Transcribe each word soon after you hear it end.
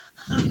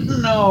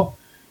no.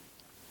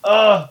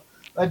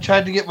 I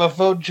tried to get my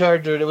phone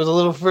charger, and it was a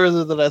little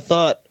further than I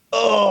thought.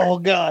 Oh,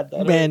 God.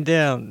 Man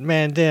down.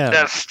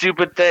 That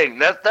stupid thing.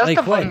 That's like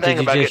the fun thing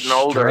about getting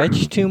older. Did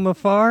you stretch too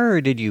afar,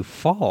 or did you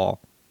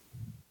fall?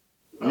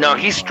 No,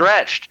 he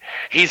stretched.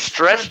 He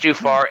stretched too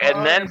far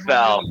and then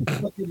fell.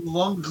 Fucking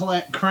lung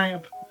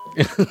cramp.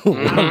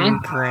 Lung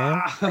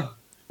cramp?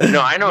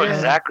 No, I know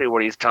exactly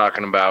what he's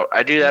talking about.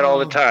 I do that all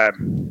the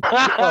time.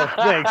 Oh,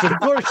 thanks. Of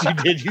course you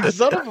did, you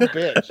son of a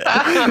bitch.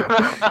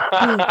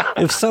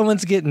 If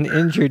someone's getting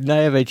injured and I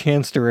have a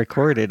chance to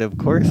record it, of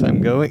course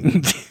I'm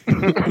going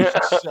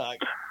to.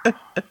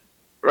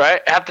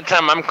 Right? Half the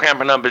time I'm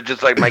cramping up, it's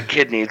just like my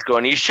kidneys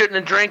going, you shouldn't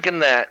have drinking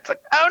that. It's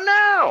like, oh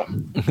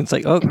no. It's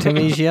like, oh,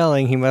 Timmy's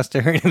yelling. He must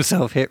have heard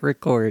himself hit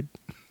record.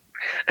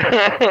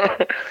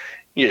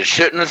 You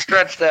shouldn't have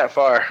stretched that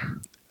far.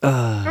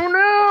 Oh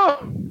no.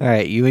 All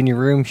right, you in your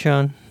room,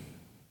 Sean?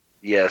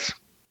 Yes.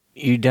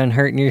 You done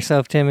hurting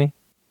yourself, Timmy?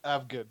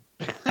 I'm good.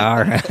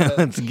 All right,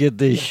 let's get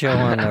this show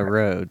on the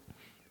road.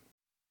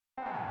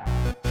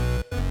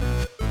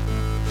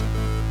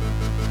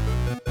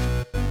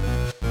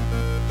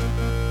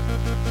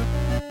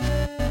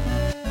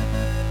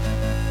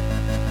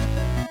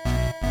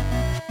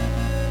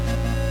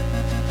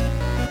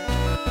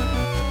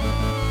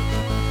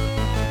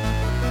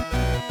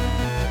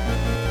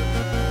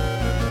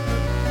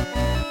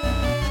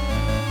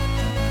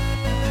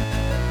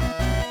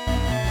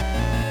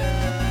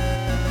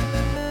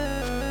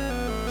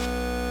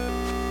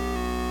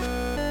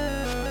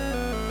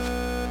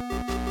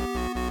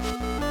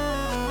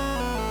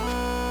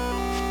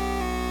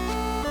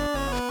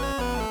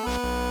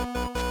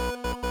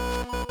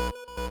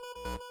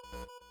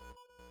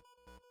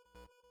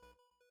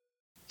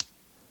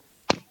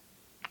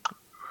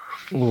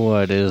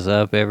 What is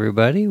up,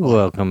 everybody?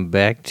 Welcome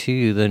back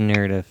to the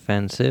Nerd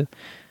Offensive.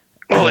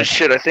 Holy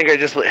shit, I think I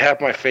just lit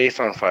half my face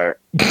on fire.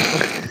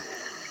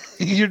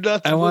 You're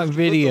not I want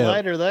video. Put the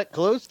lighter that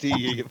close to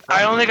you.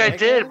 I don't think I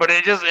did, but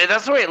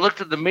that's the way it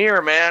looked in the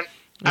mirror, man.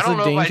 That's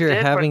the danger of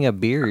having a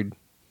beard.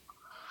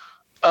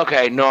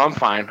 Okay, no, I'm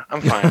fine.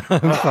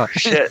 Oh,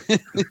 shit.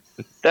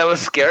 That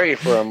was scary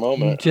for a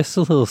moment. Just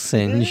a little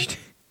singed.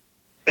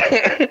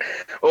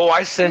 Oh,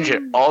 I singe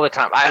it all the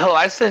time.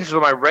 I singe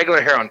with my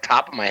regular hair on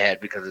top of my head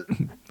because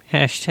it's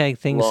Hashtag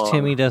things long.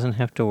 Timmy doesn't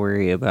have to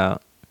worry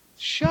about.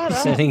 Shut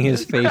up. Setting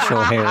his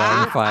facial hair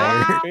on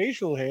fire.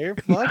 Facial hair?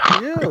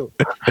 Fuck you.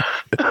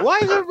 Why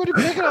is everybody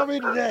picking on me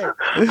today?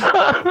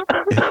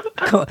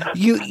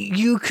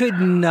 You could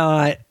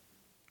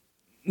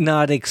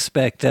not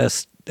expect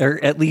us, or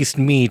at least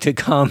me, to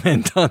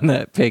comment on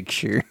that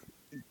picture.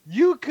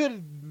 You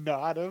could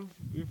not have.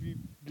 If you,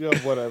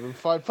 whatever.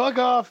 Fine. Fuck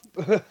off.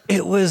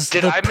 It was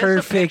the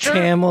perfect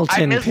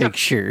Hamilton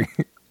picture.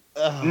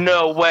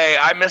 No way.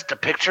 I missed a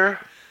picture?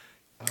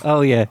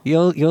 Oh yeah,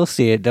 you'll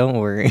see it. Don't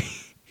worry.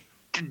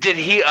 Did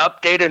he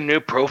update a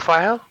new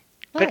profile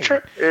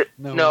picture?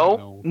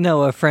 No.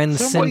 A friend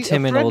sent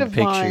him an old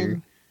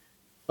picture.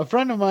 A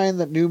friend of mine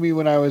that knew me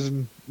when I was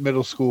in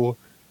middle school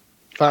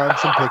found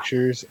some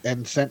pictures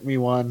and sent me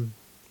one.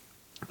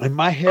 And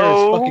my hair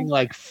is fucking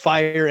like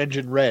fire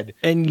engine red.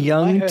 And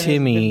young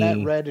Timmy, has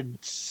been that red and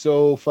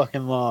so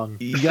fucking long.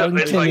 Young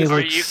Timmy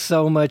looks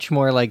so much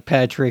more like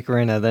Patrick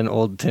Renna than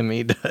old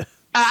Timmy does.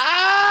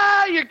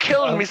 You're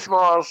killing me,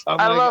 Smalls.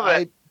 I love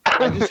it.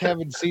 I just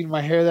haven't seen my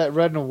hair that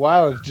red in a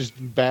while. It's just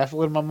been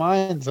baffling my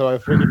mind, so I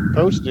freaking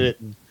posted it.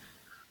 And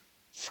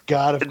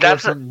Scott, of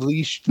course,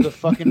 unleashed the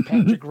fucking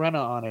Patrick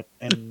Renna on it.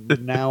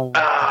 And now...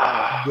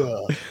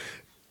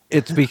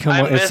 It's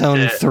become its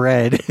own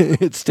thread.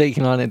 It's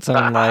taken on its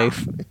own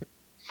life.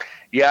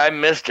 Yeah, I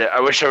missed it. I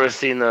wish I would have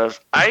seen those.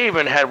 I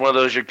even had one of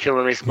those You're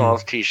Killing Me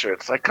Smalls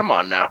t-shirts. Like, come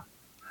on now.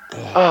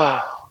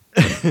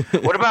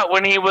 What about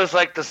when he was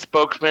like the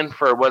spokesman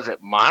for, was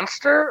it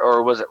Monster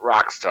or was it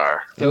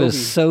Rockstar? It was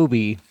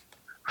Sobe.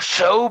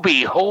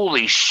 Sobe,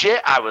 holy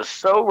shit, I was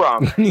so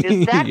wrong.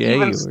 Is that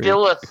even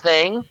still a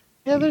thing?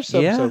 Yeah, there's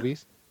some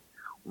Sobeys.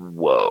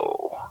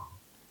 Whoa.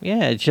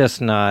 Yeah, it's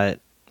just not...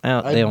 they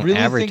don't really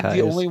advertise. Think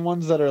the only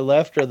ones that are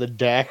left are the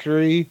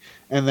daiquiri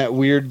and that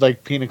weird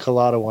like pina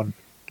colada one.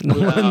 The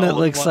one that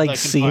looks like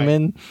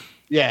semen.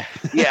 Yeah.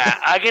 Yeah,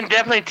 I can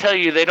definitely tell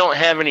you they don't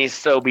have any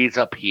Sobeys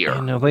up here.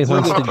 Yeah, nobody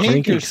wants to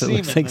drink it, so it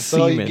looks like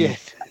semen.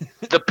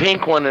 The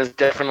pink one is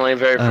definitely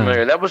very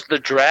familiar. That was the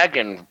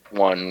dragon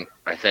one,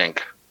 I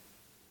think.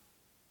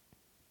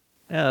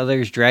 Yeah,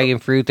 there's dragon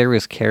fruit. There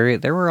was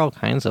carrot. There were all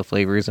kinds of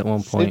flavors at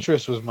one point.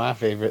 Citrus was my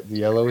favorite, the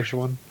yellowish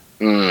one.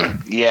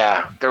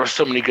 Yeah, there were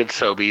so many good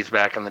Sobeys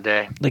back in the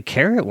day. The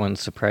carrot one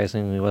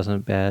surprisingly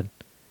wasn't bad.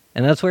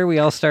 And that's where we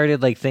all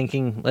started like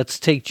thinking, let's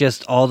take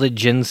just all the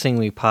ginseng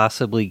we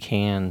possibly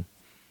can.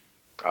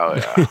 Oh,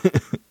 yeah.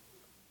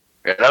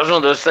 Yeah, that was one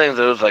of those things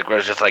that was like, where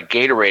it was just like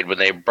Gatorade when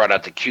they brought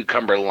out the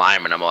cucumber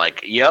lime, and I'm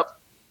like, yep,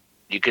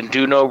 you can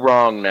do no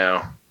wrong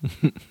now.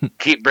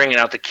 Keep bringing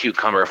out the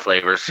cucumber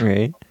flavors.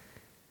 Right.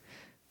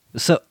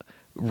 So,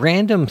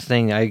 random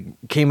thing, I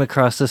came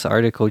across this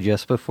article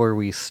just before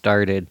we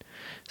started.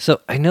 So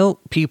I know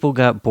people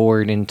got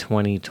bored in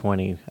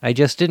 2020. I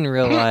just didn't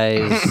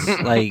realize,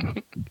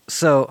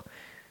 so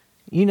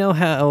you know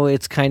how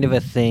it's kind of a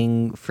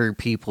thing for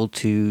people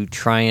to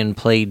try and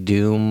play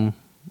Doom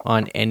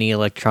on any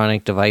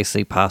electronic device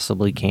they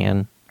possibly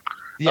can?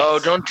 Yes. Oh,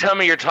 don't tell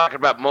me you're talking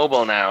about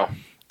mobile now.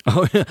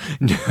 Oh,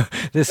 no,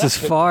 this is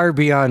far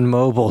beyond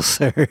mobile,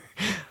 sir.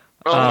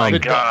 Oh my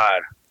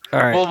god. All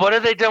right. Well, what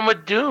have they done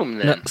with Doom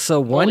then? No, so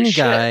one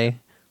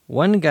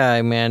Holy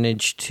guy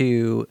managed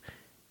to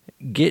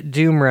get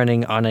Doom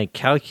running on a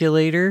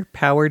calculator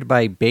powered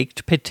by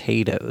baked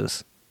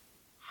potatoes.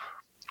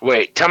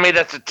 Wait, tell me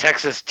that's a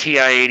Texas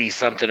TI-80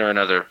 something or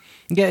another.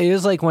 Yeah, it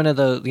was like one of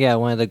the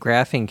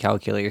graphing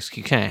calculators.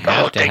 You kind of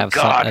have to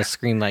have a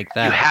screen like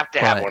that. You have to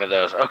have one of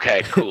those.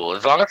 Okay, cool.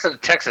 As long as it's a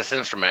Texas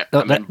Instrument,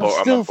 No, I'm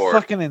on Still board.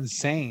 fucking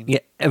insane. Yeah,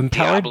 and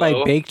powered by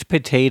Diablo. baked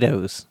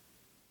potatoes.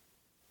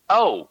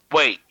 Oh,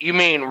 wait, you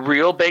mean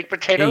real baked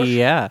potatoes?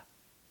 Yeah.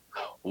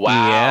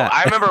 Wow. Yeah.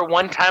 I remember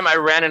one time I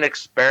ran an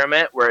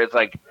experiment where it's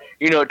like,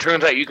 it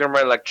turns out you can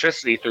run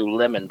electricity through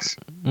lemons.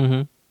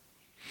 Mm-hmm.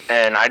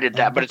 And I did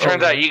that, but it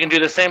turns out you can do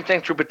the same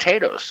thing through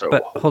potatoes. So,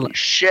 But hold on.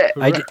 shit.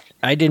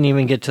 I didn't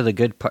even get to the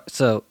good part.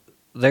 So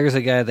there's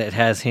a guy that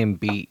has him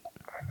beat.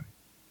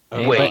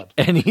 Wait.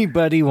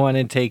 Anybody want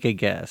to take a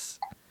guess?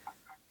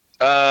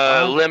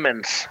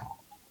 Lemons.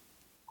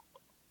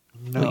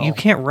 No. Well, you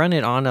can't run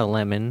it on a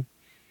lemon.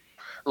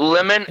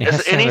 Lemon It has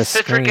is to have any a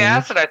citric screen.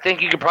 acid. I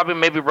think you could probably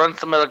maybe run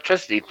some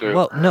electricity through.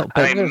 Well, no,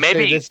 but I mean,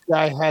 maybe this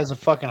guy has a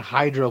fucking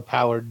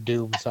hydro-powered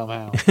Doom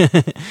somehow.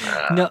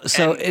 no.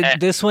 So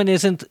this one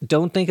isn't.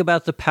 Don't think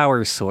about the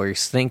power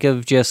source. Think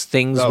of just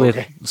things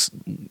with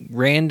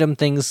random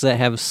things that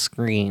have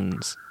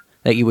screens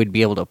that you would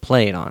be able to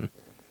play it on.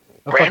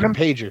 A Random?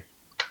 fucking pager.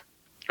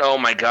 Oh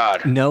my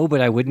god. No,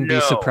 but I wouldn't be No.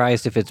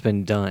 surprised if it's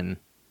been done.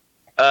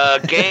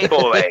 Game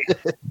Boy.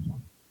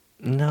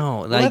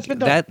 No, that's like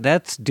been done.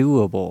 that's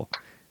doable.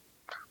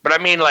 But I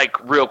mean, like,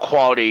 real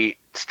quality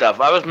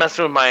stuff. I was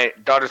messing with my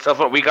daughter's cell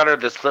phone. We got her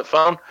this flip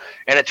phone,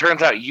 and it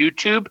turns out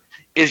YouTube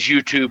is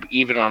YouTube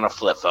even on a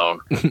flip phone.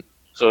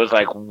 So it was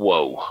like,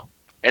 whoa.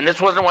 And this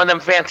wasn't one of them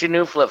fancy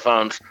new flip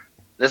phones.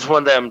 This is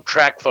one of them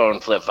track phone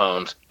flip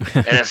phones.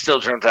 And it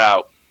still turns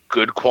out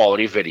good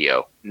quality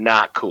video.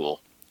 Not cool.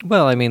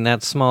 Well, I mean,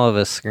 that small of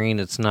a screen,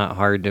 it's not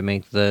hard to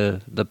make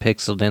the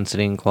pixel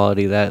density and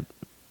quality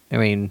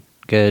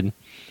good.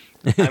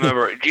 I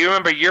remember. Do you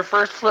remember your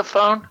first flip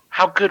phone?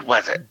 How good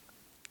was it?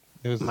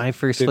 My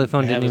first flip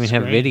phone didn't even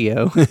have screen.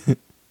 video.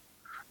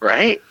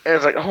 Right? It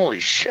was like, holy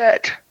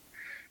shit.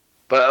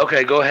 But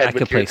okay, go ahead I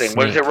with could your play thing.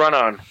 What does it Snake. run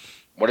on?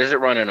 What is it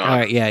running on? All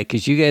right, yeah,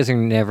 because you guys are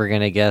never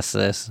going to guess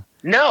this.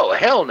 No,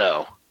 hell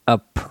no. A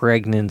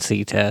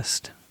pregnancy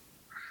test.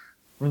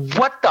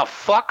 What the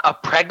fuck? A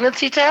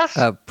pregnancy test?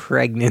 A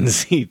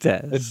pregnancy A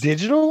test.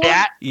 digital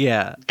one?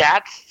 Yeah.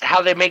 That's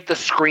how they make the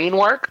screen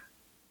work?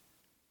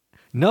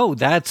 No,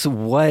 that's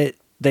what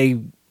they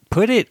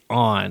put it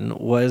on,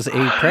 was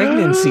a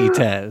pregnancy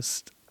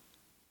test.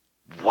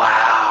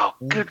 Wow.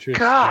 Good Interesting.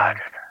 God.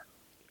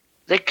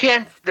 They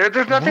can't,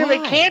 there's nothing they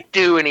Why? can't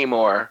do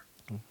anymore.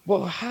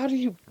 Well, how do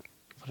you...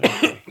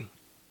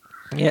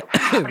 Yeah,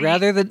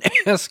 rather than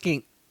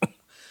asking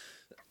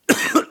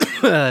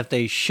if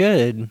they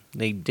should,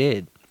 they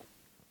did.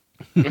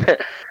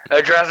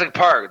 Jurassic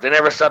Park, they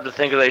never stopped to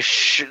think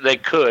if they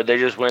could. They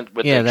just went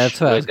with Yeah, that's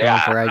what I was going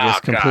for. I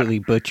just God. completely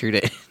butchered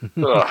it.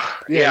 Ugh.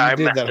 Yeah, you I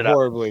did messed that it up.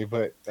 horribly,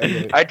 but...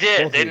 I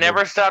did. Both They of you never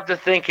did. stopped to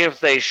think if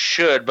they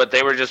should, but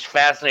they were just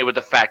fascinated with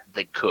the fact that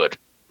they could.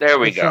 There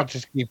we Let's go. not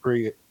just keep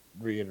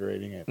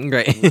reiterating it.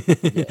 Right. But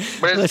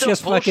it's Let's still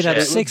just fuck it up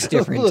bullshit. 6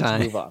 different Let's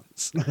times. move on.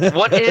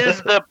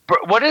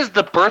 What is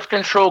the birth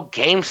control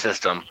game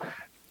system?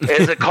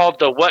 Is it called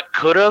the what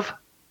could have?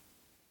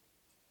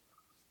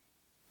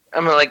 I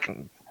mean, like,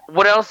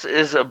 what else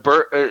is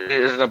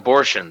is an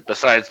abortion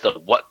besides the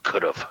what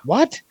could have?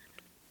 What?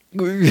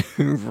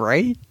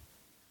 Right?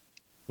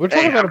 We're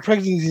talking Hey, about a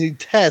pregnancy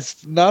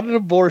test, not an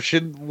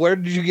abortion. Where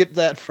did you get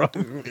that from?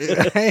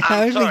 How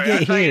I'm did sorry, we I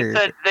get thought you here?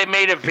 said they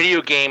made a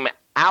video game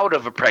out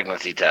of a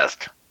pregnancy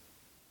test,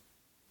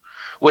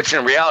 which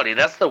in reality,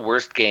 that's the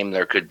worst game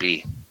there could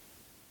be.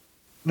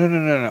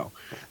 No.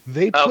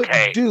 They put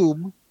Okay.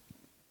 Doom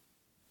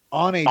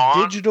on a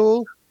On?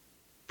 digital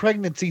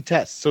pregnancy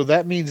test. So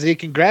that means they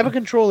can grab a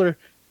controller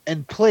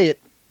and play it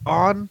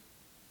on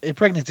a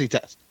pregnancy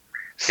test.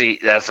 See,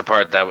 that's the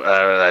part that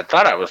I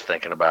thought I was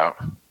thinking about.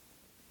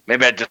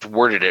 Maybe I just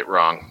worded it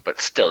wrong, but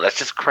still, that's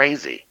just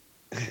crazy.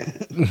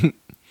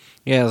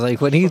 Yeah, I was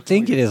like, what do you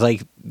think it is?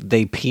 Like,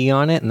 they pee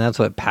on it and that's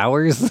what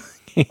powers?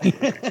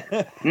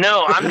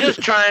 No, I'm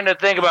just trying to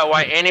think about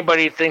why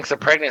anybody thinks a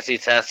pregnancy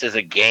test is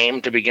a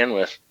game to begin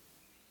with.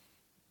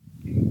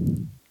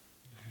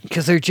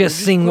 Because they're just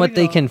just seeing what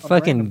putting they can on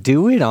fucking random-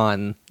 do it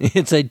on.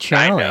 It's a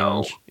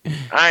challenge.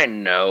 I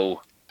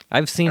know.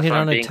 I've seen That's it why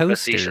I'm on a being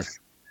toaster. facetious.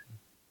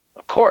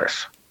 Of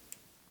course.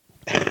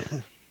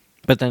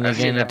 But then I've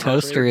seen again, a that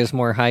toaster is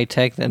more high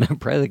tech than a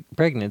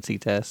pregnancy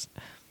test.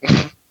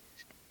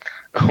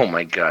 Oh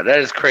my god, that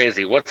is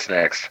crazy. What's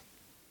next?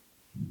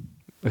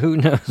 Who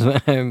knows?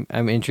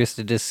 I'm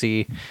interested to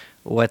see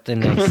what the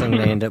next thing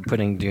they end up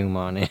putting Doom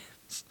on is.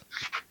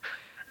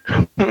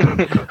 But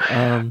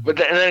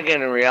then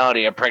again, in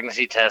reality, a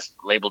pregnancy test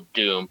labeled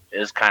Doom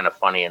is kind of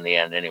funny in the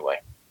end, anyway.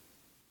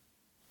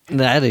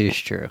 That is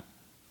true.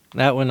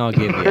 That one I'll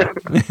give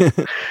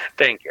you.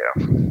 Thank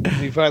you.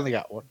 We finally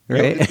got one.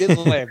 Right? It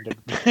landed.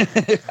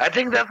 I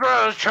think that's where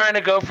I was trying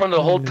to go from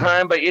the whole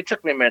time, but it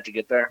took me a minute to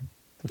get there.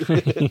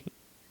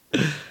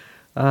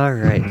 All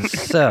right.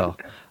 So,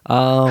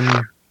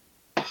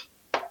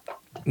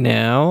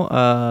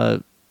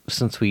 now,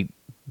 since we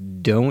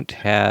don't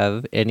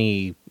have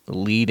any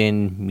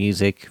lead-in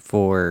music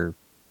for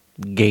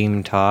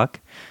game talk,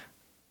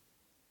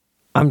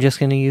 I'm just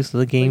going to use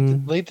the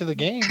game. Late to the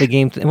game. The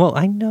game. Well,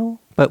 I know,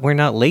 but we're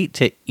not late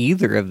to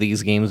either of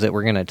these games that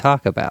we're going to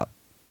talk about.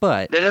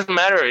 But That doesn't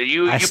matter.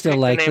 You still picked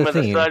like the name the of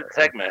the theme.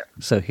 segment.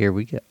 So here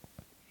we go.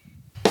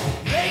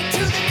 Late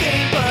to the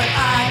game, but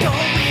I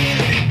don't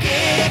really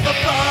give a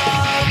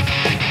fuck.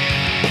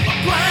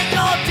 I grind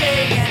all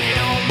day and it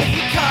only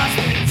costs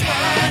me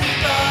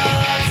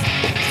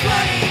 $20.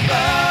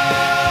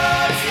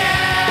 $20,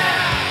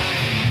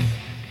 yeah.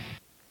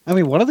 I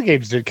mean, one of the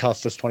games did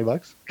cost us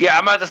 $20. Yeah,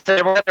 I'm about to say,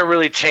 we're going to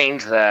really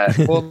change that.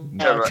 Well,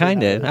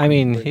 Kind of. I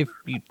mean, if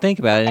you think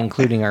about it,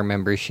 including our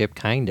membership,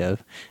 kind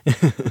of.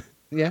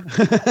 Yeah.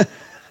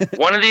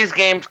 One of these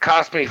games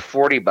cost me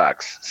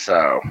 $40,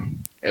 so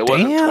it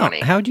wasn't Damn, 20.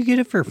 how'd you get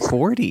it for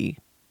 40?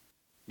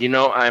 You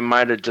know, I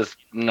might have just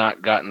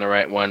not gotten the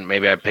right one.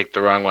 Maybe I picked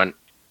the wrong one.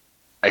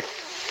 I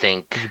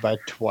think. Did you buy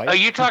twice? Oh,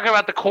 you talking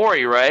about the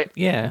Quarry, right?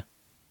 Yeah.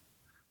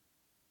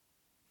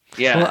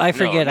 Yeah. Well, I no,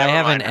 forget. I never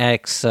have mind. an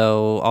X,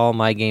 so all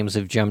my games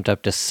have jumped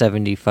up to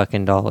 $70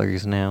 fucking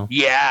now.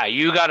 Yeah,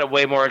 you got a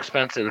way more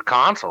expensive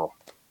console.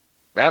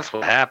 That's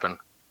what happened.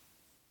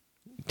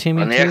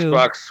 Timmy On the too.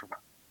 Xbox.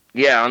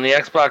 Yeah, on the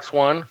Xbox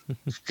One,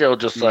 still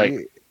just like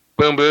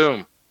boom,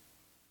 boom.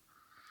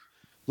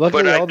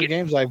 Luckily, but I all the get-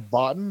 games I've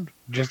bought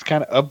just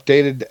kind of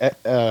updated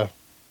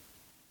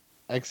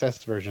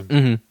XS version.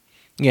 Hmm.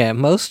 Yeah,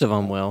 most of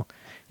them will.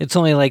 It's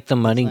only like the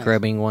money nice.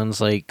 grubbing ones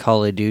like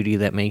Call of Duty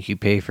that make you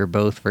pay for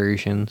both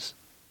versions.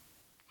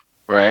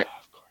 Right.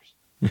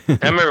 Of course.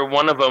 I remember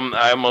one of them,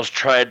 I almost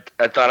tried,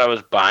 I thought I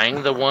was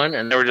buying the one,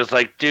 and they were just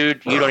like,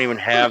 dude, you don't even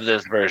have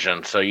this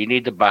version, so you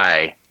need to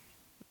buy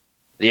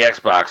the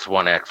Xbox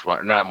One X,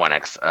 not One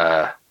X,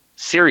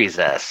 Series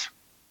S.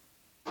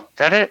 Is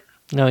that it?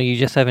 No, you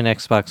just have an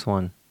Xbox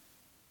One.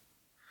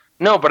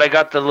 No, but I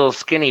got the little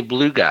skinny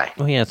blue guy.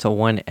 Oh yeah, it's a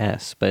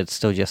 1S, but it's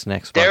still just an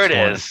Xbox There it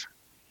One. is.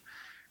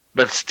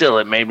 But still,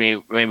 it made me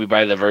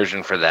buy the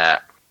version for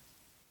that.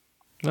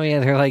 Oh yeah,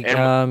 they're like,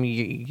 And-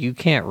 you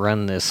can't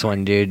run this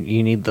one, dude.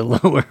 You need the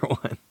lower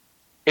one.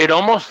 It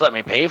almost let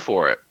me pay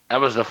for it. That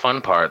was the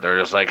fun part. They're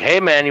just like, hey,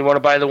 man, you want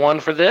to buy the one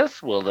for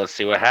this? Well, let's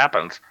see what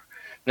happens.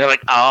 And they're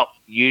like, oh,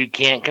 you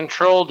can't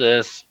control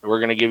this. We're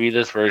going to give you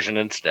this version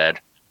instead.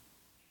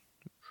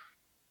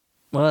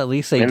 Well, at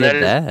least they And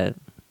did that that.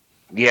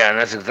 Yeah, and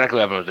that's exactly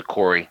what happened with the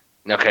Quarry.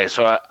 Okay,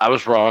 so I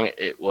was wrong.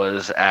 It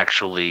was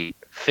actually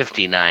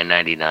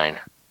 $59.99.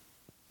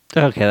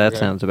 Okay, that Okay.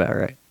 sounds about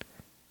right.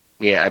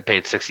 Yeah, I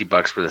paid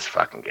 $60 for this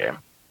fucking game.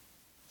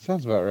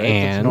 Sounds about right. It's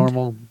And? a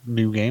normal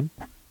new game.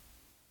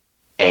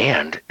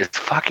 And it's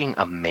fucking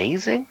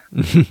amazing.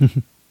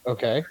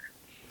 Okay.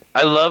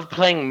 I love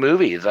playing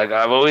movies. Like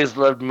I've always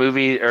loved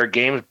movie or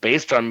games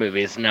based on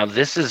movies. Now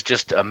this is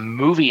just a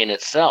movie in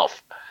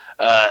itself.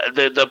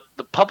 The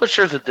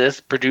publishers of this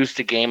produced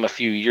a game a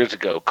few years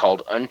ago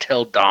called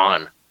Until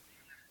Dawn,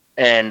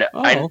 and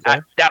okay.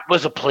 that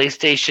was a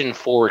PlayStation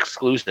 4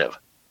 exclusive.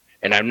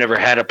 And I've never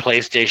had a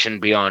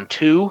PlayStation Beyond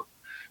 2,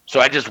 so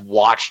I just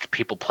watched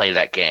people play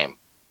that game,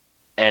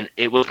 and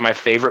it was my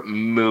favorite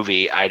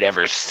movie I'd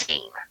ever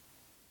seen.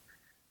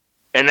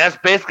 And that's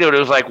basically what it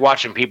was like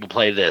watching people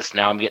play this.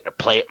 Now I'm getting to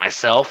play it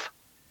myself,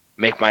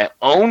 make my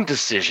own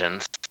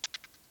decisions.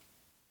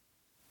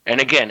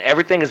 And again,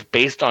 everything is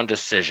based on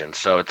decisions.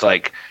 So it's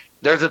like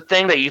there's a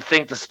thing that you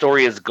think the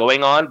story is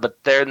going on,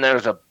 but then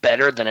there's a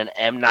better than an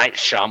M. Night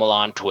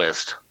Shyamalan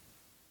twist.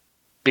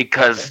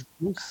 Because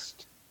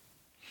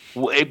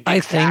I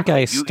think I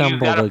you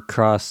stumbled gotta-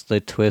 across the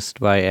twist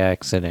by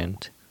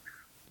accident.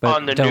 But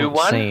On the don't new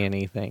one? say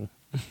anything.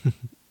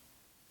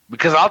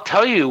 Because I'll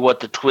tell you what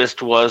the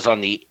twist was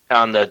on the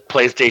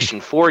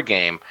PlayStation 4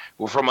 game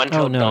from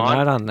Until Oh no, Dawn.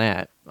 not on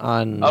that.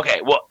 On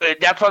Okay, well,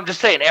 that's what I'm just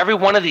saying. Every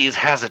one of these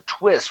has a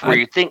twist where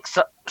you think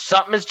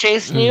something is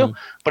chasing you,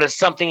 but it's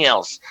something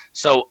else.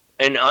 So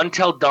in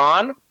Until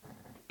Dawn,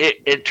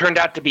 it turned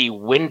out to be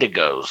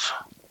Wendigos.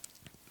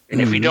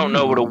 And if you don't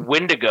know what a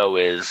Wendigo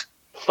is,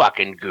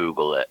 fucking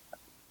Google it.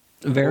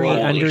 very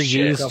Holy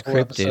shit. underused Couple cryptid.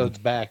 episodes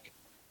back.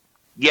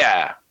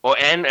 Yeah, well,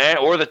 and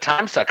or the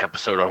Time Suck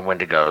episode on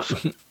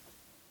Wendigos.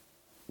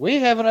 We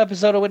have an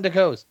episode of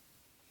Wendigos.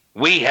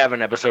 We have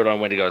an episode on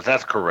Wendigos.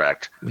 That's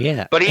correct.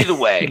 Yeah. But either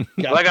way,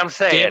 like I'm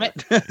saying,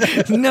 Damn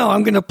it. No,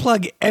 I'm gonna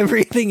plug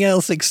everything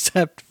else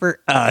except for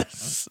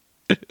us.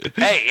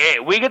 hey,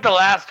 we get the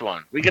last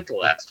one. We get the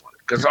last one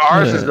because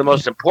ours is the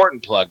most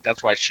important plug.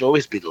 That's why it should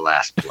always be the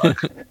last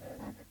plug.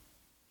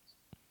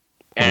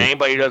 And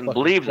anybody who doesn't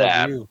Fucking believe plug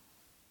that, you.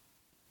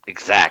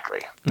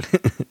 exactly.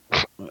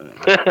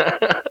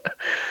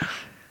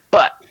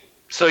 But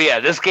so yeah,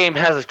 this game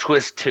has a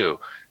twist too.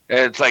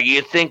 It's like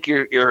you think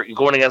you're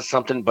going against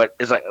something, but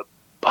it's like,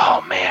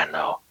 oh man,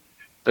 no.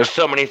 There's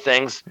so many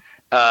things.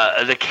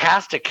 The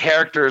cast of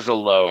characters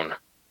alone,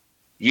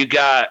 you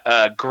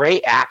got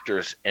great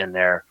actors in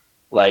there,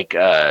 like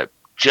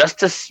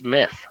Justice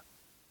Smith.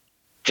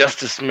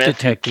 Justice Smith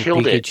Detective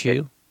killed Pikachu.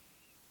 it.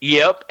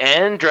 Yep,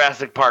 and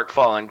Jurassic Park: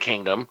 Fallen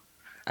Kingdom.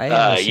 I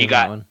haven't you seen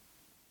got- that one.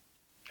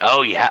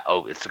 Oh yeah,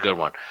 oh it's a good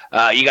one.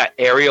 You got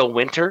Ariel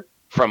Winter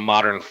from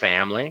Modern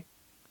Family.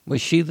 Was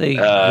she the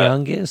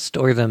youngest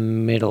or the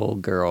middle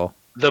girl?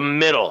 The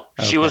middle.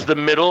 She Okay. was the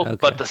middle, Okay.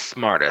 but the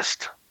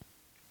smartest.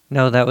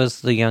 No, that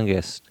was the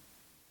youngest.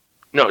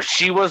 No,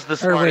 she was the Or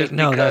smartest. wait,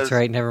 no, because, that's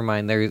right. Never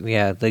mind.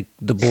 The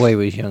boy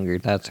was younger.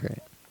 That's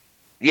right.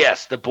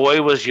 Yes, the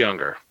boy was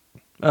younger.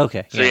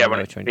 Okay. So, I yeah, know when-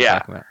 which one you're yeah.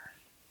 talking about.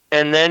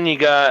 And then you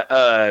got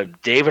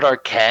David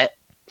Arquette.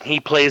 He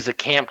plays a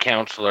camp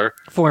counselor.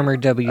 Former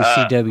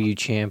WCW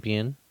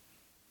champion.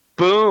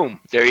 Boom!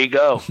 There you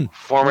go.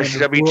 Former And the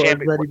CW World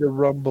champion, Ready to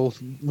Rumble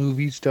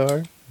movie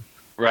star.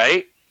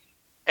 right?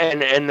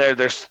 And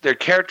their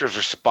characters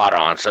are spot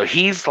on. So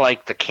he's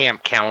like the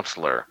camp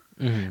counselor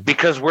Mhm.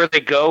 because where they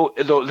go,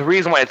 the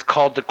reason why it's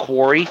called the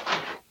Quarry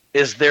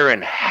is they're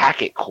in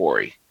Hackett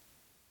Quarry,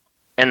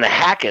 and the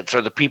Hacketts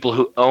are the people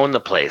who own the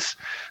place.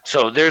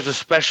 So there's a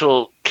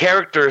special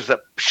characters that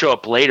show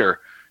up later.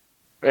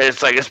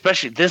 It's like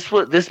especially this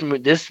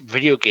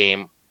video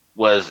game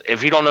was,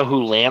 if you don't know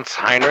who Lance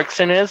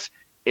Henriksen is,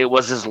 it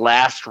was his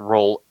last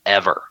role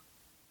ever.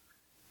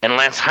 And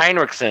Lance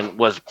Henriksen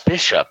was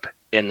Bishop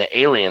in the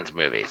Aliens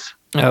movies.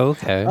 Oh,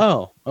 okay.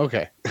 Oh,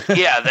 okay.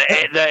 Yeah,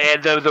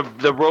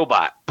 the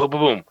robot. Boom,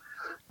 boom,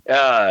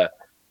 boom.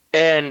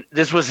 And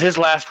this was his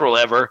last role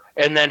ever.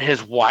 And then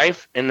his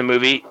wife in the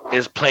movie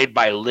is played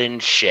by Lynn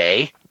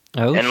Shay.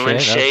 Oh, And shit. Lynn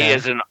Shay Okay.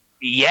 is and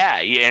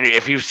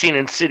if you've seen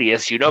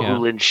Insidious, you know Yeah. who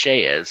Lynn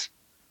Shay is.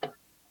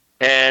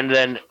 And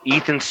then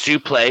Ethan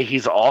Suplee,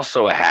 he's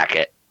also a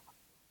Hackett.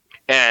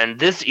 And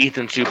this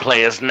Ethan Suplee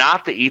is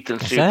not the Ethan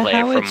Is that Suplee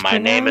how from it's My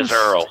Name is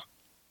pronounced? Earl.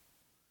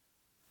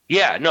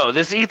 Yeah, no,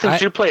 this Ethan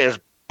Suplee is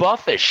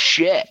buff as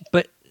shit.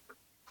 But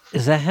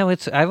is that how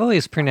it's? I've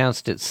always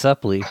pronounced it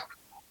Suppley.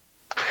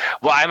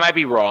 Well, I might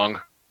be wrong.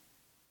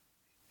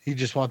 He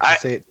just wants to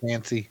say it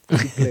fancy.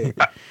 Souffle.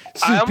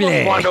 I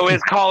almost want to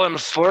always call him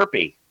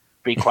Slurpee,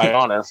 to be quite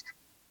honest.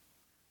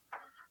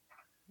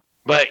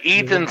 But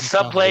Ethan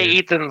Suplee,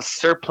 Ethan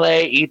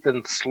Surplay,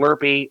 Ethan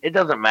Slurpee, it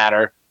doesn't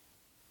matter.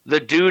 The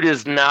dude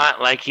is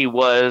not like he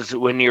was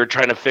when you were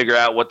trying to figure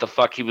out what the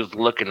fuck he was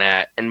looking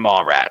at in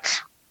Mallrats.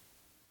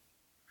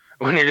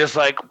 When you're just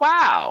like,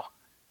 wow,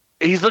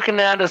 he's looking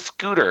at a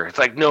scooter. It's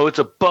like, no, it's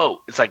a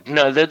boat. It's like,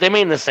 no, they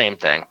mean the same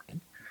thing.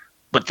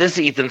 But this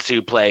Ethan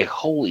Suplee,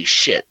 holy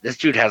shit, this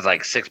dude has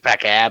like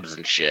 6-pack abs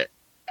and shit.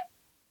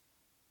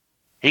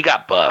 He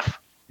got buff.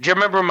 Do you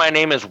remember My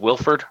Name is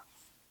Wilford?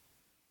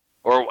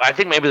 Or I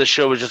think maybe the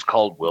show was just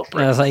called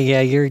Wilford. I was like,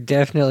 yeah, you're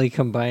definitely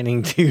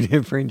combining two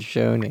different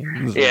show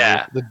names.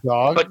 Yeah. The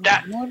dog. But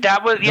that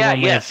was, The yeah,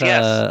 one yes, with,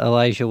 yes.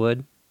 Elijah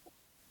Wood.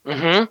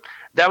 Mm-hmm.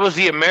 That was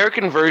the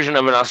American version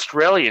of an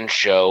Australian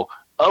show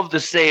of the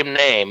same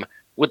name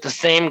with the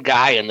same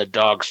guy in the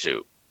dog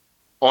suit.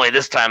 Only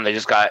this time they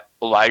just got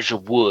Elijah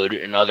Wood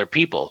and other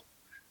people.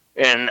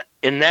 And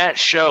in that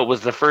show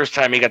was the first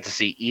time you got to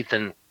see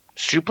Ethan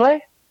Suplee?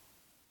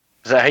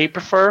 Is that how you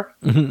prefer?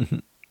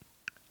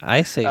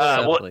 I say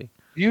well, Suppley.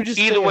 You just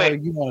Either say way-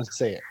 how you want to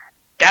say it.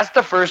 That's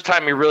the first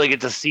time you really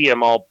get to see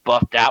him all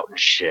buffed out and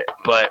shit.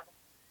 But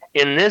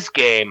in this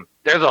game,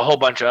 there's a whole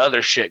bunch of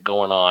other shit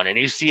going on, and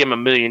you see him a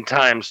million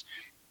times.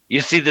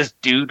 You see this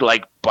dude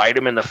like bite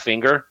him in the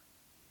finger,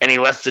 and he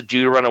lets the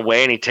dude run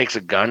away, and he takes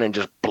a gun and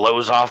just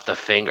blows off the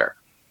finger.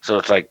 So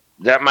it's like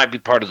that might be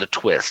part of the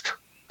twist.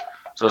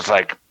 So it's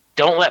like,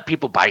 don't let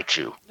people bite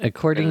you.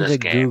 According in this to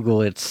game.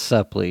 Google, it's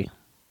Suppley.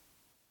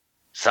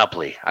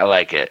 Suppley, I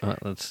like it.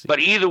 Let's see. But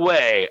either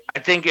way, I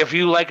think if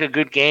you like a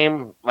good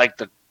game, like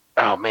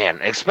oh man,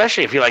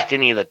 especially if you liked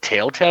any of the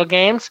Telltale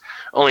games,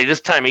 only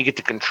this time you get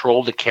to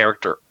control the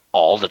character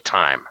all the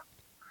time.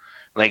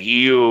 Like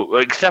you,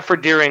 except for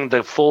during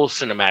the full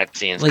cinematic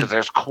scenes, because Like-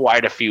 there's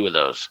quite a few of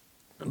those.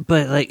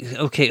 But like,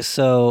 okay,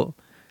 so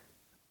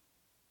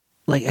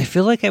like, I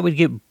feel like I would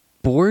get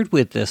bored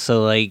with this.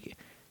 So like,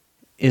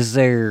 is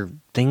there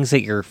things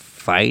that you're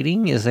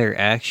fighting? Is there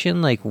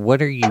action? Like,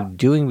 what are you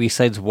doing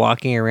besides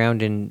walking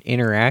around and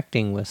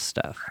interacting with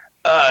stuff?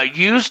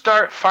 You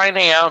start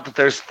finding out that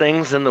there's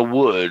things in the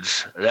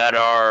woods that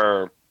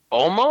are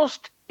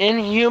almost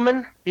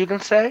inhuman, you can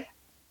say,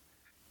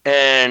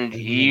 and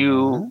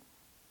you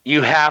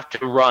have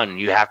to run.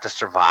 You have to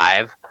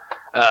survive.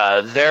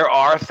 There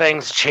are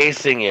things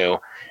chasing you.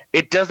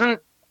 It doesn't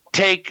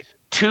take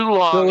too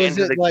long So is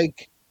into it the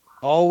like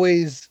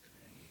always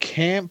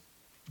camp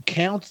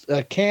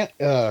counselor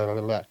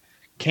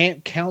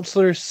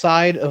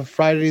side of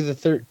Friday the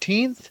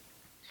 13th?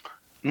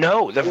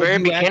 No, the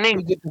very You actually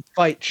beginning. get to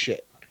fight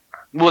shit.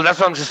 Well, that's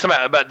what I'm just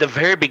talking about the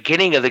very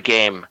beginning of the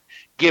game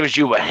gives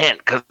you a hint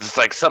because it's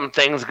like some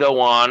things go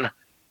on,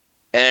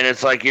 and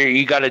it's like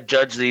you got to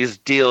judge these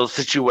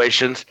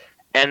situations,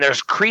 and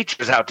there's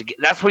creatures out to get.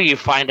 That's where you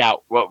find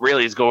out what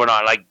really is going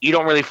on. Like you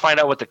don't really find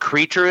out what the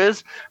creature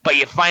is, but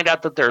you find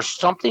out that there's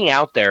something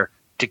out there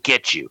to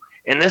get you.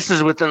 And this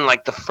is within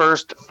like the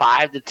first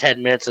 5 to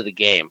 10 minutes of the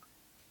game.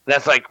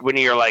 That's like when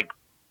you're like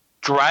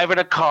driving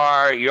a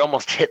car, you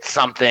almost hit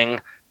something.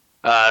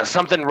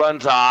 Something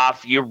runs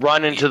off. You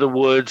run into the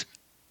woods.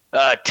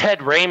 Ted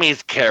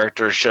Raimi's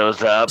character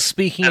shows up.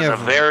 Speaking of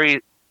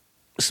Raimi,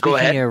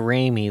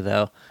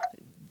 though,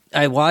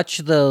 I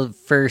watched the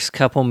first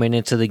couple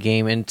minutes of the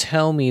game, and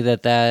tell me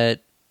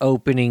that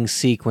opening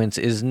sequence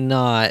is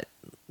not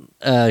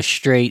a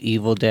straight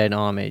Evil Dead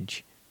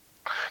homage.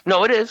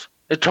 No, it is.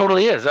 It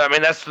totally is. I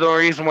mean, that's the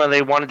reason why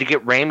they wanted to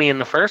get Raimi in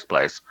the first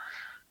place.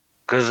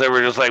 Because they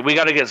were just like, we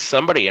got to get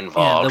somebody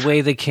involved. Yeah, the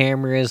way the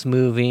camera is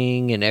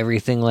moving and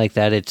everything like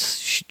that, it's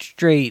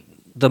straight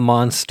the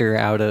monster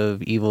out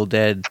of Evil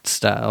Dead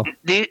style.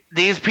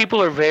 These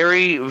people are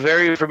very,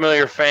 very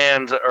familiar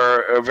fans,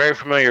 or are very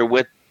familiar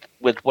with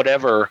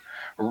whatever,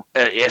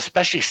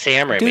 especially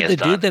Sam Raimi. Dude, the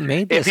dude that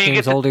made this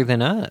game's older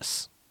than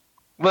us.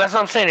 Well, that's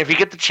what I'm saying. If you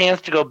get the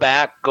chance to go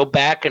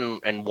back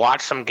and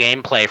watch some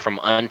gameplay from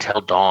Until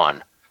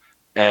Dawn,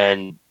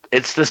 and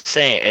it's the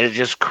same. It's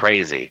just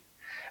crazy.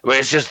 But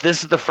it's just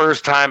this is the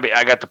first time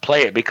I got to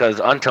play it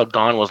because Until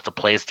Dawn was the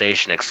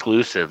PlayStation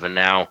exclusive, and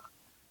now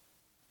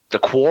the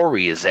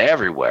Quarry is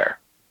everywhere.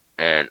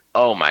 And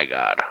oh my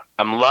god,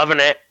 I'm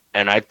loving it,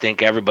 and I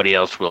think everybody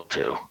else will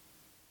too.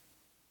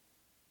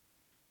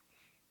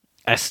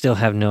 I still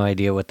have no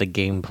idea what the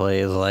gameplay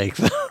is like,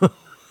 though.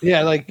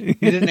 Yeah, like you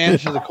didn't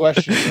answer the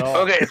question at all.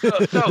 Okay,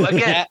 so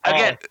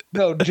again,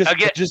 no,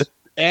 just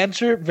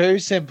answer very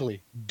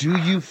simply. Do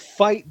you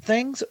fight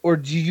things or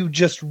do you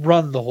just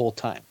run the whole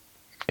time?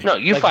 No,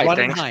 you like fight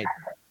things.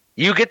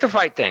 You get to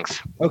fight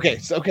things. Okay,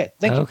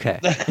 thank you. Okay.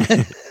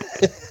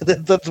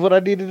 That's what I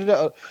needed to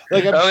know.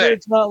 Like I'm sure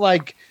it's not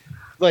like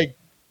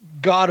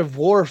God of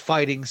War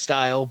fighting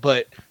style,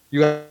 but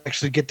you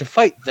actually get to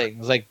fight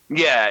things. Like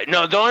yeah,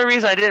 no. The only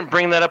reason I didn't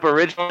bring that up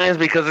originally is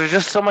because there's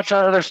just so much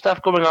other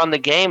stuff going on in the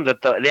game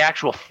that the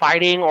actual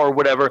fighting or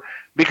whatever.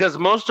 Because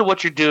most of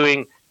what you're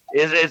doing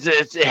is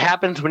it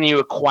happens when you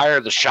acquire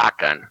the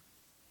shotgun.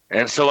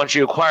 And so once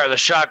you acquire the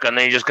shotgun,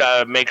 then you just got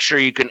to make sure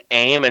you can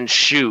aim and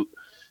shoot.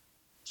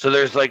 So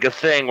there's like a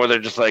thing where they're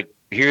just like,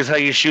 here's how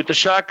you shoot the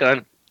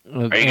shotgun.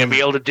 Are you going to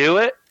be able to do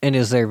it? And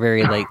is there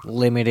very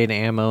limited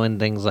ammo and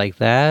things like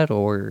that,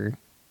 or?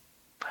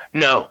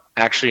 No,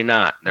 actually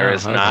not. There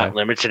is not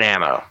limited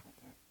ammo.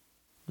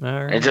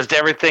 All right. And just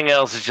everything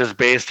else is just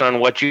based on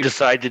what you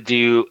decide to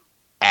do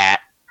at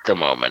the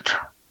moment.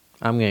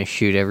 I'm going to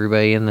shoot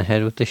everybody in the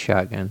head with the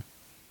shotgun.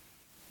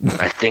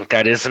 I think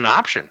that is an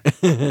option.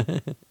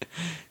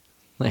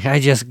 Like, I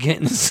just get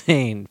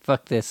insane.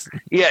 Fuck this.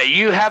 Yeah,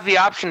 you have the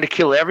option to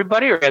kill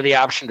everybody or you have the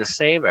option to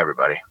save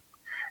everybody.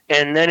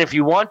 And then if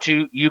you want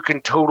to, you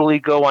can totally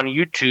go on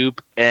YouTube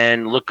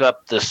and look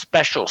up the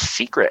special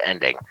secret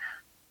ending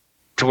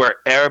to where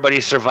everybody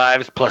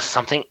survives plus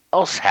something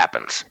else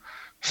happens.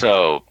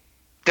 So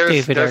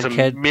there's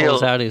Arquette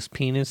pulls out his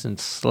penis and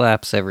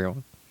slaps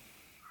everyone.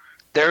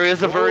 There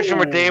is a version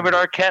where David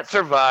Arquette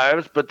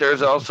survives, but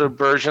there's also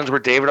versions where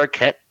David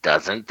Arquette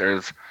doesn't.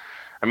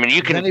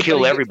 You can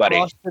kill everybody.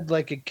 Frosted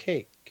like a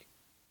cake.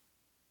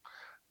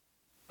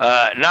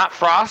 Not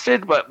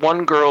frosted, but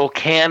one girl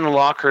can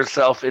lock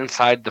herself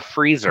inside the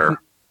freezer.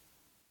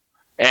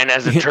 And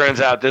as it turns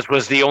out, this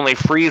was the only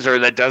freezer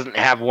that doesn't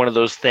have one of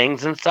those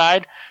things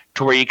inside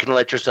to where you can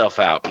let yourself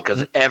out.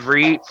 Because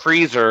every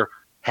freezer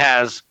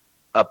has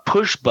a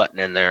push button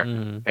in there,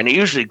 and it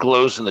usually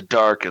glows in the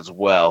dark as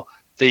well.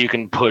 That you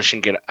can push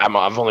and get.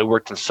 I've only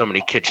worked in so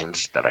many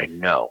kitchens that I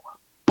know,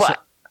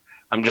 but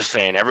I'm just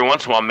saying every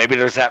once in a while maybe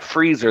there's that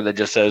freezer that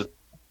just says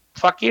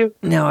 "fuck you."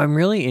 Now I'm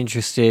really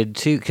interested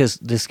too because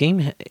this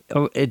game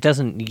it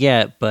doesn't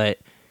yet, but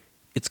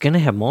it's gonna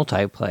have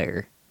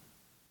multiplayer.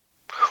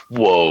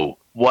 Whoa!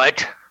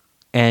 What?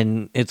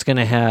 And it's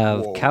gonna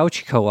have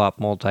couch co-op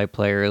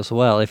multiplayer as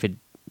well. I think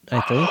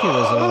it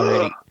was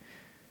already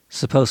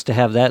supposed to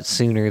have that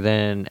sooner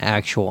than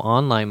actual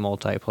online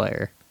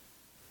multiplayer.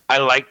 I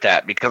like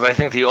that because I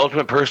think the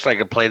ultimate person I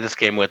could play this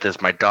game with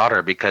is my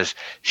daughter because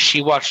she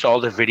watched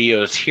all the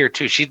videos here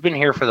too. She's been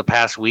here for the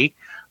past week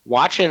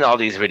watching all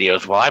these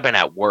videos while I've been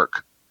at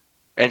work.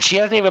 And she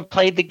hasn't even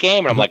played the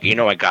game. And I'm like,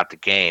 I got the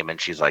game.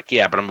 And she's like,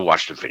 yeah, but I'm going to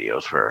watch the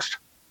videos first.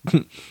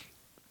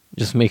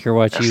 Just make her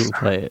watch you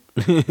play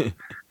it.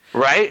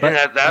 Right? But,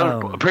 and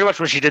that was pretty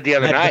much what she did the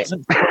other night.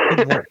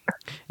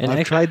 And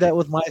I tried that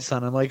with my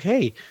son. I'm like,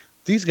 hey,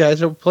 these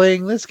guys are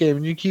playing this game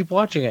and you keep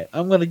watching it.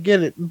 I'm going to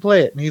get it and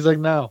play it. And he's like,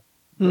 no.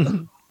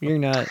 You're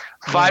not.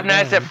 Five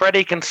Nights at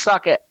Freddy can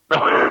suck it.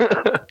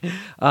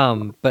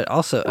 But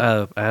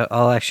also,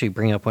 I'll actually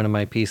bring up one of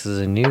my pieces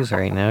of news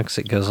right now because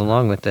it goes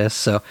along with this.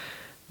 So,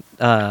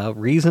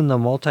 reason the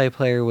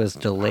multiplayer was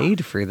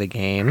delayed for the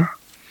game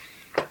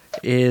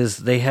is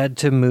they had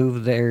to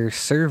move their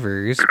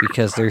servers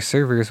because their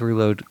servers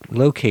were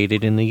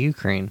located in the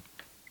Ukraine.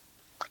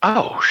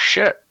 Oh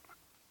shit,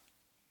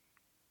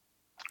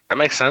 that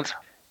makes sense.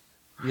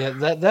 Yeah,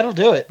 that'll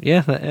do it.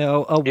 Yeah,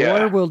 a Yeah.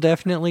 war will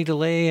definitely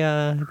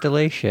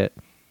delay shit.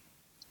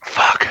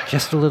 Fuck.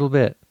 Just a little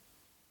bit.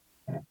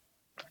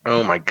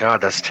 Oh my god,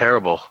 that's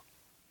terrible.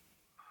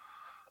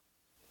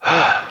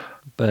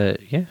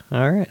 But yeah,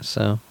 all right.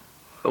 So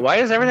Why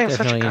is everything such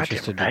a Definitely goddamn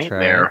interested to try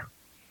nightmare?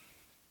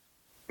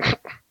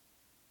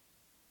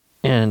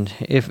 and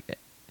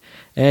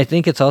I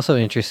think it's also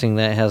interesting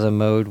that it has a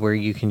mode where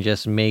you can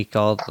just make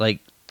all like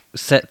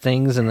set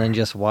things and then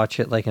just watch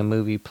it like a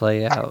movie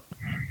play out.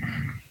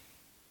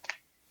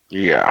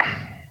 Yeah,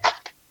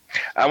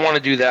 I want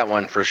to do that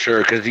one for sure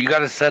because you got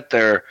to set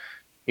their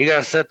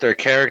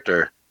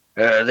character.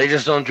 They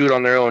just don't do it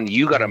on their own.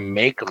 You got to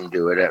make them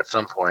do it at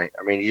some point.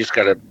 I mean, you just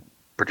got to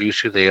produce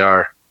who they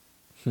are.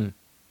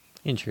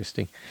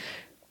 Interesting.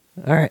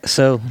 All right,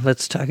 so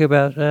let's talk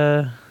about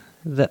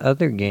the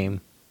other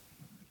game.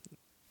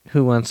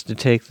 Who wants to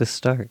take the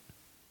start?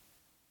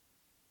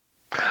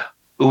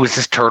 Ooh, is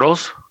this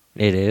Turtles?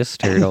 It is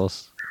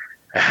Turtles.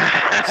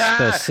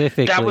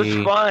 Specifically, that was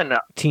fun.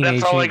 Teenage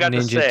That's all I got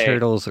Mutant to Ninja say.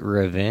 Turtles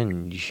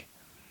Revenge.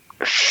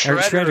 Or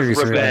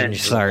Shredder's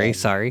Revenge.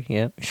 Sorry.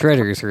 Yeah,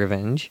 Shredder's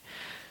Revenge.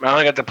 I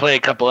only got to play a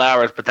couple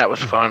hours, but that was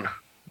fun.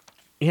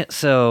 Yeah,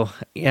 so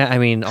I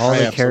mean, all I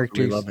the absolutely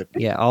characters. love it.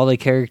 Yeah, all the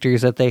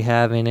characters that they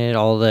have in it,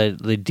 all the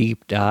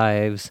deep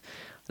dives.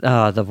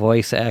 The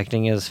voice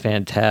acting is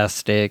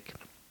fantastic.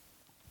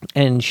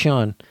 And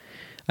Sean,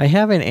 I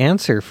have an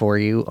answer for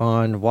you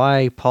on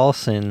why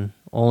Paulson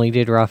only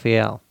did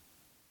Raphael.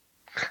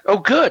 Oh,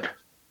 good.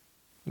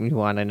 You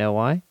want to know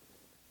why?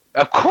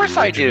 Of course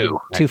I do.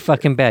 Too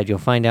fucking bad. You'll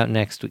find out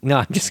next week. No,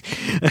 I'm just.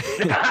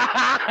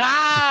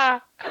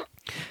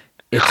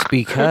 It's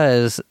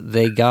because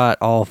they got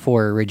all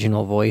 4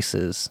 original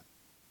voices.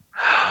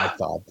 I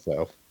thought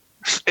so.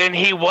 And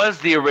he was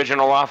the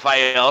original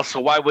Raphael, so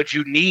why would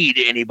you need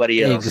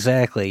anybody else?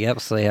 Exactly. Yep.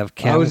 So they have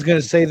I was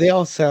gonna say they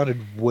all sounded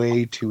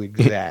way too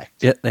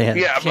exact. Yeah, they have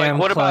Yeah, I'm Cam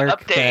like, what about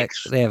Clark back.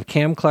 updates? They have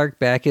Cam Clark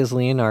back as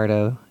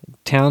Leonardo,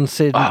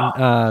 Townsend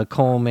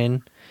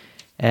Coleman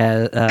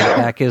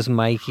back as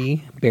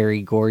Mikey,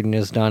 Barry Gordon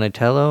as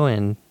Donatello,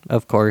 and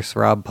of course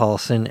Rob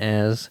Paulson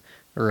as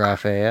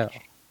Raphael.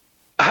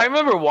 I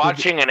remember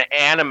watching an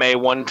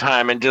anime one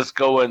time and just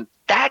going,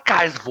 that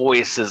guy's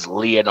voice is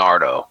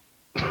Leonardo.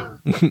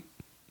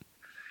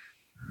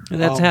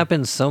 That's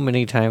happened so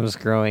many times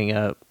growing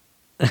up.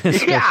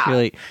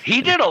 Especially,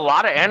 He did a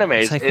lot of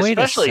animes, It's like, wait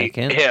a especially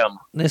second. him.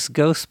 this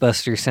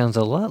Ghostbuster sounds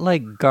a lot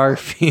like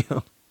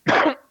Garfield.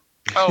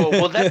 Oh,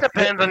 well, that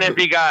depends on if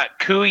you got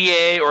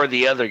Kuye or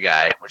the other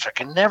guy, which I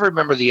can never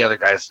remember the other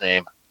guy's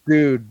name.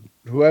 Dude,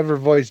 whoever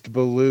voiced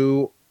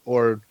Baloo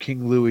or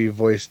King Louie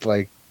voiced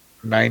like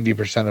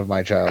 90% of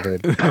my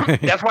childhood.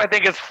 That's why I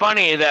think it's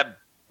funny that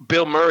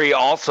Bill Murray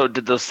also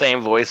did those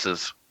same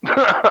voices.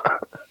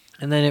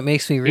 And then it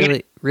makes me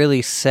really,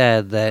 really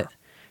sad that,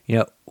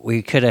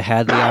 we could have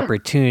had the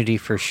opportunity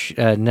for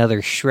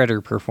another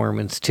Shredder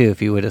performance, too, if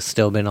he would have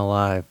still been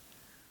alive.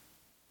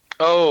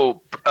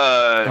 Oh,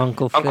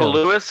 Uncle Phil.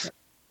 Lewis?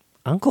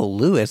 Uncle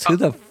Lewis? Who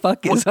the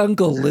fuck is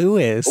Uncle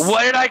Lewis?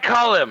 What did I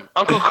call him?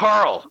 Uncle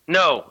Carl.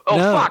 No. Oh,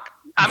 No. fuck.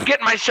 I'm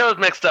getting my shows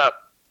mixed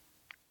up.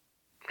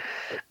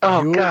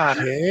 Oh, You God.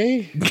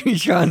 okay?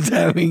 Sean's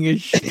having a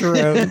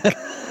stroke.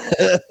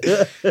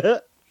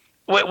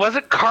 Wait, was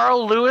it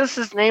Carl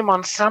Lewis's name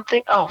on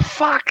something? Oh,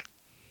 fuck.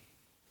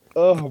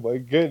 Oh my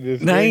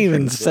goodness. I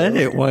even said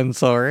it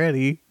once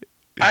already.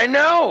 I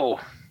know.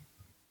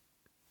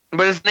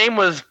 But his name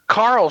was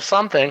Carl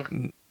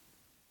something.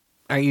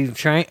 Are you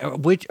trying?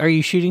 Are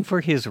you shooting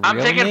for his real name?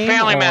 I'm thinking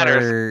Family or-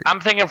 Matters.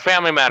 I'm thinking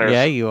Family Matters.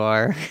 Yeah, you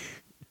are.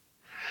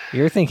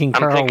 You're thinking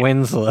Carl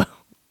Winslow.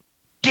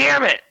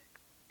 Damn it.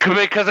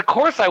 Because of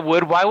course I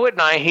would. Why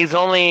wouldn't I? He's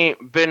only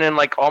been in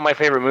like all my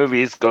favorite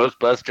movies: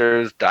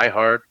 Ghostbusters, Die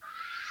Hard.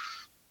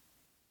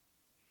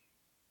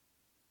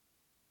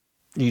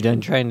 You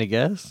done trying to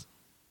guess?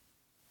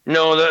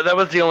 No, that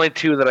was the only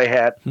 2 that I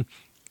had.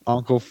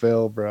 Uncle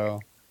Phil,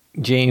 bro.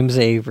 James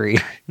Avery.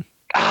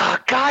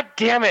 Ah, God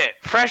damn it!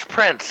 Fresh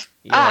Prince.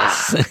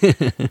 Yes.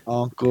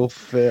 Uncle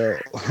Phil.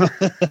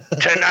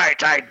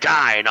 Tonight I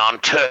dine on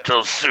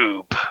turtle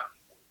soup.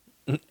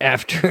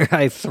 After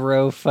I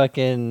throw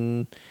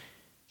fucking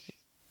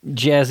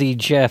Jazzy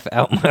Jeff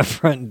out my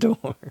front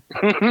door.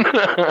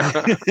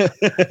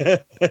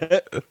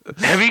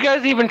 Have you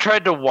guys even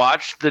tried to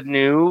watch the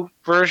new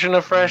version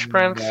of Fresh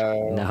Prince?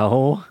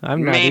 No,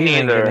 I'm not Me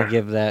even neither. gonna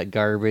give that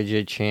garbage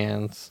a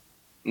chance.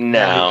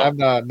 No. I'm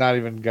not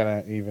even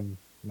gonna even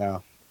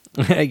no.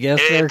 I guess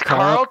their If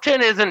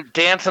Carlton isn't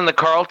dancing the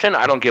Carlton,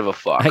 I don't give a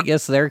fuck. I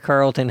guess their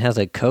Carlton has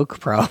a coke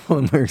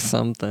problem or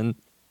something.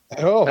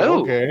 Oh,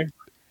 Oh. okay.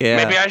 Yeah,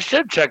 Maybe I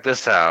should check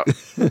this out.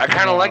 I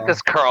kind of like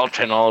this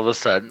Carlton all of a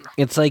sudden.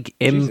 it's like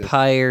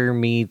Empire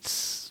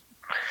meets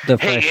the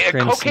Fresh Hey, a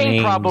Prince cocaine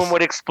names. problem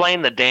would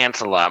explain the dance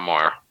a lot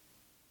more.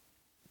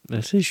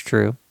 This is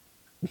true.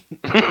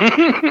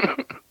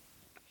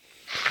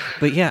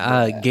 But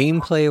yeah,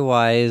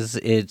 gameplay-wise,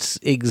 it's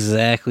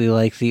exactly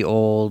like the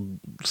old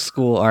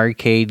school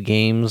arcade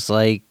games,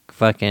 like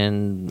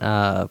fucking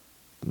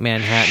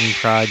Manhattan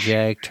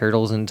Project,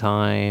 Turtles in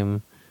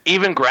Time.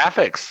 Even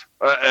graphics.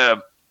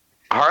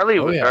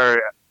 Harley,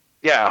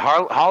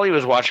 Holly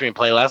was watching me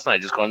play last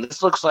night, just going,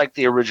 "This looks like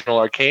the original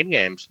arcade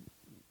games."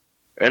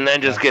 And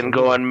then just getting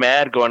going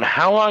mad, going,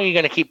 "How long are you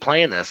going to keep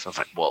playing this?" I was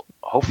like, "Well,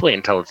 hopefully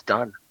until it's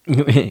done."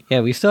 Yeah,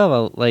 we still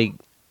have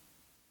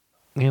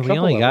we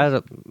only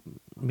got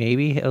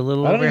maybe a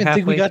little over halfway through. I don't even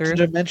think we got to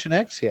Dimension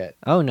X yet.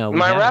 Oh no,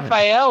 my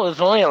Raphael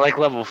is only at like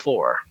level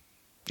 4,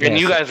 and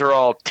you guys are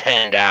all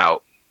 10'd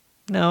out.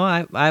 No,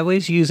 I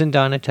was using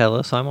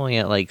Donatello, so I'm only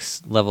at like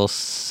level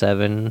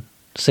 7,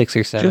 6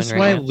 or 7. Just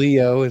my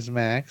Leo is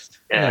maxed.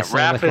 Yeah,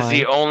 Raph is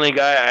the only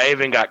guy I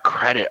even got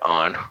credit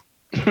on.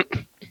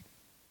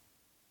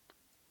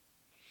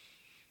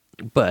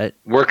 But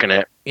working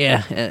it.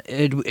 Yeah,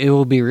 it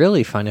will be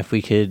really fun if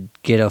we could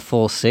get a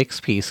full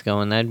 6-piece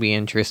going. That'd be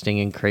interesting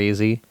and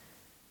crazy.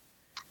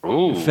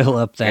 Ooh, fill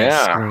up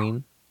that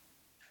screen.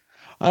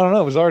 I don't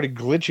know. It was already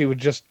glitchy with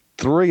just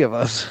 3 of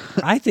us.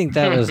 I think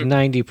that was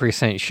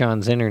 90%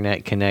 Sean's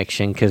internet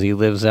connection because he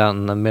lives out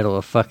in the middle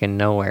of fucking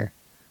nowhere.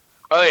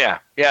 Oh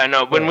yeah.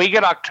 No, when we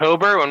get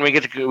October, when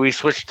we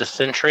switch to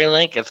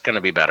CenturyLink, it's gonna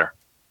be better.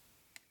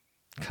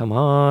 Come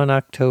on,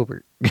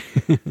 October.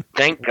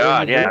 Thank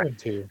God, yeah.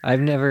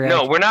 I've never...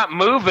 No, we're not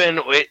moving.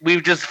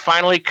 We've just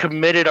finally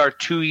committed our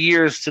 2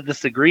 years to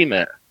this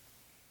agreement.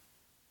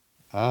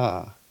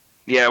 Ah.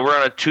 Yeah, we're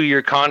on a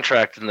 2-year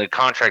contract, and the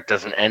contract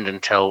doesn't end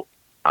until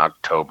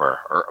October.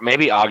 Or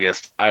maybe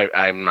August.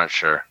 I'm not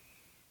sure.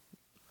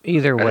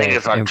 Either way, I think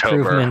it's October.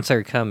 Improvements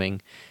are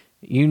coming.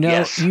 You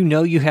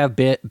know you have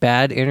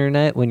bad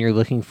internet when you're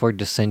looking forward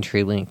to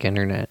CenturyLink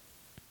internet.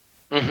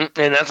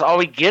 Mm-hmm. And that's all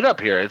we get up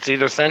here. It's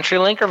either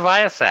CenturyLink or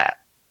Viasat.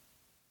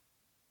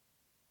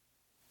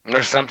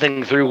 Or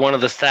something through one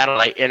of the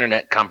satellite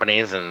internet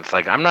companies, and it's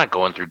like, I'm not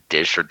going through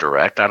Dish or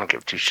Direct. I don't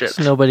give 2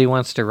 shits. Nobody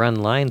wants to run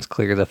lines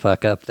clear the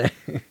fuck up there.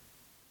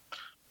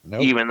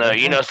 Nope. Even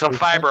though, some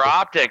fiber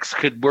optics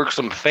could work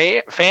some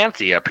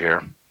fancy up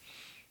here.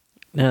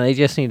 No, they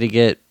just need to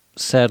get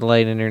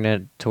satellite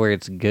internet to where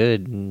it's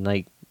good and,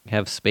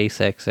 have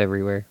SpaceX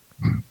everywhere.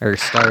 Or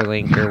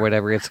Starlink or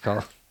whatever it's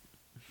called.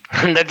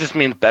 That just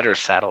means better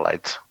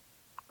satellites.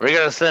 We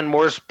gotta send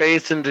more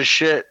space into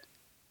shit.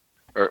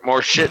 Or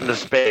more shit into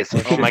space.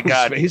 Oh my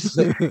God.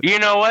 You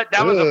know what?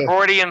 That was a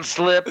Freudian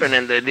slip, and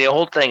then the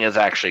whole thing is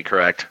actually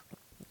correct.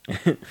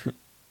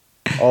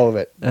 All of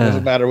it.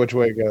 Doesn't matter which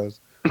way it goes.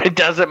 It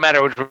doesn't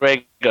matter which way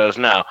it goes.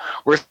 No.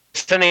 We're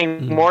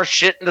sending more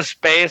shit into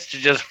space to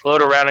just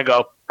float around and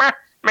go,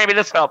 maybe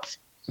this helps.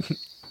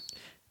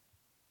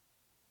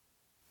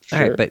 All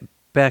right, but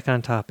back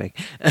on topic.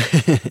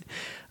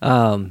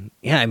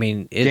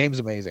 Game's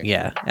amazing.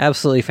 Yeah,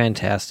 absolutely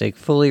fantastic.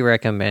 Fully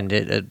recommend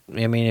it.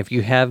 If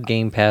you have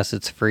Game Pass,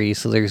 it's free,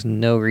 so there's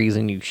no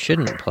reason you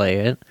shouldn't play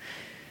it.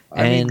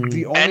 And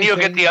you'll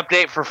get the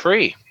update for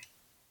free.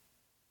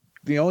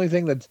 The only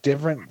thing that's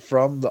different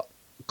from the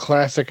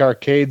classic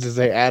arcades is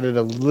they added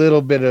a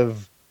little bit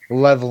of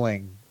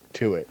leveling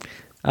to it.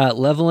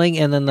 Leveling,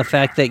 and then the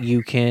fact that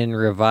you can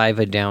revive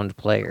a downed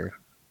player.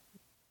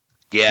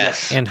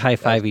 Yes. And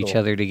high-five each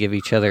other to give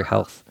each other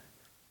health.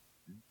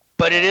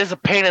 But it is a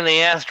pain in the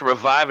ass to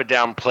revive a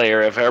down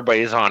player if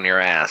everybody's on your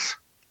ass.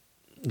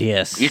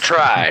 Yes. You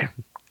try.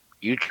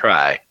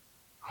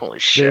 Holy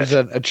shit. There's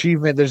an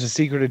achievement. There's a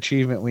secret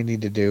achievement we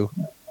need to do.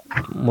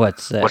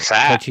 What's that?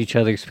 Touch each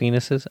other's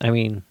penises?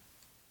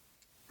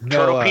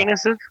 Turtle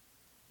penises?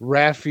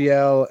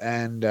 Raphael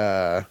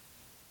and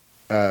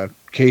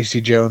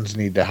Casey Jones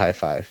need to high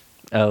five.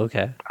 Oh,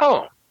 okay.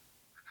 Oh.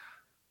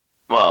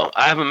 Well,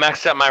 I haven't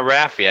maxed out my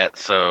Raph yet,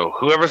 so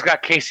whoever's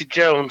got Casey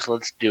Jones,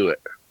 let's do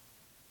it.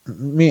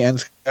 Me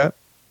and Scott.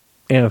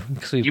 Yeah,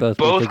 because we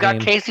both got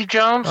game. Casey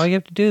Jones? All you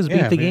have to do is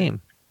beat the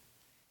game.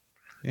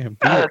 Yeah,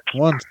 beat it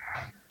once.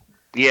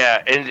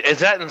 Yeah, and is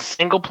that in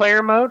single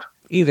player mode?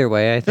 Either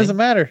way, I think. Doesn't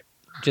matter.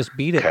 Just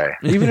beat it. Okay.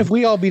 Even if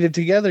we all beat it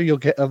together,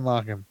 you'll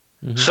unlock him.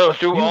 Mm-hmm. So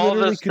through all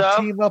this stuff,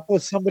 team up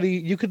with somebody.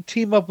 You could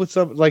team up with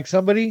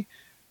somebody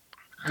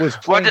was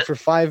playing for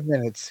 5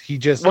 minutes. He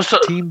just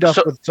teamed up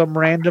with some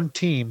random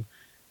team,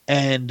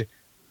 and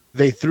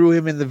they threw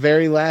him in the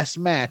very last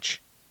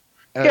match,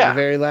 the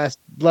very last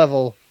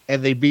level,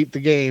 and they beat the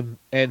game.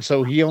 And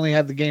so he only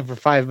had the game for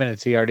 5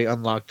 minutes. He already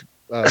unlocked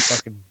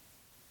fucking.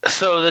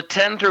 So the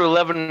 10 through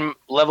 11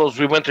 levels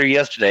we went through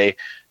yesterday,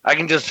 I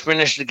can just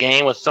finish the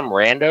game with some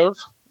randos,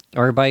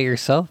 or by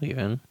yourself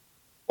even,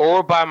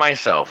 or by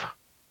myself.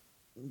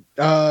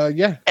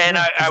 Yeah. And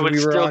I would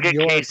still get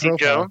Casey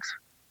Jones.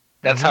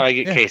 That's how I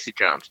get Casey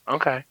Jones.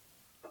 Okay.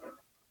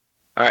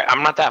 All right,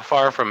 I'm not that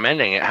far from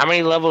mending it. How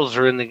many levels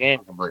are in the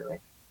game completely?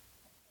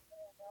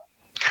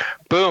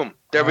 Boom.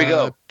 There we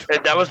go.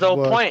 That was the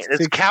whole point.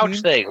 It's a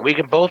couch thing. We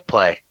can both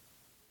play.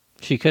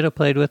 She could have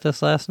played with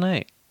us last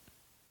night.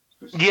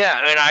 Yeah,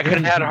 and I could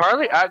have had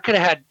Harley. I could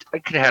have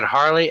had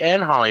Harley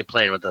and Holly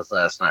playing with us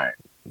last night.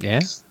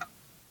 Yeah.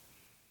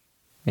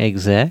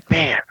 Exactly.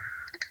 Man.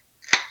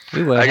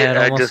 We would have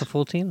had almost a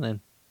full team then.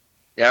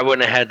 Yeah, I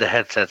wouldn't have had the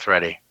headsets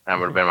ready. That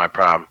would have been my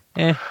problem.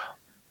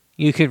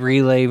 You could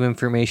relay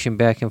information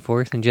back and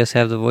forth and just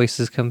have the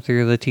voices come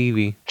through the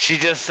TV. She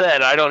just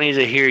said, I don't need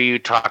to hear you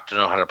talk to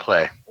know how to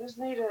play. Just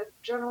need a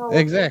general...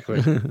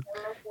 Exactly.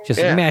 Just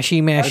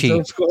mashy. That's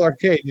old school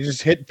arcade. You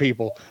just hit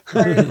people.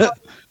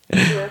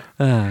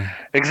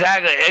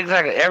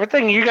 Exactly.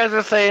 Everything you guys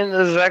are saying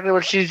is exactly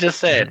what she's just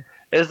said.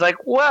 It's like,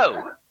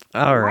 whoa.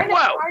 All right.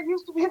 I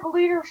used to be the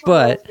leader for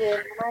but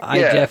I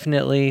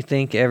definitely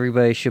think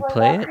everybody should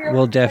play it.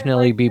 We'll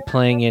definitely be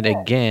playing it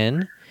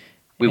again.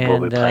 We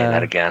will be playing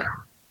that again.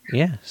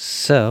 Yeah,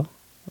 so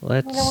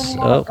let's...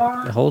 Oh,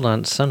 hold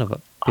on, son of a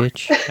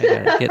bitch.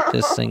 I gotta get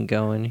this thing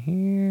going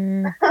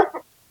here.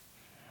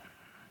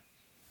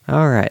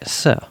 All right,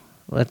 so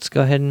let's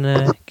go ahead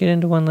and get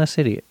into One Less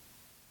Idiot.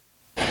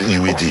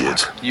 You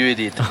idiot. You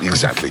idiot.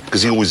 Exactly,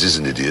 because he always is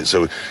an idiot,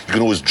 so you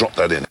can always drop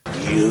that in.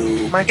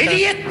 You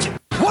idiot!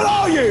 What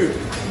are you?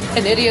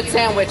 An idiot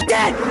sandwich.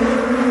 Dead!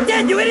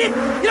 Dead, you idiot!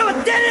 You know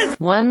what dead is?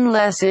 One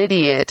less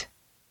idiot.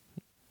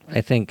 I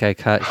think I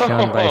caught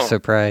Sean by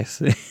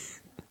surprise.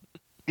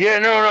 Yeah,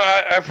 no,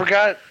 I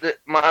forgot that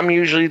I'm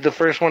usually the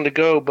first one to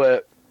go,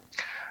 but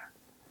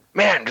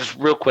man, just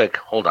real quick,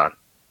 hold on.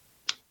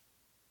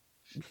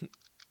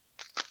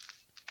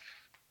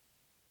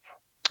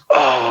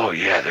 Oh,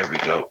 yeah, there we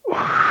go.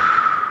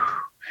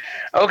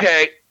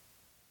 Okay,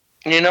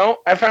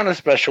 I found a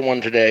special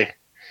one today.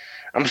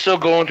 I'm still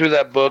going through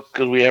that book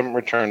because we haven't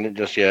returned it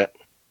just yet.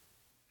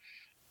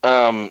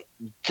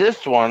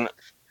 This one,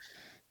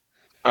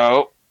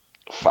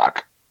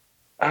 fuck.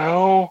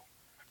 Oh,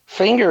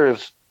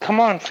 fingers. Come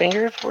on,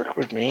 fingers, work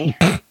with me.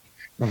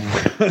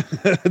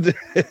 There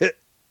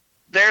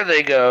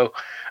they go.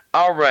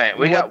 All right,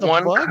 we got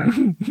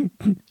one.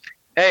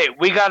 Hey,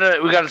 we got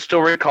a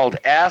story called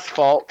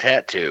Asphalt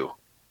Tattoo.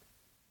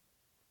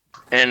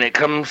 And it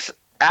comes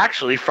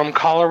actually from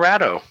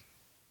Colorado.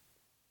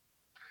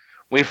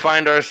 We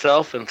find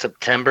ourselves in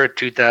September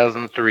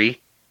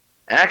 2003.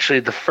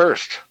 Actually, the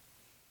 1st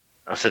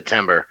of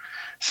September.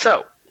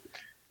 So,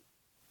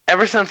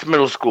 ever since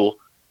middle school,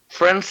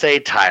 friends say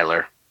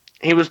Tyler,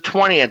 he was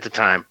 20 at the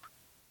time,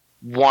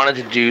 wanted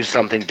to do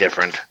something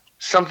different,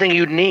 something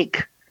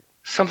unique,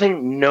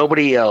 something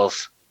nobody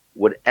else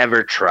would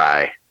ever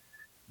try.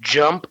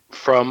 Jump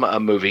from a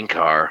moving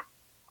car.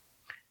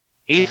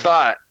 He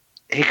thought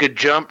he could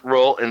jump,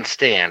 roll, and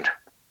stand,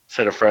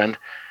 said a friend,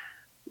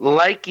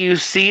 like you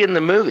see in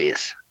the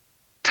movies.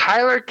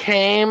 Tyler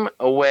came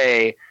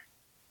away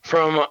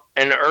from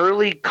an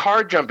early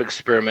car jump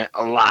experiment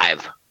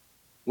alive,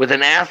 with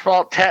an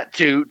asphalt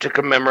tattoo to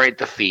commemorate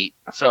the feat.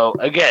 So,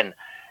 again,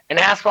 an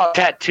asphalt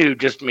tattoo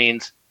just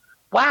means,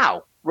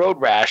 wow, road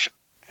rash.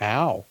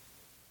 Ow.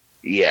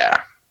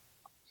 Yeah.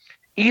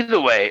 Either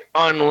way,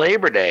 on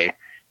Labor Day,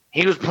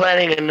 he was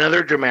planning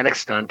another dramatic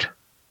stunt,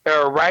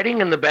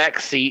 riding in the back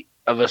seat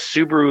of a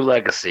Subaru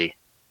Legacy.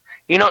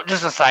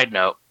 Just a side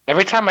note,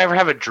 every time I ever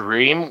have a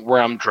dream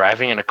where I'm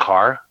driving in a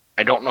car,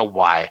 I don't know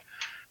why,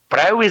 but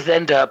I always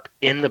end up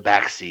in the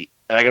back seat.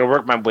 And I got to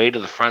work my way to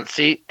the front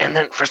seat. And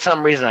then for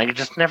some reason, I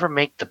just never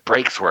make the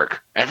brakes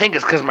work. I think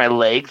it's because my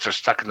legs are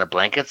stuck in the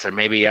blankets or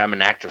maybe I'm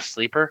an active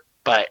sleeper.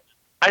 But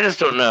I just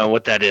don't know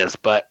what that is.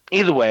 But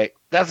either way,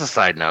 that's a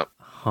side note.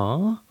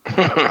 Huh?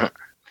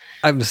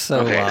 I'm so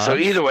okay, lost. So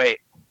either way.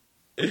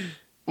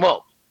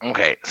 Well,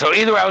 okay. So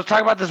either way, I was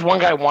talking about this one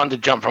guy wanted to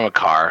jump from a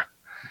car.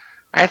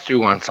 I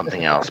threw on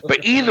something else.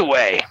 But either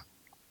way,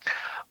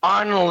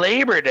 on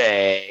Labor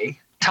Day,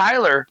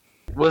 Tyler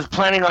was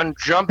planning on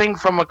jumping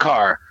from a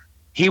car.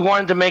 He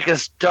wanted to make a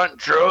stunt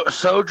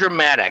so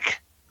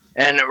dramatic.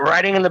 And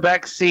riding in the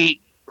back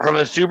seat from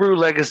a Subaru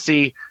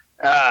Legacy,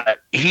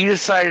 he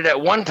decided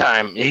at one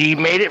time he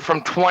made it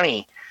from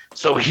 20,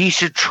 so he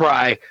should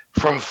try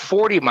from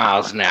 40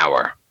 miles an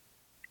hour.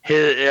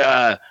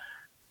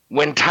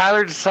 When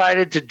Tyler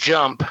decided to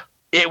jump,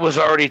 it was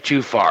already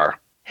too far.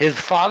 His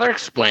father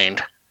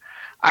explained,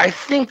 I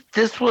think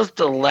this was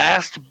the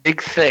last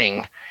big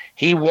thing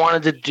he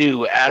wanted to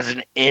do as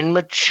an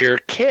immature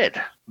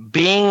kid.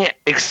 Being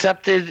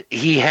accepted,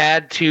 he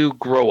had to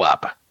grow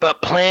up.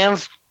 But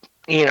plans,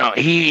 he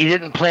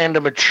didn't plan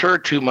to mature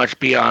too much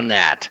beyond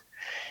that.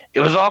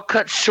 It was all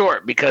cut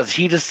short because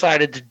he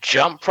decided to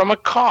jump from a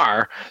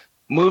car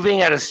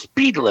moving at a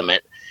speed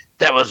limit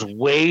that was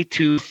way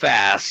too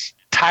fast.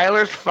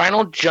 Tyler's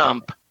final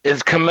jump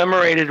is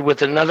commemorated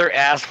with another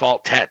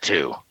asphalt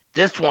tattoo.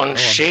 This one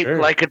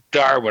shaped like a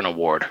Darwin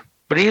Award.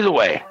 But either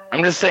way,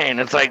 I'm just saying,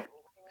 it's like,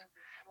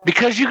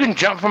 because you can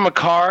jump from a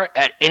car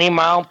at any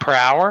mile per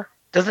hour,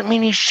 doesn't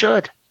mean you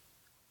should.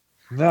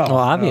 No. Well,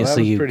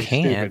 obviously you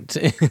can't.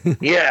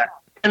 Yeah.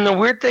 And the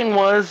weird thing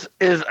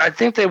is I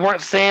think they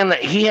weren't saying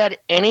that he had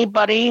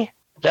anybody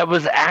that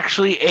was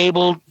actually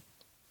able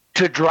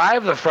to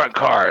drive the front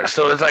car.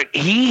 So it's like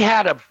he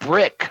had a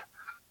brick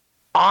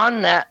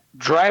on that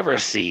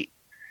driver's seat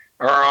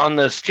or on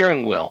the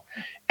steering wheel,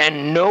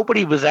 and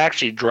nobody was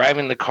actually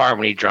driving the car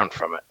when he jumped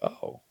from it.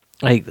 Oh.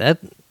 Like that.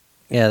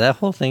 Yeah, that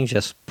whole thing's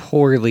just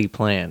poorly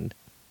planned.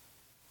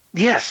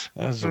 Yes.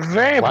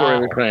 Very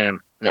poorly planned.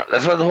 No,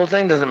 that's why the whole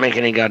thing doesn't make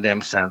any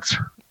goddamn sense.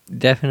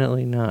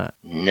 Definitely not.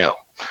 No.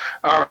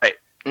 All right.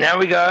 Now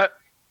we got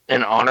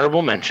an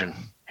honorable mention.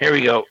 Here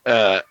we go.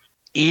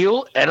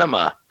 Eel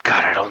enema.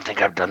 God, I don't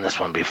think I've done this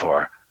one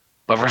before.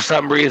 But for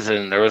some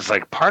reason, there was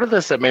like part of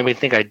this that made me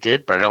think I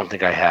did, but I don't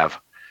think I have.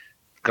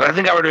 Because I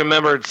think I would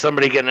remember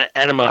somebody getting an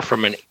enema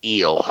from an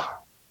eel.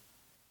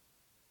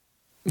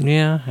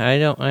 Yeah, I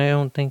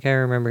don't think I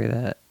remember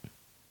that.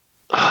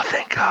 Oh,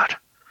 thank God.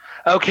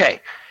 Okay.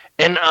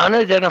 An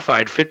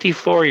unidentified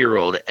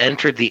 54-year-old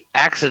entered the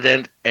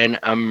accident and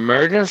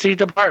emergency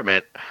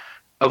department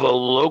of a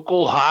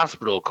local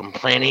hospital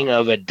complaining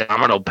of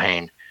abdominal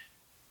pain.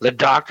 The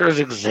doctors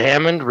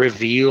examined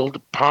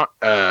revealed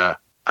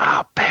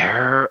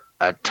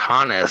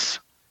peritonitis,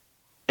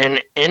 an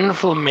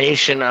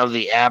inflammation of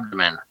the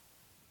abdomen.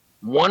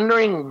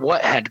 Wondering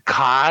what had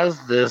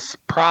caused this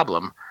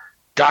problem,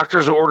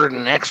 doctors ordered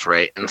an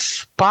x-ray and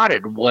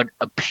spotted what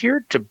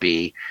appeared to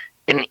be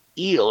an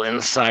eel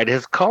inside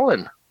his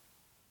colon.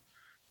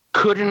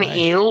 Could an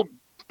eel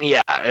be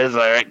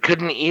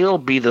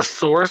the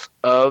source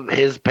of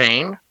his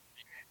pain?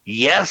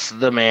 Yes,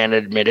 the man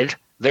admitted.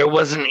 There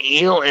was an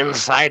eel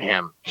inside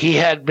him. He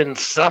had been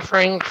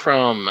suffering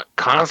from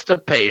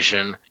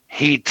constipation.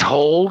 He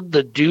told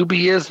the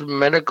dubious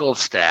medical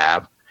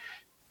staff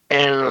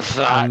and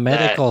thought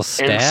medical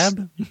staff?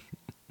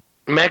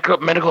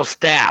 Medical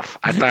staff.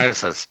 I thought it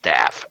said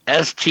staff.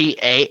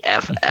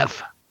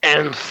 STAFF.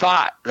 And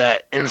thought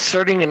that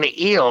inserting an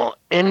eel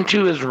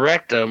into his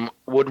rectum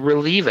would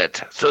relieve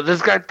it. So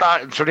this guy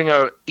thought inserting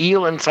an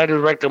eel inside his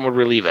rectum would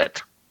relieve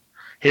it.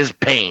 His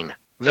pain.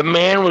 The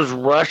man was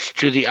rushed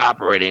to the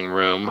operating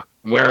room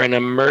where an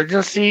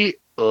emergency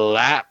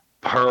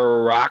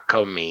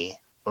laparoscopy.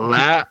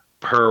 I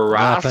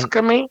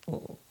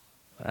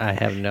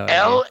have no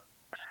idea.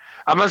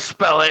 I'm going to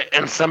spell it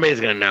and somebody's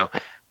going to know.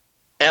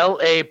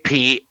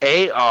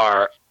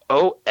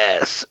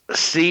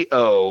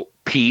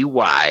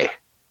 LAPAROSCOPY.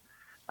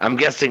 I'm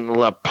guessing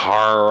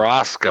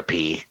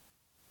laparoscopy.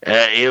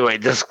 Anyway,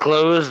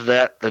 disclosed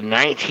that the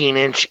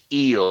 19-inch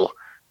eel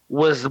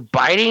was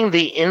biting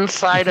the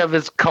inside of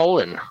his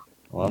colon.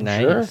 Well,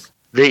 nice. Sure.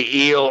 The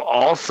eel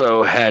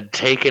also had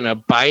taken a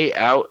bite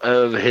out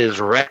of his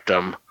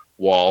rectum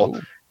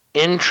wall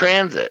in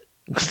transit,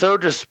 so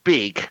to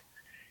speak.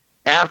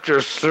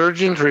 After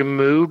surgeons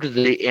removed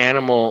the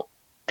animal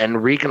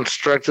and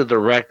reconstructed the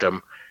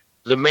rectum,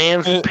 the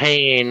man's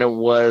pain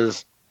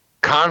was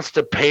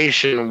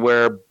constipation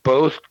where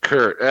both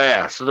cured.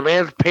 So the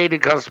man's pain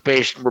and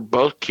constipation were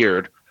both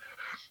cured.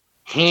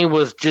 He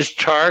was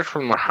discharged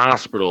from the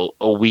hospital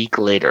a week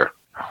later.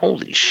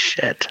 Holy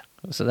shit.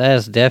 So that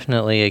is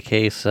definitely a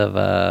case of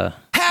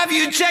Have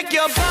you checked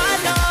your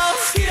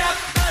vitals?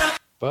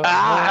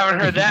 I haven't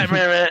heard that in a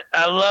minute.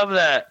 I love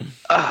that.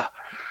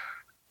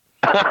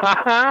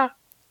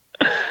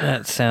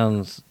 That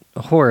sounds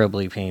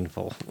horribly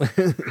painful.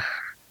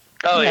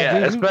 Oh yeah,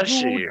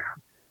 especially.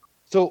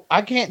 So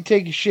I can't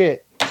take a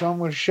shit, so I'm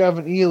going to shove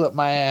an eel up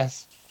my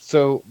ass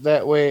so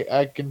that way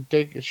I can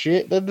take a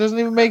shit. That doesn't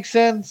even make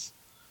sense.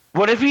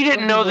 What if you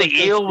didn't know the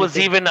eel was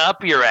even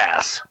up your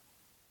ass?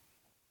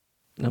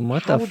 And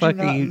what the fuck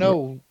do you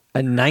know? A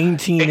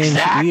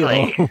 19-inch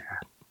eel.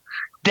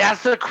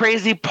 That's the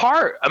crazy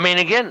part. I mean,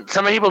 again,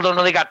 some people don't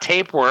know they got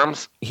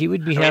tapeworms. He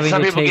would be having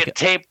to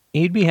take.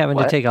 He'd be having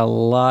to take a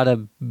lot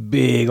of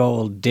big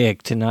old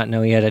dick to not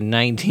know he had a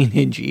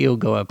 19-inch eel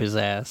go up his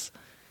ass.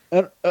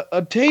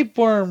 A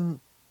tapeworm,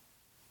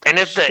 and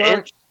if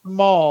starts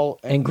small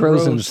and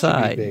grows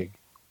inside. Big.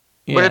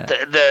 Yeah. But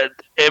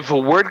if a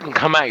word can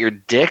come out your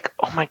dick,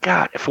 oh my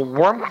god! If a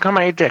worm can come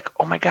out your dick,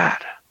 oh my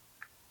god!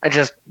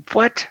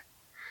 What?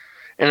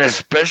 And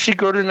especially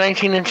go to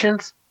 19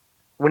 inches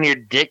when your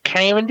dick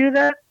can't even do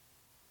that.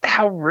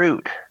 How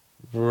rude!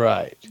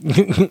 Right.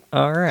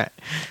 All right.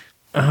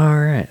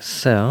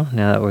 So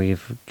now that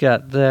we've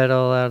got that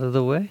all out of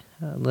the way,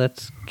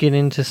 let's get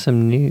into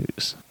some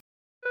news.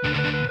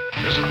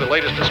 This is the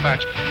latest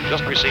dispatch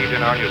just received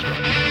in our newsroom.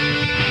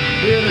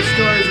 Here are the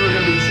stories we're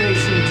going to be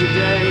chasing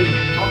today.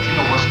 Don't you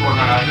know what's going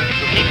on out there? To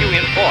keep you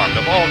informed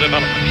of all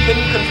developments. Can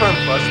you confirm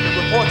for us the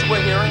reports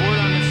we're hearing? Word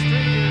on the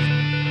street is...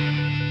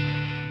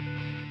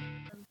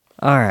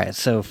 All right,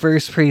 so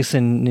first piece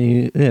of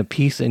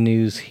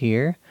news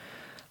here.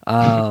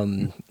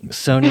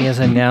 Sony has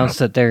announced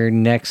that their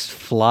next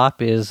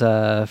flop is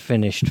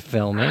finished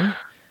filming.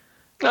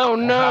 Oh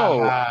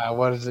no!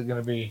 What is it going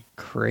to be?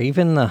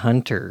 Kraven the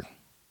Hunter.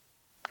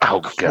 Oh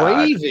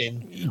god!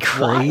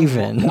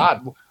 Craven.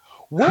 God.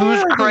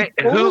 Who's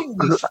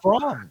this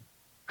from?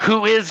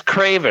 Who is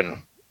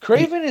Kraven?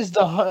 Kraven is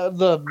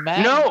the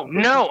man.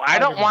 No, I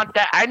don't want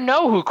that. I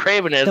know who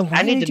Kraven is.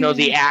 I need to know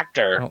the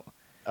actor.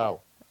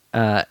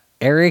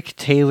 Eric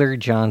Taylor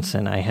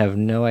Johnson. I have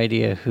no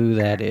idea who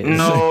that is.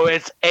 No,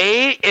 it's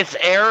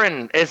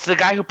Aaron. It's the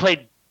guy who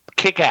played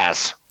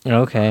Kick-Ass.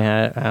 Okay,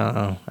 I don't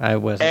know. I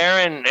wasn't.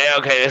 Aaron,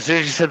 okay, as soon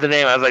as you said the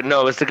name, I was like,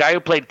 no, it's the guy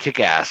who played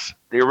Kick-Ass.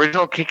 The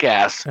original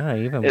Kick-Ass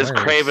even is worse.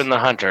 Kraven the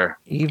Hunter.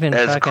 Even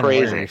That's fucking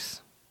crazy.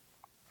 Worse.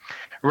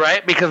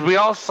 Right? Because we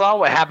all saw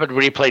what happened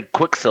when he played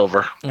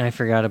Quicksilver. I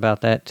forgot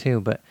about that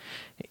too, but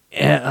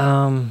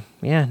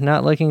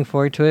not looking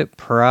forward to it.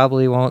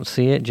 Probably won't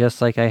see it,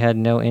 just like I had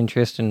no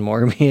interest in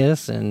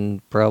Morbius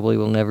and probably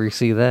will never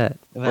see that.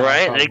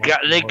 Right?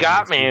 They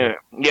got me.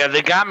 Yeah,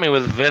 they got me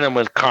with Venom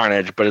with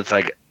Carnage, but it's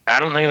like, I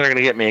don't think they're going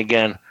to get me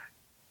again.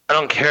 I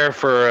don't care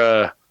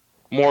for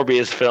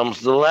Morbius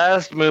films. The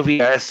last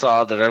movie I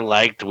saw that I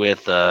liked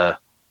with the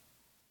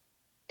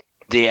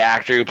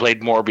actor who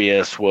played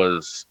Morbius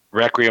was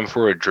Requiem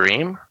for a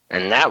Dream,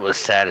 and that was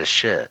sad as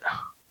shit.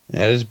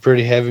 That is a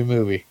pretty heavy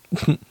movie.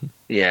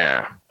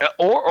 Yeah.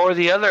 Or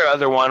the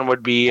other one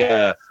would be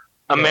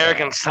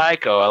American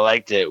Psycho. I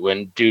liked it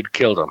when dude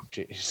killed him.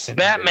 Jeez.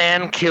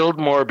 Batman killed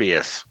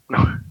Morbius.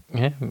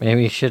 Yeah,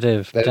 maybe he should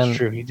have done... That's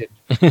true, he did.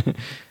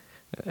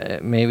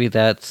 Maybe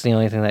that's the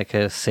only thing that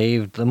could have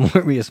saved the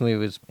Morbius movie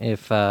was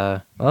if,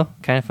 kind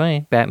of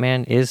funny,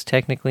 Batman is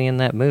technically in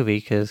that movie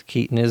because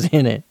Keaton is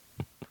in it.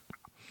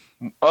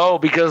 Oh,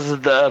 because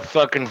of the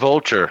fucking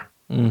Vulture.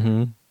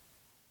 Mm-hmm.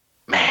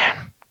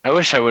 Man, I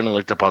wish I wouldn't have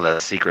looked up all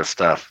that secret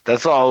stuff.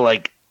 That's all,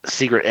 like,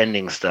 secret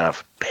ending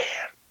stuff. Man,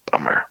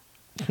 bummer.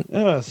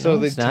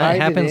 So it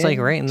happens like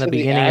right in the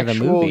beginning of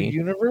the movie.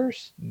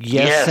 Universe?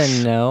 Yes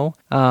and no.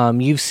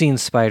 You've seen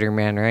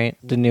Spider-Man, right?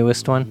 The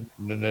newest one?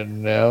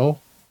 No.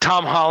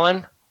 Tom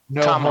Holland?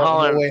 No, Tom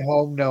Holland. No Way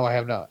Home? No, I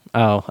have not.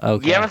 Oh,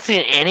 okay. You haven't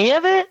seen any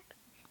of it?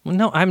 Well,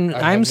 no,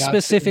 I'm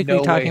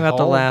specifically talking about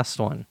the last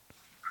one.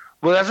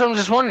 Well, that's what I'm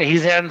just wondering. He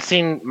hasn't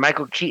seen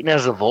Michael Keaton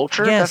as a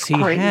Vulture? Yes,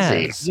 that's crazy. He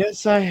has.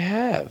 Yes, I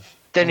have.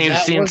 Then you've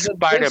seen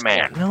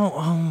Spider-Man. No,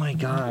 oh my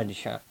God,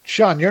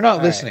 Sean, you're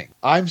not listening.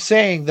 Right. I'm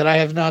saying that I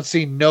have not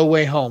seen No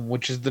Way Home,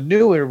 which is the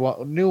newer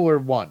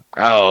one.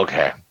 Oh,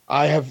 okay.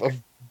 I have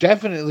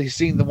definitely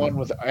seen the one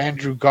with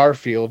Andrew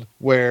Garfield,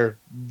 where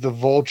the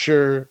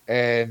Vulture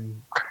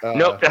and...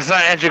 Nope, that's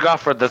not Andrew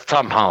Garfield, that's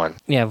Tom Holland.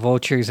 Yeah,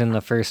 Vulture's in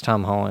the first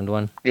Tom Holland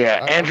one.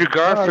 Yeah, Andrew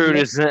Garfield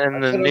is in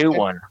the new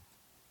one.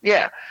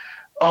 Yeah.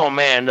 Oh,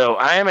 man, no.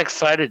 I am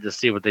excited to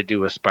see what they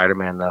do with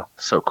Spider-Man, though.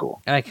 So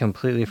cool. I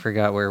completely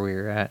forgot where we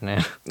were at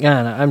now. No,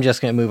 I'm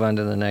just going to move on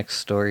to the next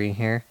story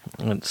here.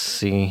 Let's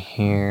see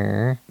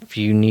here. If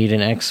you need an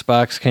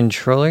Xbox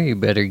controller, you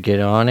better get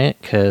on it,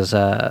 because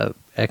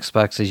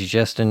Xbox has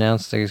just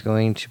announced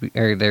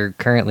they're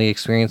currently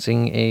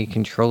experiencing a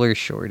controller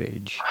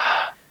shortage.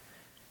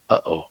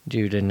 Uh-oh.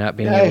 Due to not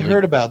being I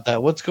heard about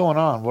that. What's going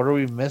on? What are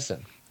we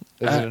missing?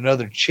 Is it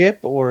another chip,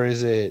 or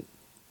is it...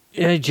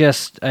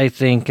 I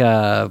think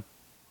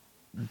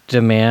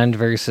demand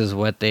versus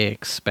what they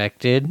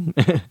expected.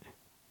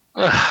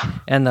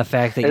 And the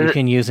fact that you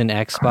can use an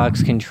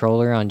Xbox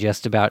controller on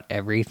just about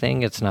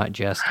everything. It's not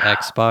just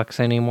Xbox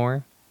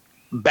anymore.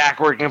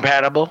 Backward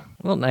compatible?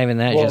 Well, not even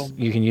that. Just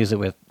you can use it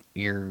with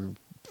your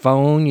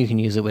phone. You can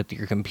use it with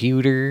your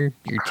computer,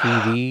 your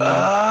TV.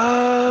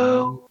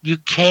 Oh, you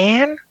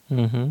can?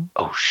 Mm-hmm.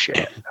 Oh,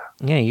 shit.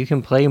 Yeah, you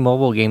can play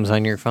mobile games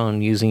on your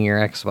phone using your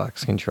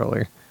Xbox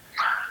controller.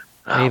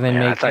 They even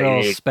make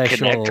little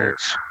special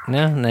connectors.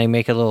 No, and they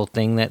make a little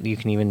thing that you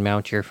can even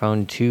mount your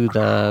phone to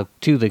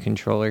the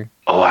controller.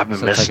 Oh, I've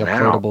been missing it's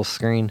like a portable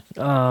screen.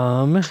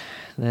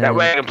 That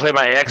way I can play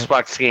my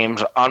Xbox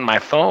games on my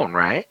phone,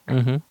 right?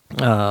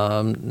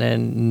 Mm-hmm.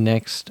 Then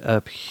next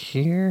up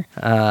here,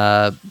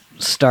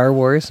 Star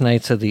Wars: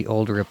 Knights of the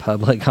Old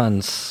Republic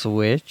on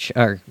Switch,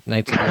 or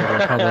Knights of the Old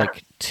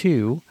Republic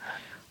 2.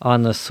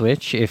 On the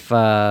Switch. If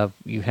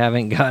you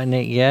haven't gotten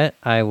it yet,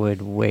 I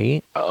would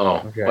wait.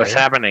 Okay. What's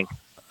happening?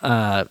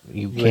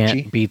 You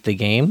can't beat the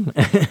game.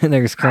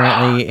 There's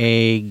currently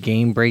a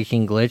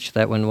game-breaking glitch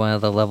that when one of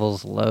the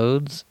levels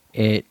loads,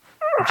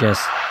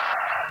 just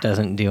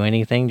doesn't do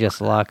anything, just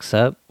locks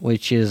up,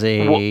 which is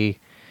a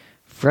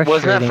frustrating...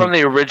 Wasn't that from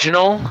the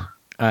original?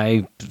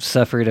 I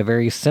suffered a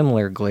very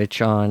similar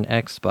glitch on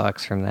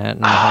Xbox from that,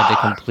 and I had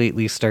to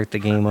completely start the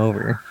game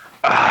over.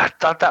 I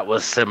thought that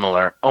was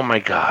similar. Oh my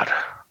god.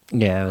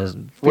 Yeah, it was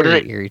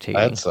very irritating.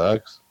 That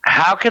sucks.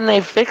 How can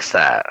they fix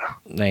that?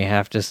 They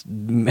have to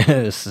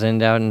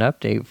send out an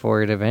update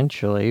for it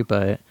eventually,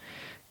 but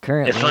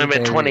currently... It's only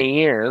been 20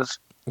 years.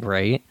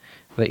 Right.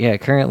 But yeah,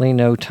 currently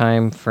no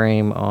time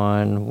frame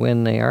on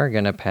when they are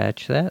going to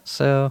patch that,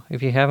 so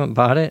if you haven't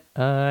bought it,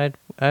 I'd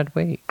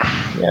wait.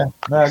 Yeah,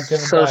 not gonna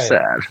so buy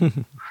sad.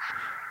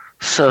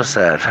 So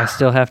sad. I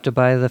still have to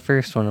buy the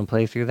first one and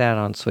play through that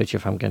on Switch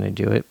if I'm going to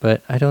do it,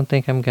 but I don't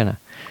think I'm going to.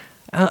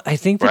 I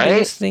think the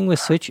biggest thing with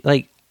Switch,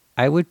 like,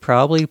 I would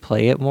probably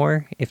play it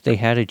more if they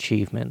had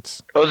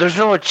achievements. Oh, there's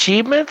no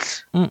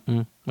achievements?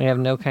 Mm-mm. We have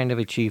no kind of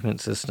achievement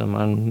system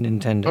on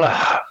Nintendo.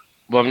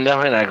 Well, I'm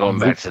definitely not going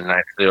back to the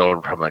Knights of the Old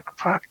Republic.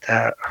 Fuck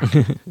that.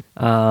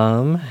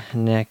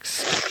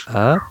 Next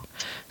up.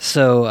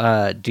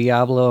 So,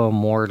 Diablo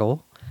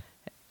Immortal,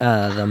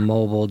 the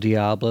mobile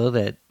Diablo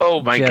that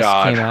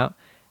came out,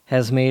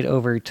 has made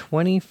over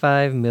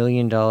 $25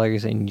 million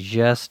in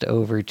just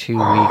over 2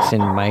 weeks in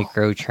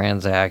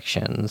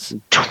microtransactions.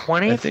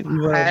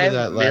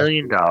 $25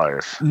 million.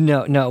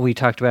 No, we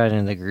talked about it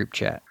in the group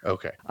chat.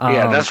 Okay.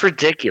 Yeah, that's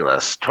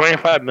ridiculous.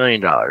 $25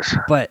 million.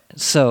 But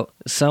so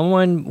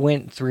someone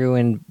went through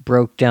and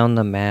broke down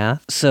the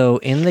math. So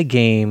in the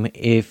game,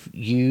 if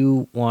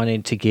you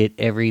wanted to get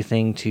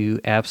everything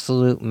to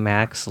absolute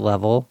max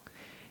level,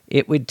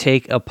 it would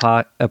take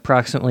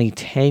approximately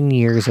 10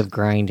 years of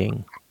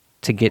grinding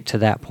to get to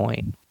that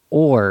point.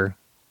 Or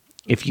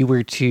if you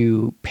were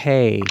to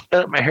pay...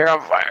 my hair on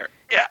fire.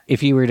 Yeah.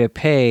 If you were to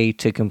pay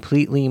to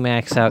completely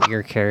max out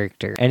your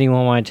character,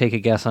 anyone want to take a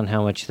guess on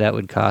how much that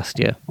would cost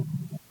you?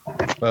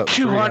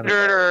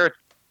 200 or...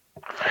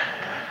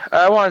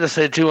 I wanted to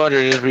say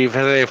 200 just to be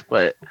safe,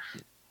 but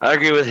I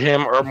agree with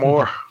him or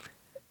more.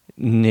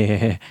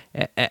 Nah.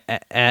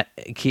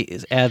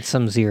 Add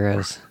some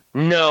zeros.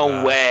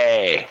 No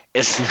way.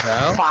 It's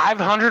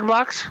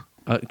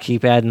 $500?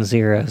 Keep adding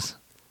zeros.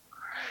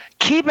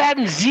 Keep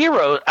adding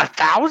zeros?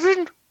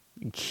 1,000?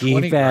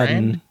 Keep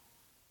adding.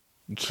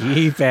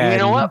 Keep adding. You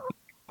know what?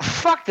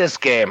 Fuck this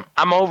game.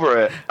 I'm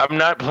over it. I'm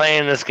not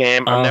playing this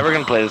game. I'm never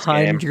going to play this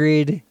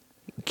game.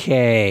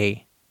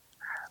 100K.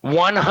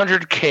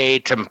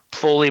 100K to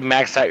fully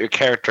max out your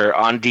character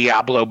on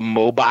Diablo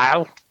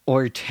Mobile?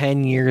 Or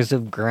 10 years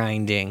of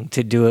grinding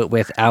to do it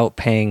without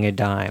paying a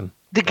dime.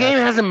 The game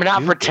hasn't been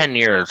out for 10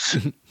 years.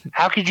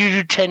 How could you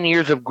do 10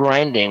 years of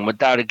grinding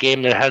without a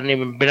game that hasn't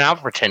even been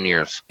out for 10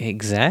 years?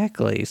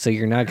 Exactly. So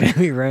you're not going to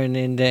be running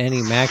into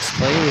any max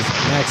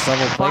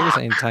level players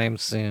anytime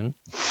soon.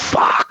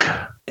 Fuck.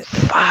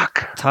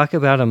 Talk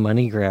about a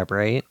money grab,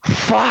 right?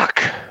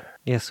 Fuck.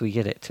 Yes, we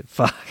get it.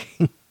 Fuck.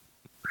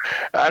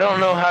 I don't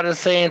know how to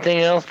say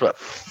anything else, but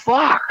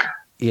fuck.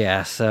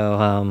 Yeah,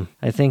 so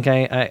I think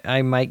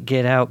I might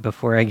get out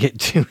before I get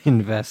too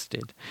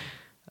invested.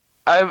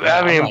 I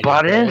haven't even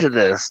bought into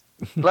this.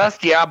 Last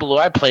Diablo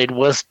I played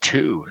was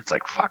 2. It's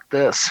like, fuck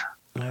this.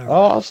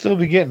 Oh, I'll still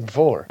be getting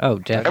 4. Oh,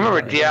 definitely. I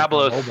remember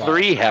Diablo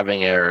 3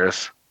 having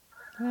errors.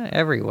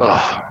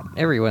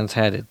 Everyone's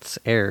had its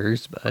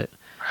errors, but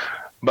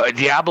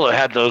Diablo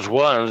had those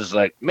ones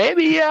like,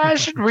 maybe I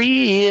should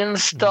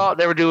reinstall.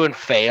 They were doing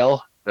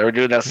fail. They were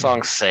doing that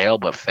song Sail,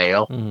 but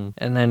fail. Mm-hmm.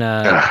 And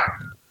then,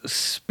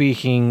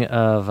 speaking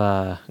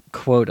of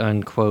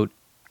quote-unquote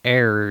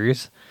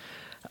errors,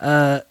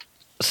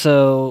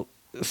 so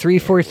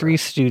 343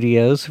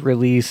 Studios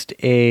released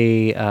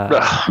a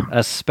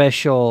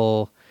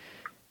special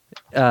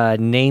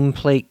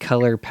nameplate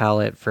color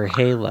palette for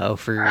Halo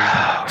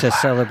to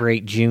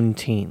celebrate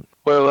Juneteenth.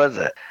 Where was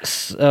it?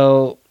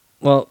 So,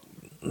 well,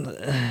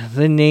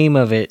 the name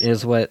of it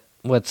is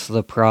what's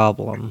the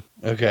problem.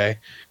 Okay,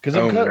 because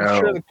I'm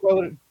sure the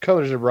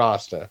colors are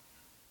Rasta.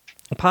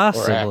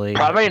 Possibly.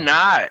 Probably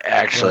not,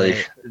 actually.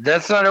 Right.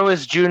 That's not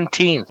always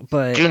Juneteenth.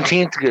 But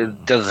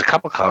Juneteenth does a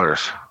couple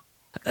colors.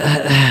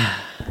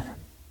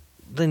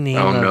 The name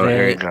of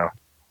here it. you go.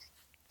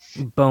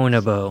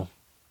 Bonobo.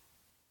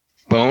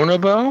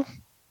 Bonobo?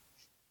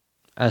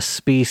 A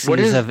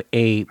species of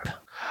ape.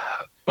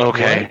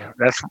 Okay,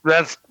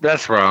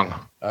 that's wrong.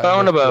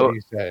 Bonobo.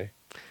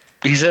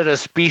 He said a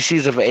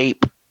species of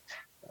ape.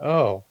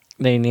 Oh.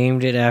 They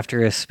named it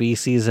after a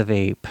species of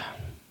ape.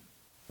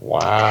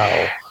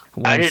 Wow.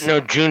 I didn't know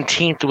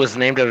Juneteenth was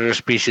named after a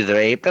species of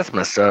ape. That's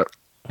messed up.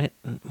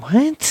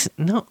 What?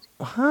 No.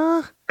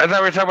 Huh? I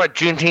thought we were talking about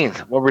Juneteenth.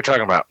 What were we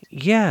talking about?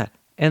 Yeah.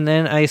 And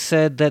then I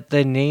said that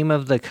the name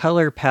of the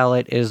color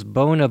palette is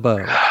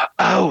Bonobo.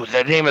 Oh,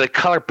 the name of the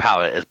color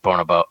palette is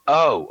Bonobo.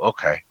 Oh,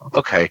 okay.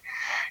 Okay.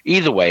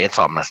 Either way, it's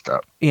all messed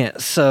up. Yeah,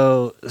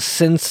 so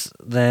since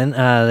then,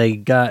 they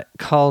got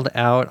called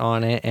out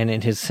on it, and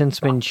it has since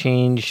been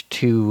changed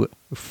to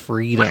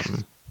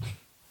Freedom.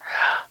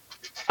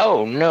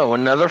 Oh, no,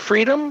 another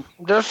freedom?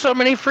 There's so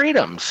many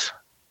freedoms.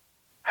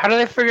 How do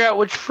they figure out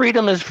which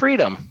freedom is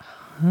freedom?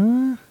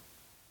 Huh?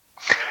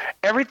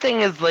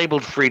 Everything is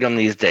labeled freedom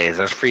these days.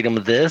 There's freedom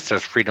of this,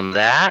 there's freedom of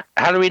that.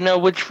 How do we know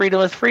which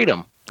freedom is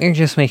freedom? You're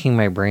just making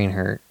my brain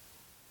hurt.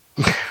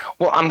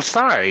 Well, I'm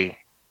sorry.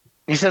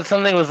 You said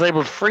something was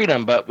labeled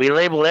freedom, but we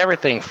labeled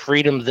everything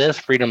freedom this,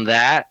 freedom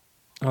that.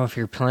 Well, if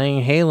you're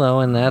playing Halo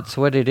and that's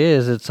what it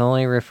is, it's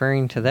only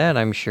referring to that,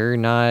 I'm sure,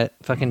 not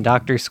fucking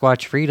Dr.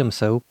 Squatch Freedom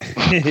Soap.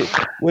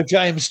 Which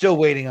I am still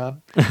waiting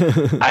on.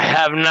 I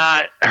have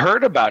not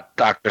heard about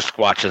Dr.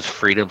 Squatch's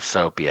Freedom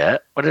Soap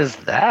yet. What is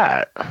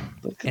that?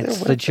 It's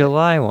the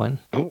July one.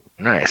 Oh,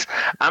 nice.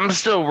 I'm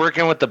still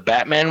working with the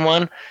Batman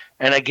one.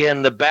 And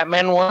again, the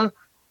Batman one,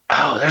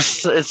 it's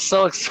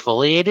so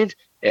exfoliated,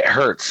 it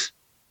hurts.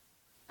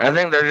 I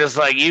think they're just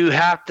like, you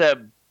have to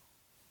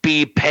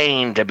be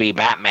pain to be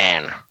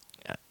Batman.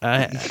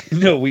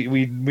 No,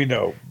 we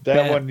know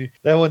that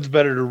one's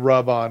better to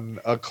rub on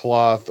a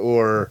cloth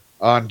or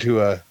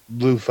onto a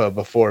loofah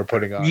before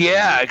putting on.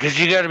 Yeah, because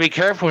you got to be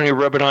careful when you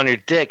rub it on your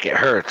dick. It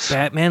hurts.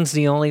 Batman's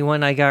the only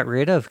one I got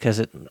rid of because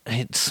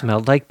it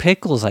smelled like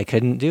pickles. I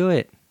couldn't do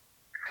it.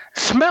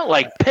 Smelled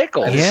like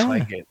pickles? Yeah.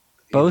 Like it.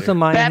 Both of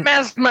mine.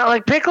 Batman smell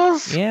like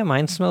pickles? Yeah,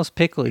 mine smells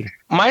pickly.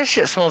 My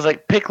shit smells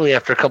like pickly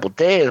after a couple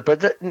days,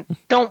 but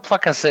don't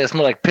fucking say it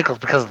smells like pickles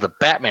because of the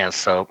Batman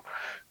soap.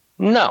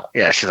 No.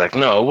 Yeah, she's like,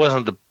 no, it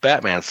wasn't the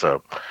Batman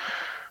soap.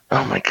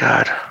 Oh my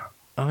God.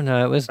 Oh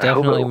no, it was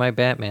definitely my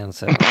Batman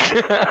soap.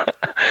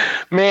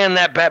 Man,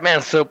 that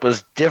Batman soap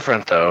was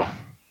different though.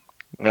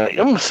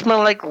 It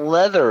smelled like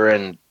leather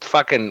and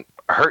fucking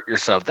hurt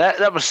yourself.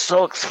 That was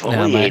so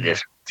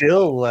exfoliated.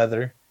 Still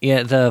leather.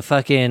 Yeah, the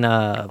fucking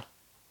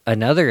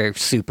another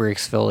super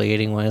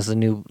exfoliating one is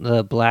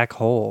the black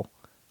hole.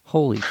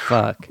 Holy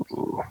fuck.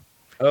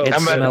 Oh, it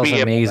smells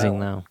amazing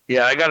though.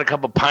 Yeah, I got a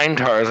couple pine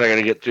tars I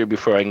gotta get through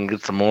before I can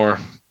get some more.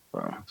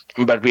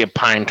 I'm about to be a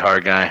pine tar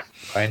guy.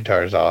 Pine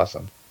tar is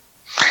awesome.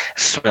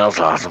 Smells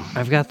awesome.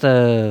 I've got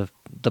the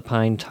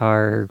pine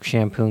tar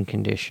shampoo and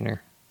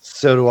conditioner.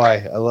 So do I.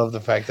 I love the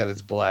fact that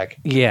it's black.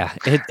 Yeah,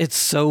 it's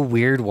so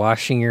weird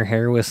washing your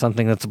hair with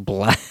something that's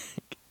black.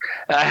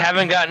 I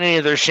haven't gotten any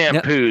of their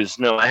shampoos.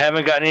 No, I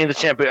haven't gotten any of the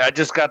shampoo. I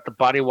just got the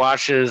body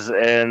washes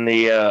and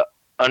the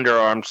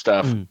underarm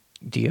stuff.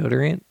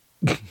 Deodorant?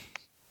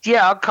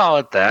 Yeah, I'll call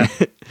it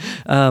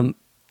that.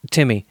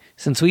 Timmy,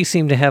 since we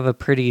seem to have a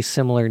pretty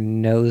similar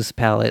nose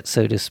palette,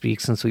 so to speak,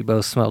 since we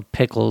both smelled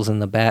pickles in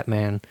the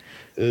Batman,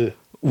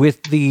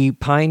 with the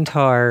pine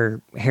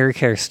tar hair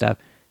care stuff,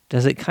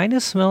 does it kind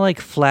of smell like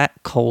flat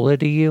cola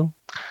to you?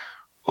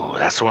 Oh,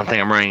 that's the one thing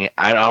I'm running.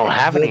 I don't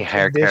have any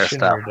hair care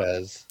stuff.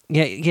 Does.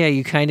 Yeah,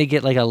 you kind of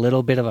get like a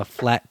little bit of a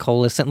flat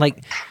cola scent.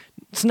 Like,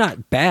 it's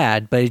not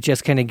bad, but it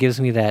just kind of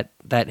gives me that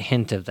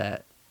hint of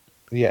that.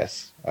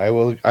 Yes, I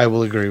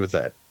will agree with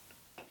that.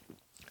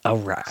 All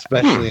right.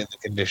 Especially in the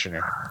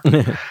conditioner.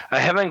 I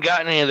haven't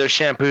gotten any of their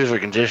shampoos or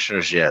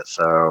conditioners yet,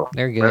 so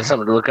they're good. That's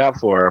something to look out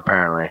for,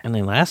 apparently. And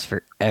they last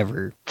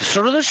forever.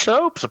 So do the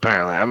soaps,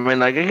 apparently. I mean,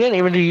 like, again,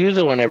 even to use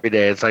the one every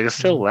day, it's like it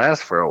still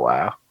lasts for a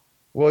while.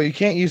 Well, you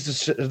can't use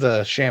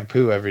the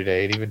shampoo every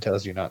day. It even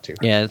tells you not to.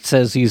 Yeah, it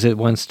says use it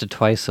once to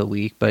twice a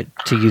week, but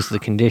to use the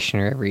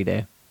conditioner every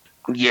day.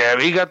 Yeah,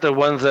 but you got the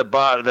ones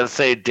that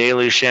say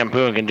daily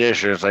shampoo and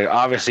conditioner. It's like,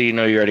 obviously, you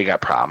already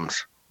got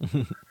problems.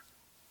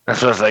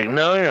 That's what it's like.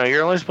 No,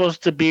 you're only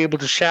supposed to be able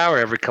to shower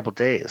every couple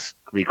days,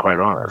 to be quite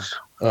honest.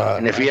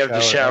 And if you have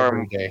to shower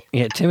every day.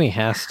 Yeah, Timmy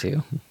has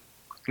to.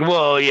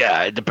 Well,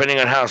 yeah, depending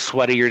on how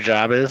sweaty your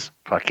job is.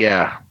 Fuck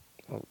yeah.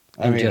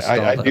 I mean,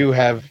 I do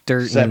have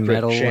dirt separate and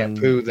metal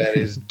shampoo that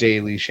is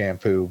daily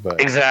shampoo, but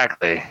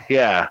exactly,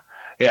 yeah.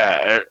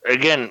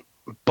 Again,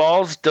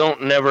 balls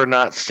don't never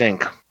not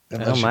stink.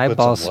 Oh, my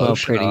balls smell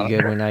pretty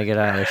good when I get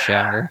out of the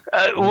shower.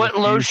 What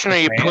lotion are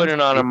you putting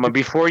on them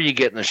before you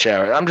get in the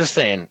shower? I'm just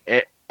saying,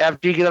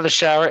 after you get out of the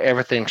shower,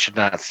 everything should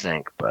not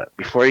stink. But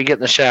before you get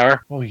in the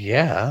shower, well,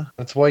 yeah,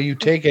 that's why you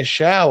take a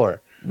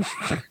shower.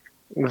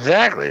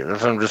 Exactly.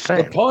 That's what I'm just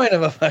saying. The point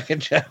of a fucking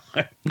shower.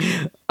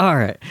 All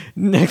right.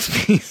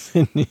 Next piece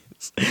of news.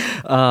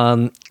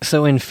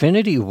 So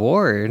Infinity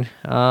Ward,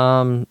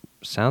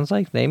 sounds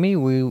like they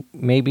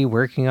may be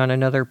working on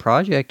another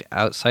project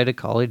outside of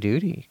Call of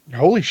Duty.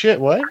 Holy shit,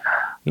 what?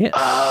 Yeah.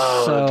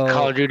 Oh,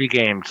 Call of Duty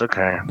games.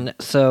 Okay.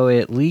 So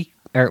it leaked,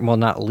 well,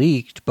 not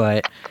leaked,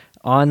 but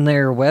on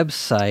their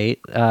website,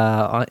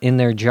 in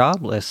their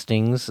job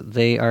listings,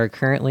 they are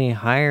currently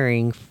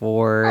hiring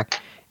for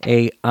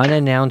a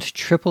unannounced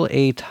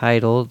AAA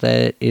title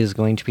that is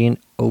going to be an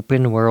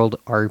open world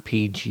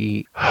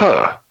RPG.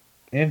 Huh.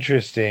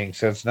 Interesting.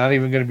 So it's not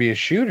even going to be a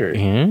shooter.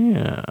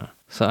 Yeah.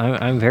 So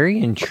I'm very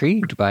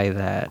intrigued by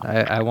that.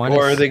 I want.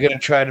 Or are they going to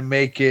try to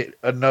make it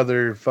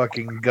another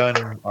fucking gun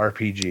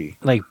RPG,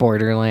 like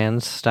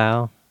Borderlands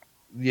style?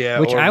 Yeah.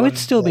 Which I would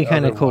still be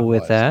kind of cool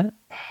with that.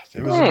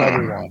 There was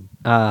another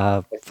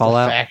one.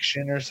 Fallout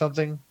Faction or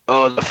something.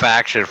 Oh, the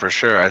Faction for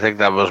sure. I think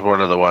that was one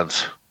of the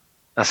ones.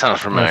 That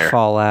sounds familiar.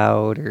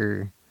 Fallout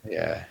or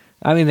yeah.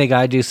 I mean, they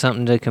gotta do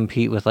something to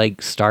compete with like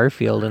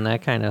Starfield and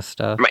that kind of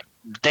stuff.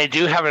 They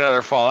do have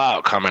another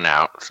Fallout coming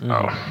out.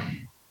 So.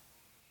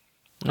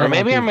 Or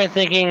maybe am I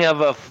thinking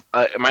of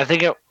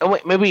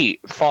maybe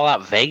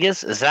Fallout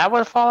Vegas? Is that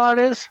what Fallout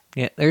is?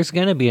 Yeah, there's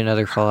gonna be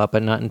another Fallout,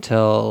 but not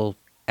until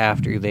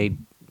after they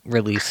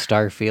release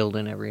Starfield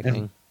and everything.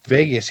 And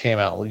Vegas came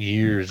out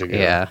years ago.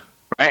 Yeah.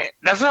 Right.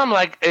 That's what I'm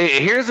like.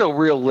 Here's a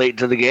real late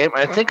to the game.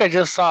 I think I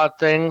just saw a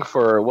thing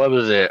for what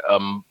was it?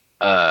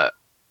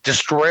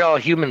 Destroy All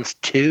Humans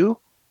 2.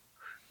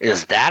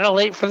 Is that a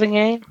late for the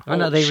game? Oh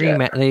no, they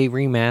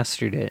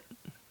remastered it.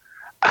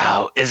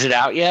 Oh, is it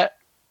out yet?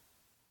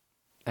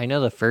 I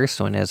know the first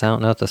one is. I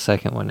don't know if the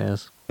second one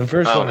is. The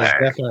first one is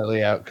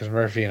definitely out because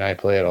Murphy and I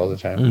play it all the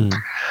time.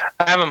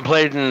 I haven't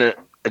played an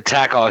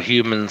Attack All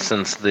Humans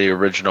since the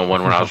original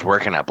one when I was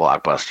working at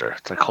Blockbuster.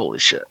 It's like, holy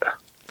shit.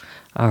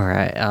 All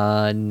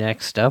right.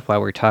 Next up,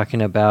 while we're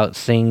talking about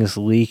things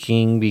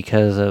leaking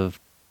because of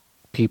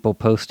people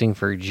posting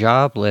for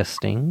job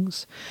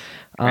listings.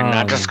 And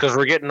not just because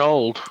we're getting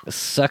old.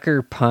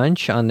 Sucker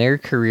Punch on their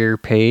career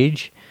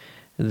page,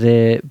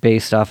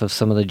 based off of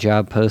some of the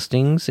job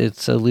postings,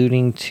 it's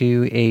alluding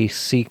to a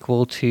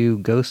sequel to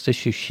Ghost of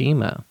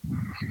Tsushima,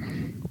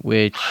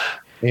 which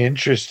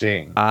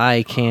Interesting.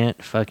 I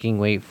can't fucking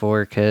wait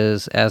for,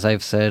 because as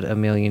I've said a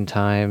million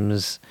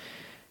times,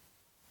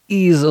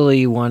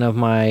 easily one of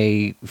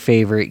my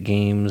favorite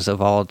games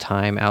of all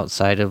time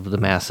outside of the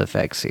Mass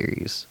Effect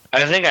series.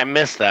 I think I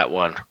missed that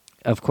one.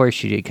 Of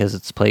course you did, because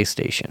it's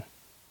PlayStation.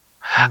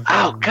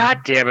 Oh,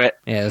 god damn it.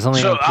 Yeah, it's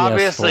only so on PS4.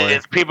 obviously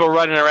it's people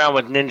running around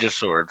with ninja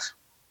swords.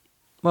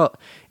 Well,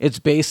 it's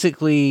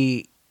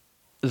basically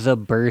the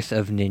birth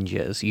of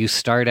ninjas. You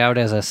start out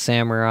as a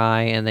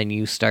samurai, and then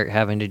you start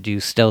having to do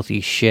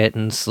stealthy shit,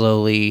 and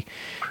slowly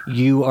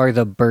you are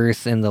the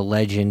birth and the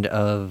legend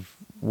of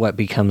what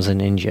becomes a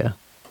ninja.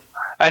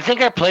 I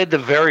think I played the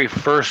very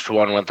first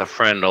one with a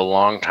friend a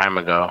long time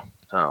ago.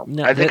 So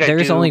No, I think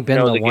there's only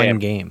been the one game.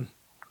 game.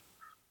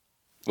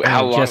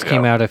 How long it just ago?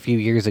 came out a few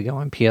years ago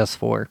on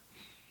PS4.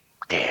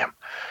 Damn.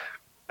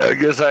 I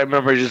guess I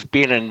remember just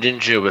being a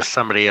ninja with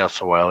somebody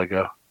else a while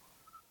ago.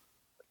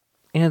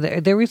 Yeah,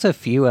 there was a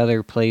few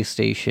other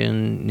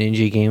PlayStation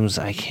Ninja games.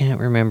 I can't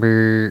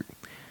remember.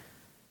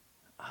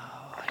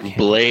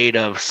 Blade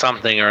of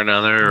something or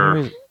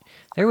another.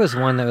 There was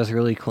one that was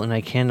really cool, and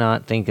I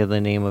cannot think of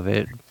the name of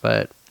it,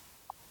 but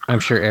I'm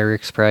sure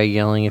Eric's probably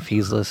yelling if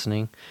he's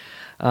listening.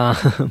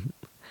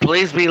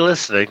 Please be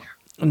listening.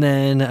 And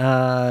then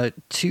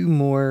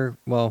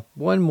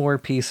one more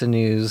piece of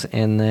news,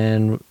 and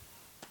then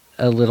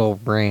a little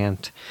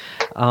rant.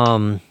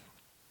 Rant.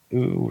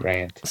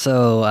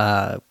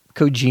 So,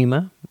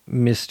 Kojima,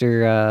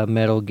 Mr.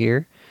 Metal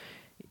Gear,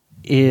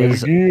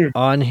 is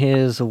on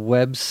his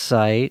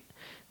website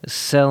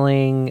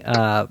selling...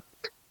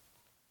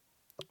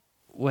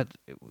 what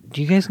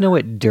do you guys know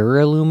what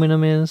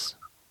duraluminum is?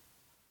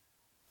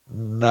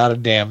 Not a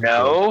damn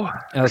No.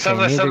 Okay, Sounds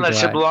like something that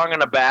should belong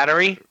in a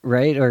battery.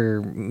 Right?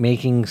 Or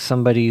making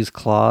somebody's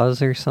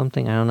claws or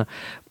something. I don't know.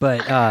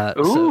 But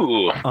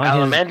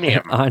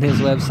aluminium. On his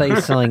website,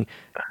 he's selling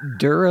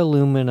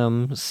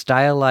duraluminum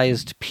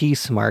stylized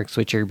peace marks,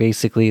 which are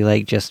basically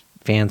like just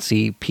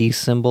fancy peace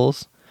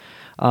symbols,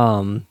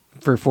 for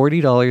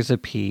 $40 a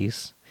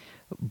piece.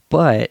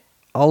 But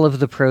all of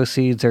the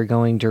proceeds are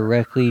going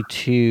directly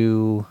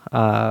to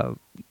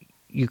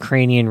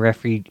Ukrainian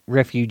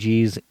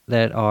refugees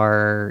that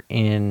are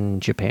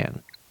in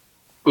Japan.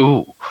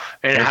 Ooh.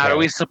 And how do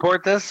we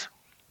support this?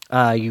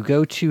 You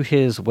go to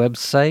his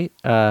website.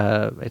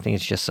 I think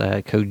it's just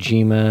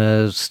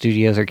Kojima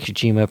Studios or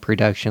Kojima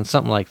Productions,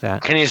 something like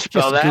that. Can you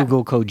spell that? Just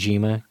Google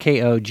Kojima.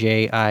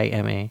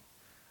 Kojima.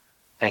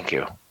 Thank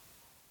you.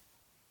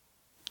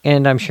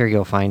 And I'm sure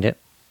you'll find it.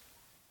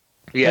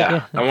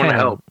 Yeah, I want to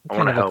help. I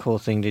want to help. A cool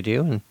thing to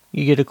do, and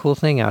you get a cool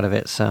thing out of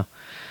it. So,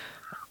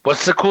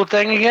 what's the cool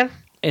thing again?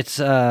 It's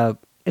a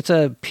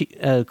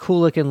cool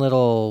looking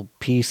little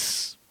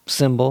peace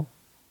symbol.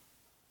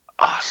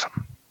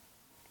 Awesome.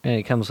 And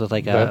it comes with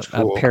like a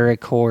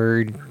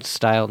paracord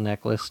style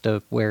necklace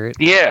to wear it.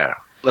 Yeah,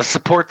 let's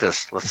support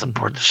this. Let's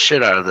support the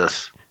shit out of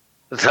this.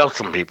 Let's help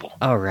some people.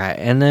 All right,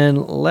 and then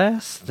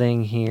last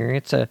thing here,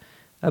 it's a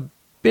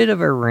bit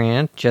of a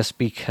rant, just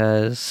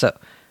because.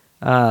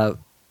 So,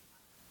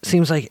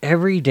 seems like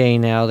every day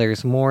now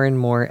there's more and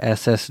more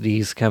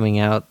SSDs coming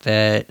out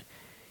that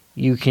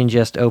you can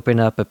just open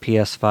up a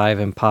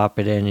PS5 and pop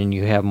it in and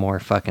you have more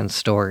fucking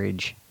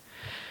storage.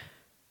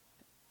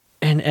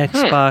 And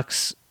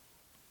Xbox,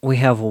 we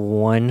have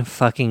one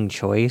fucking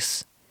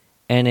choice,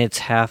 and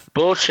it's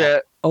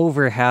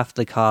over half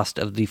the cost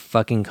of the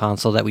fucking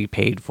console that we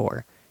paid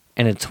for.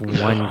 And it's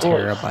 1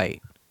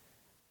 terabyte.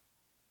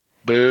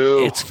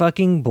 Boo. It's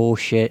fucking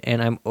bullshit,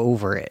 and I'm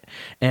over it.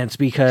 And it's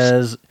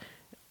because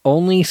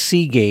only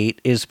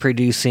Seagate is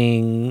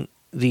producing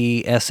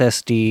the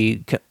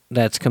SSD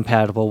that's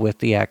compatible with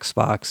the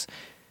Xbox.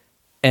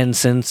 And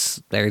since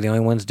they're the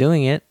only ones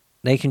doing it,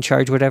 they can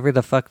charge whatever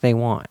the fuck they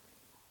want.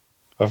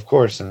 Of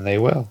course, and they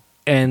will.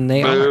 And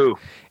they are.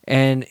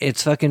 And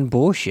it's fucking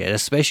bullshit,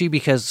 especially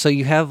because, so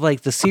you have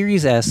like the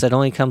Series S that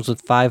only comes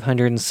with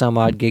 500 and some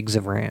odd gigs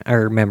of RAM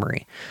or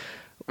memory,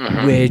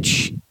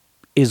 which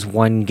is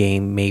one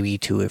game, maybe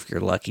two if you're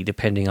lucky,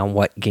 depending on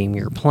what game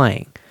you're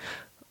playing.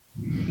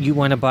 You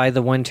want to buy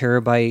the 1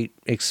 terabyte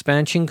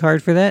expansion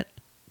card for that?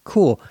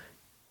 Cool.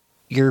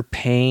 You're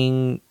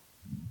paying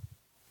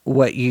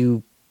what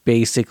you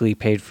basically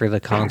paid for the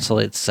console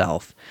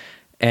itself.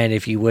 And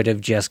if you would have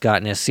just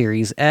gotten a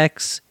Series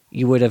X,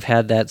 you would have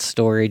had that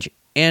storage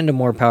and a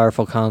more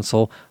powerful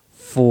console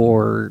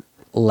for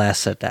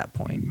less at that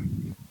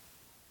point.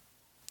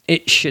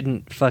 It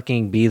shouldn't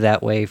fucking be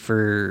that way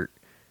for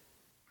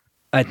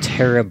a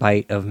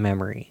terabyte of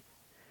memory.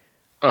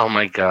 Oh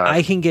my god.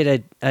 I can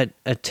get a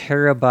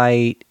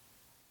terabyte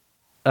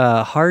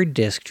hard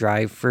disk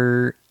drive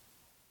for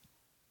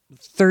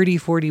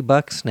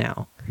 $30-$40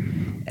 now.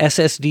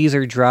 SSDs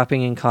are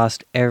dropping in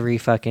cost every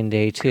fucking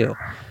day too.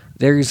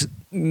 There's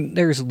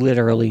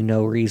literally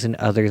no reason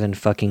other than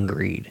fucking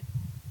greed.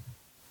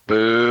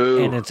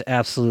 Boo. And it's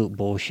absolute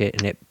bullshit,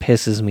 and it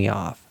pisses me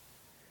off.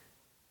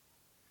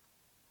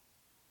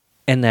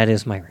 And that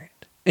is my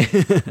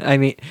rant. I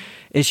mean,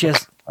 it's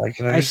just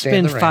I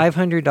spend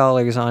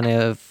 $500 on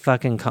a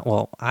fucking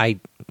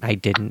I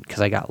didn't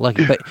because I got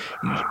lucky. But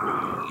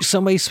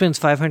somebody spends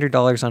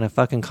 $500 on a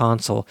fucking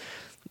console.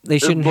 They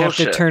shouldn't have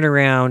to turn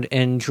around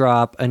and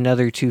drop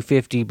another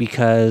 $250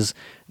 because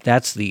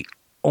that's the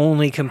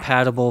only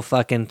compatible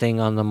fucking thing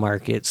on the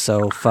market.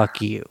 So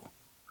fuck you.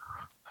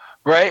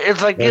 Right?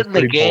 It's like getting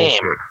the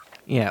game. Bullshit.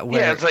 Yeah,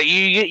 it's like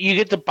you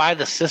get to buy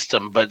the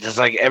system, but just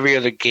like every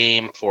other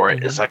game for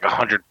it is like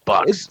 $100.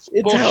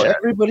 It's how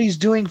everybody's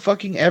doing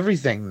fucking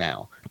everything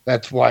now.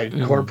 That's why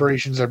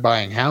corporations are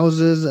buying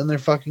houses and they're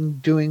fucking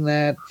doing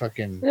that.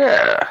 Fucking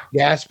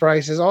gas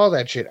prices, all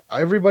that shit.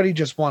 Everybody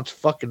just wants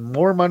fucking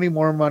more money,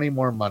 more money,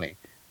 more money.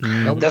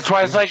 That's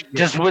why it's like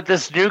just with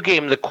this new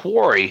game, The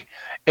Quarry.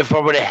 If I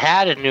would have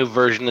had a new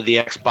version of the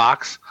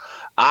Xbox,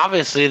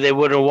 obviously they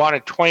would have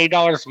wanted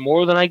 $20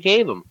 more than I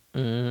gave them.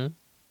 Mm-hmm.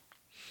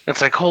 It's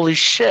like, holy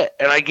shit.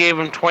 And I gave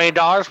them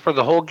 $20 for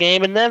the whole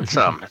game and then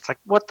some. It's like,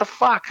 what the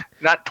fuck?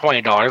 Not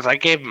 $20. I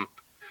gave them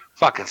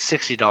fucking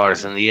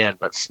 $60 in the end,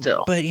 but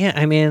still. But yeah,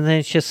 I mean,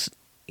 it's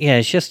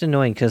just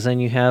annoying because then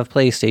you have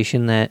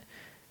PlayStation that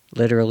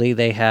literally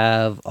they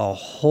have a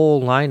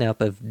whole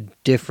lineup of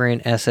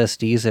different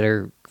SSDs that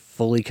are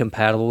fully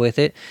compatible with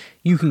it.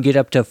 You can get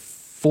up to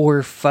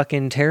 4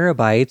 fucking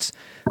terabytes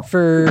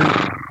for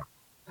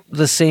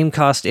the same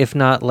cost, if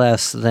not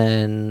less,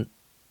 than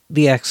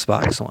the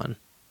Xbox One.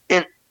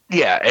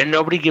 And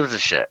nobody gives a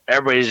shit.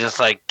 Everybody's just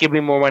like, give me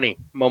more money,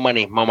 more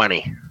money, more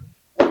money.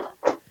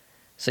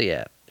 So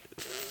yeah,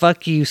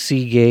 fuck you,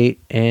 Seagate,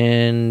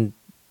 and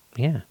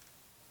yeah.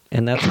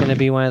 And that's going to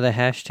be one of the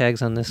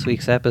hashtags on this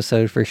week's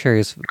episode for sure,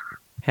 is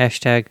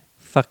hashtag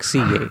fuck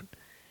Seagate.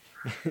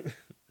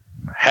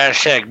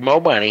 Hashtag mo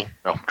money.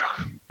 Oh.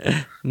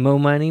 Mo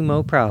money,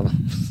 mo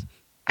problems.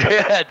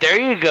 There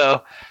you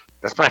go.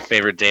 That's my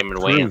favorite Damon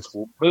Wayans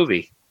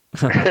movie.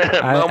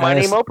 Mo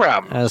money, mo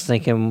problems. I was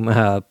thinking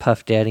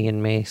Puff Daddy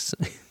and Mace.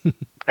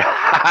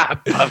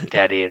 Puff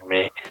Daddy and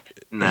me.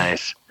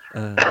 Nice.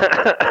 All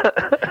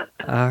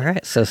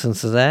right. So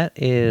since that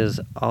is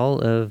all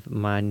of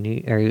my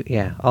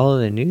all of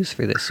the news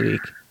for this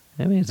week,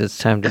 that means it's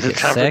time to get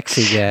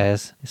sexy,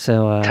 guys.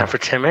 So time for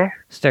Timmy.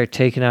 Start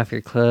taking off your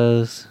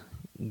clothes,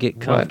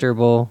 get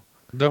comfortable.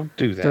 What? Don't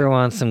do that. Throw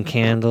on some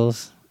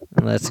candles,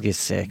 and let's get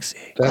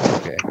sexy. That's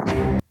okay.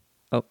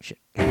 Oh shit.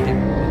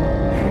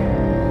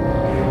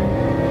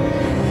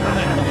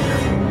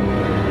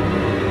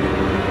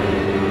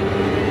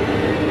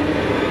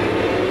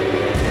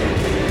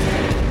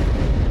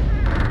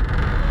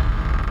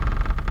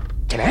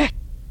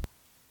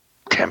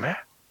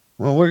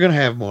 Well, we're going to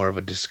have more of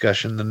a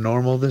discussion than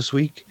normal this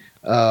week.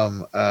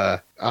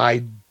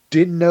 I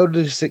didn't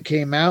notice it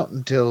came out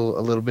until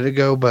a little bit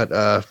ago,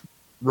 but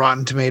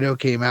Rotten Tomato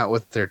came out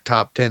with their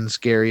top 10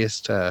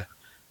 scariest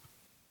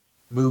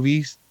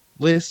movies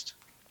list.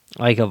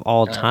 Like of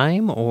all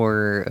time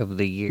or of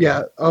the year?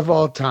 Yeah, of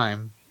all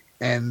time.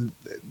 And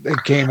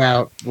it came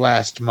out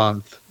last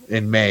month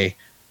in May.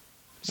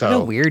 So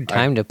what a weird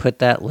time to put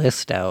that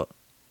list out.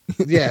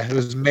 Yeah, it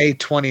was May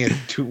 20th,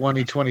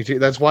 2022.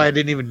 That's why I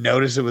didn't even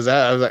notice it was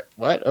out. I was like,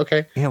 what?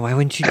 Okay. Yeah, why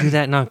wouldn't you do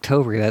that in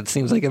October? That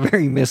seems like a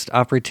very missed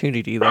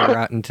opportunity there,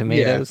 Rotten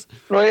Tomatoes. Yeah.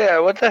 Well, yeah,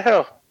 what the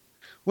hell?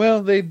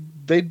 Well, they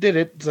did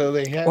it, so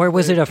they had... Or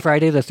was it a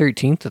Friday the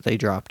 13th that they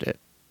dropped it?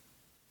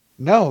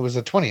 No, it was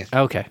the 20th.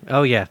 Okay.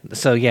 Oh, yeah.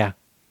 So, yeah.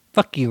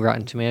 Fuck you,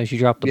 Rotten Tomatoes. You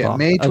dropped the ball.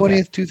 May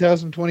 20th,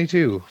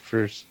 2022,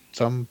 for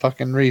some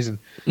fucking reason.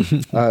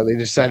 They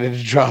decided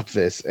to drop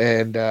this,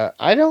 and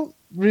I don't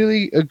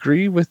really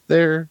agree with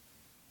their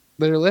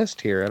list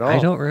here at all. I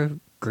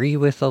don't agree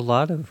with a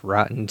lot of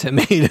Rotten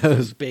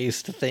Tomatoes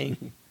based things.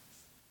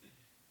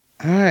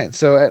 All right,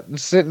 so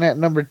sitting at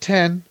number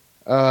 10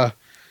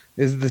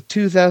 is the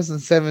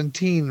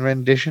 2017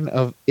 rendition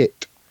of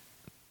It.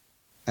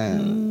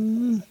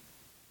 It's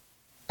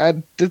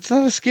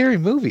not a scary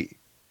movie.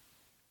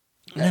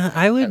 No,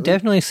 I would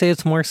definitely say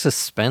it's more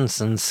suspense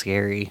than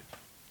scary.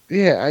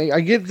 Yeah,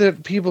 I get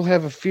that people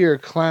have a fear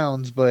of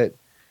clowns, but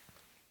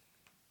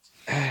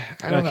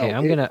I don't know.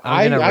 I'm gonna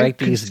write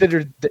these.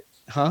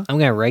 I'm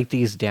gonna write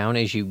these down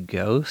as you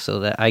go,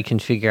 so that I can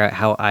figure out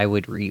how I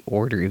would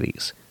reorder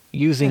these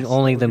using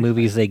only the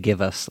movies they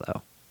give us,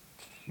 though.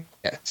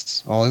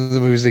 Yes, only the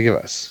movies they give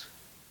us.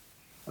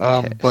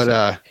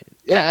 I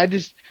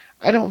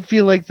don't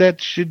feel like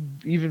that should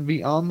even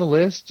be on the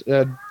list.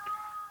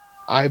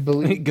 I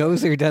believe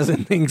Gozer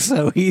doesn't think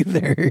so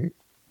either.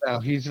 No,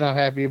 he's not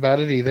happy about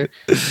it either.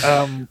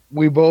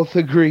 We both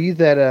agree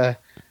that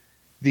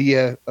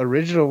the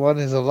original one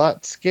is a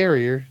lot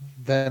scarier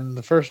than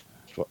the first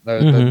one,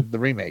 the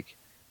remake.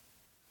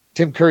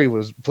 Tim Curry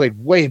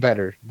played way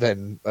better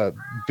than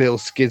Bill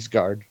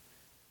Skarsgård.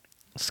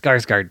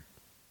 Skarsgård.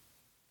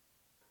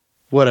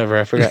 Whatever,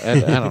 I forgot. I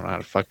don't know how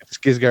to fucking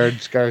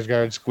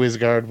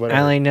Skarsgård, whatever.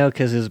 I only know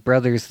because his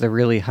brother's the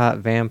really hot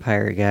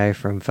vampire guy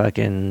from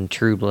fucking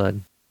True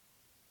Blood.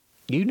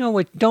 You know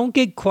what? Don't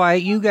get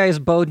quiet. You guys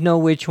both know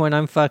which one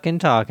I'm fucking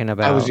talking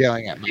about. I was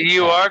yelling at myself.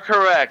 You are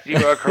correct.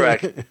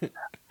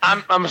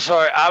 I'm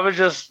sorry. I was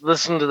just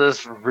listening to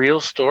this real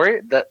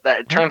story that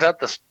it turns out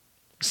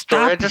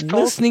Stop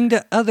listening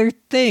to other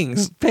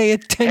things. Pay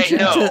attention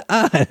to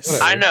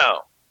us. I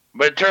know.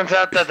 But it turns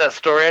out that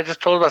story I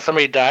just told about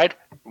somebody died,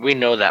 we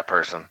know that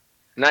person.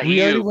 Not you.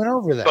 We already went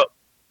over that.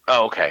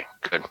 Oh, okay.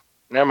 Good.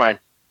 Never mind.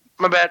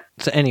 My bad.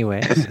 So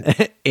anyways,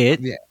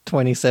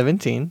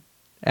 2017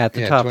 at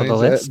the top of the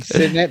list.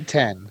 Sitting at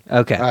 10.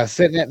 Okay.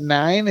 Sitting at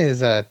 9 is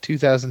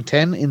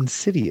 2010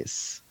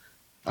 Insidious.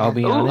 I'll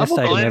be honest,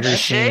 I've never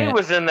seen it.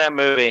 Was in that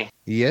movie.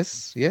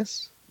 Yes.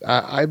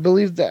 I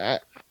believe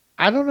that.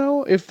 I don't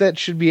know if that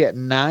should be at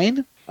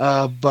 9.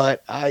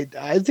 But I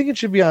think it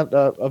should be up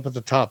at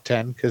the top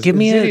 10 because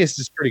Insidious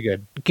is pretty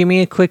good. Give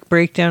me a quick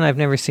breakdown. I've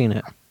never seen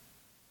it.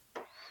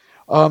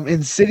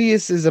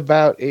 Insidious is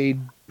about it's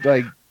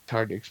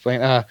hard to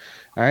explain. All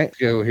right,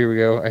 here we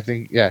go. I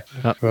think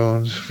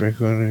phones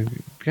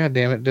frequent. God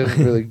damn it,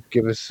 doesn't really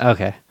give us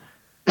a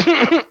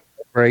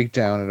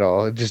breakdown at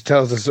all. It just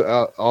tells us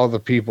all the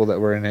people that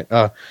were in it.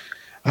 God,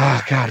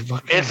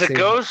 it's a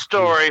ghost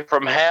story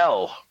from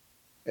hell.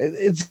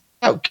 It's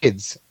about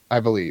kids. I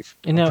believe.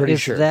 Now,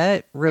 is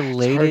that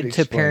related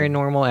to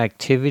Paranormal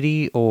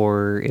Activity,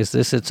 or is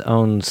this its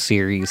own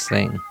series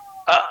thing?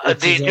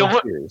 It's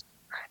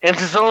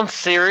its own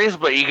series,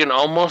 but you can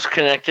almost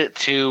connect it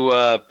to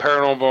not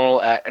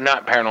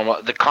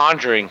Paranormal, The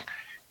Conjuring,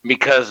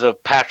 because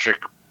of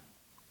Patrick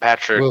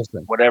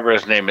Wilson, whatever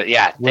his name is.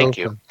 Yeah, thank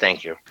you.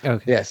 Okay.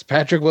 Yes,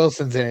 Patrick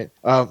Wilson's in it.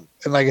 And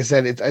like I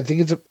said, I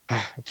think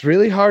it's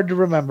really hard to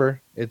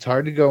remember. It's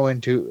hard to go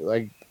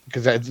into,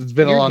 because it's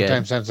been a long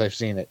time since I've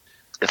seen it.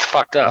 It's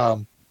fucked up.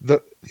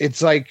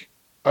 It's like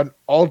an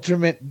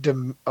ultimate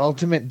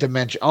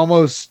dimension,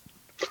 almost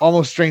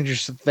Stranger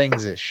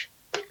Things ish.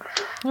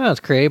 Oh, it's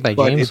created by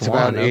James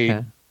Wan.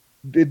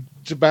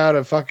 It's about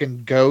a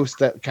fucking ghost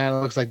that kind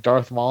of looks like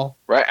Darth Maul.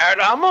 Right, I'd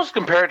almost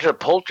compare it to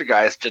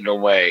Poltergeist in a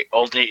way.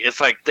 Only it's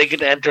like they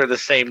can enter the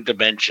same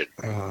dimension.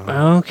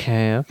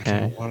 Okay. I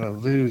don't want to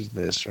lose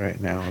this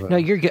right now. No,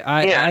 you're good.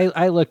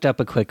 I looked up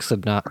a quick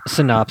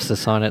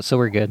synopsis on it, so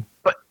we're good.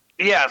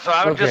 Yeah, so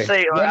I would just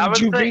say...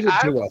 read it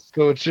to us,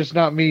 so it's just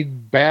not me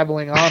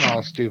babbling on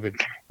all stupid.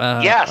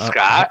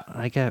 Scott.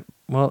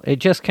 It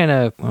just kind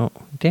of... Well,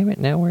 damn it,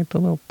 now we're at the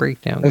little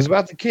breakdown. It's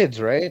about the kids,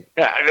 right?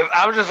 Yeah,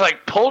 I was just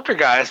like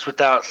Poltergeist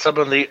without some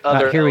of the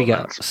other here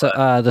elements, we go.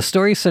 So the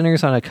story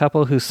centers on a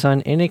couple whose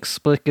son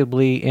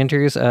inexplicably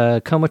enters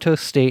a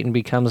comatose state and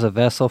becomes a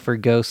vessel for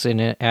ghosts in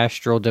an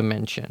astral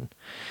dimension.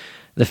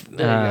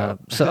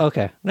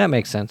 Okay, that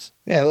makes sense.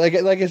 Yeah, like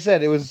I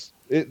said, it was...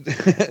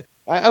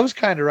 I was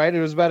kind of right. It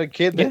was about a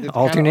kid that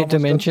alternate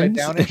dimensions.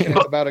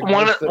 It's about a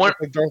ghost that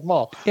looks like Darth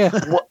Maul. Yeah.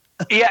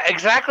 Yeah,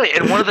 exactly.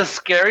 And one of the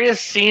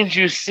scariest scenes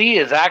you see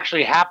is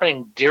actually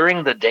happening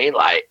during the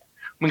daylight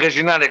because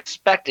you're not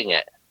expecting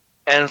it.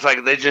 And it's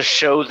like they just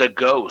show the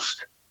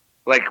ghost,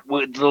 like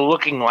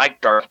looking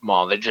like Darth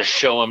Maul. They just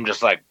show him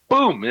just like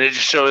boom, and they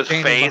just show his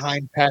face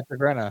behind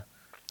Patrick Renna.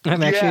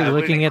 I'm actually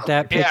looking at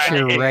that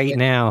picture right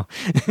now.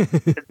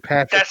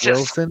 Patrick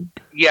Wilson.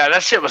 Yeah,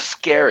 that shit was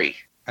scary.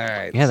 All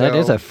right. Yeah, that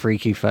is a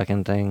freaky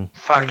fucking thing.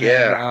 Fuck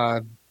yeah.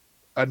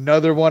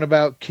 Another one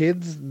about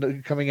kids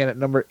coming in at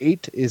number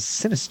 8 is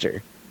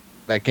Sinister.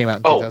 That came out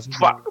in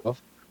 2012. Fuck.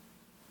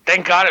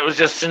 Thank God it was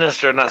just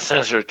Sinister, not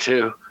Sinister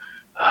 2.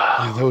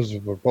 Those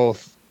were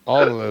both.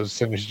 All of those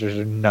Sinisters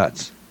are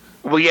nuts.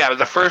 Well, yeah,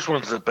 the first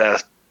one's the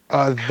best.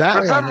 For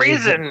some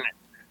reason,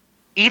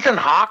 Ethan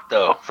Hawke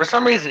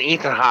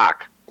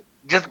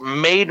just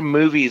made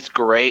movies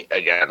great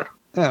again.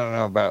 I don't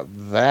know about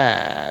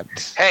that.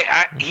 Hey,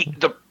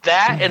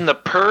 that and The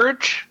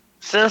Purge,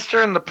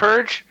 Sinister and The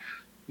Purge,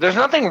 there's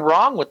nothing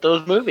wrong with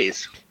those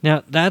movies.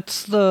 Now,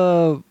 that's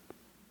the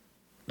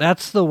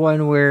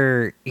one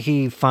where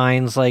he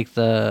finds like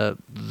the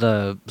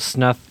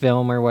snuff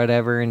film or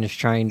whatever and is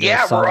trying to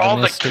solve where all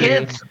the mystery. The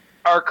kids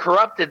are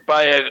corrupted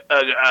by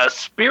a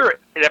spirit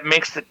that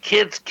makes the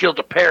kids kill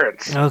the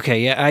parents.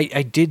 Okay, yeah,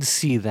 I did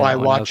see that by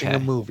watching a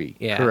movie.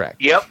 Yeah. Correct.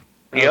 Yep.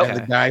 And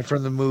the guy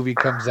from the movie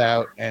comes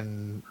out,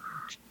 and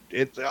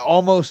it's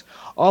almost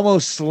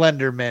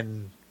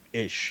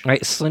Slenderman-ish.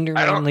 Right,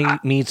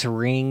 Slenderman meets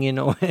Ring in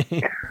a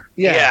way.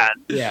 Yeah.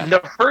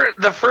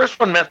 The first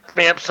one messed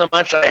me up so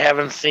much I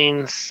haven't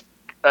seen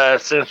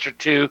Sinister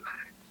 2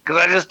 because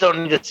I just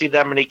don't need to see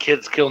that many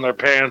kids killing their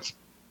parents.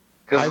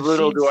 Because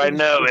little do I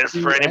know is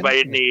for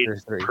anybody to need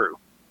proof.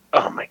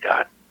 Oh my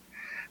God.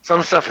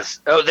 Some stuff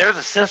is... Oh, there's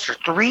a Sinister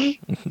 3?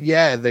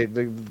 Yeah,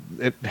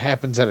 it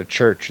happens at a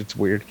church. It's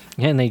weird.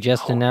 Yeah, and they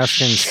just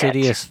announced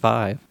Insidious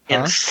 5.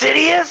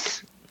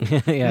 Insidious? Yeah.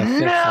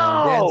 No!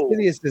 Yeah,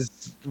 Insidious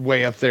is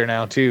way up there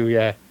now, too,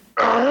 yeah.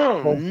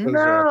 Oh,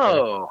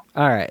 no!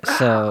 Alright,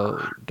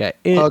 so... Got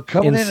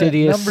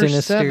Insidious,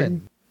 Sinister.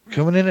 7.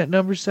 Coming in at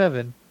number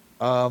 7.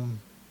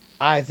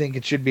 I think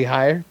it should be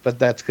higher, but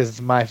that's because it's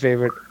my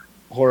favorite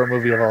horror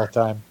movie of all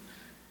time.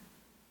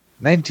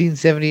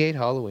 1978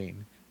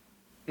 Halloween.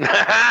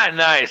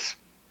 Nice.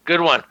 Good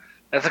one.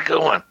 That's a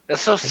good one.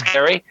 That's so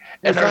scary.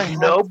 And there's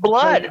no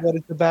blood. What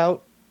it's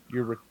about,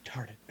 you're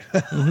retarded.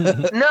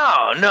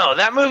 No.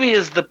 That movie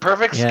is the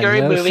perfect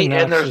scary movie,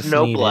 and there's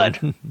no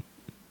blood.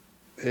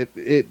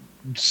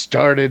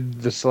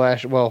 started the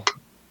slash. Well,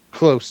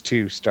 close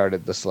to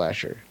started the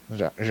slasher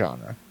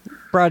genre.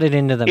 Brought it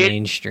into the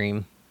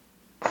mainstream.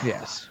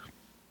 Yes.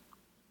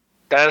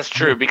 That is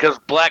true, because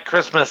Black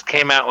Christmas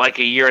came out like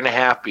a year and a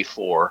half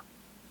before.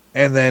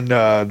 And then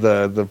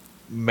the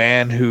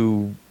man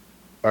who,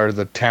 or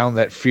the town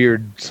that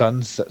feared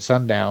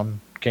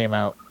sundown came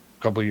out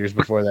a couple years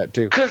before that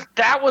too. Because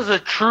that was a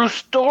true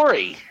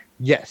story.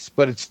 Yes,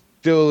 but it's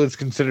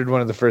considered one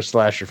of the first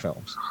slasher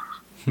films.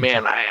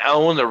 Man, I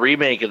own the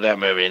remake of that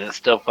movie, and it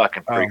still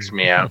fucking freaks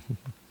me out.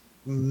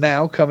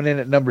 Now coming in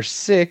at number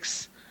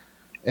 6.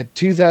 At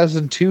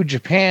 2002,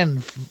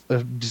 Japan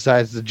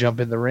decides to jump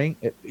in the ring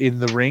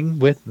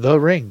with The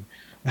Ring.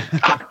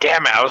 Oh,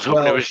 damn it! I was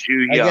hoping it was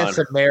Yu Yan. I guess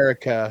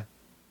America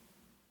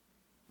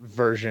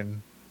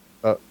version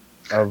of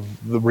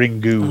the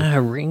Ringu.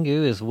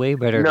 Ringu is way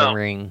better than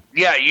Ring.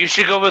 Yeah, you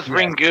should go with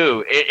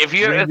Ringu.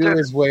 Ringu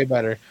is way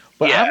better.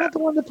 But I'm not the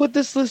one to put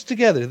this list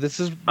together. This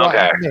is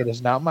Rotten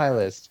Tomatoes, not my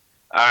list.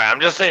 All right, I'm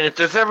just saying, if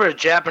there's ever a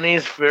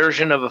Japanese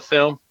version of a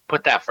film,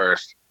 put that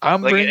first.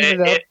 I'm bringing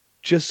it up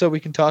just so we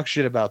can talk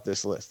shit about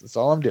this list. That's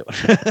all I'm doing.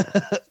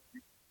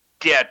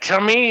 Yeah, tell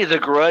me The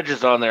Grudge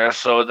is on there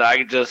so that I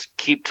can just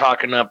keep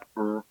talking up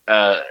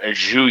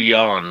Zhu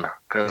Yan,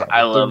 because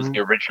I love the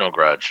original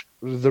Grudge.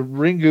 The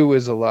Ringu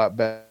is a lot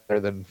better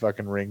than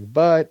fucking Ring,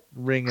 but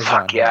Ring is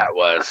on. Yeah, it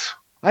was.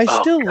 I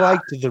still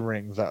liked The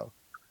Ring, though.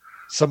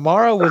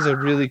 Samara was a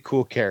really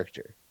cool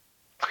character.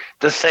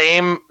 They used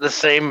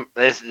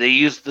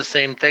the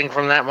same thing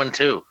from that one,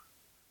 too.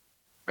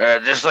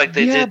 Just like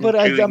they did. Yeah, but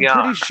I'm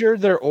pretty sure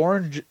their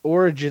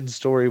origin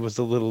story was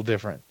a little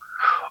different.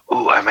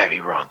 Ooh, I might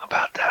be wrong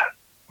about that.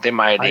 They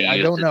might have I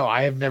don't know.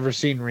 I have never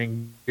seen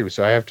Ring 2,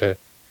 so I have to...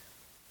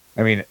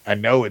 I mean, I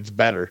know it's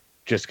better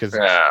just because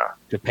it's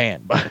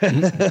Japan,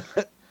 but...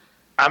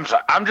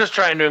 I'm just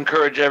trying to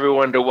encourage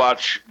everyone to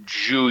watch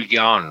Zhu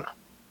Yan.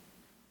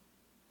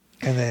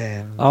 And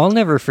then... I'll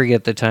never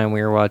forget the time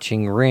we were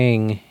watching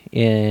Ring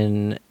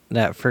in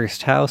that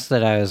first house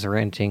that I was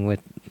renting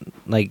with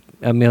like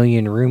a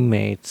million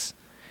roommates.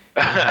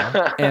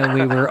 And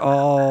we were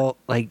all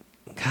like...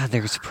 God,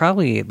 there's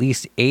probably at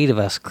least 8 of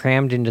us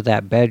crammed into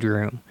that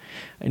bedroom,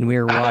 and we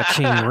were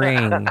watching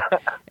Ring.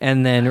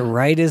 And then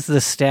right as the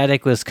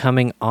static was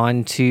coming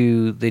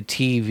onto the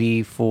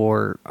TV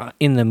for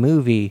in the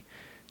movie,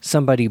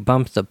 somebody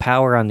bumped the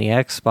power on the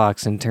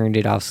Xbox and turned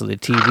it off, so the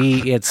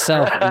TV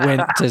itself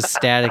went to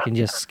static and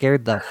just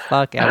scared the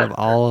fuck out of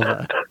all of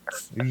us.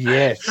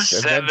 Yes.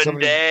 7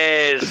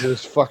 days. It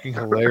was fucking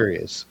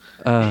hilarious.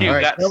 You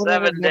got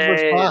 7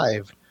 days. Number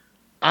 5.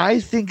 I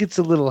think it's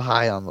a little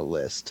high on the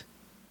list.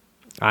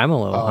 I'm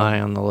a little high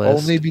on the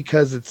list. Only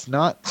because it's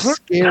not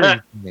scary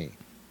to me.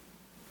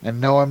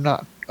 And no, I'm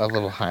not a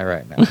little high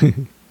right now.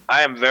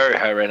 I am very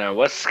high right now.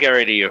 What's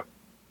scary to you?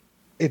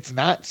 It's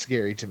not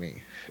scary to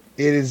me.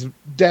 It is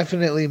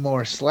definitely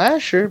more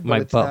slasher,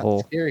 but it's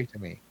not scary to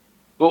me.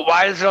 Well,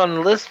 why is it on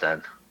the list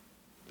then?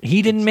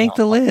 He didn't make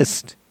the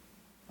list.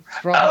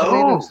 It's Rotten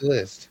Tomatoes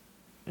list.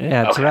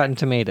 Yeah, it's Rotten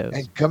Tomatoes.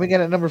 And coming in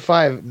at number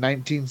 5,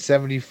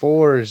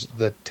 1974's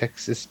The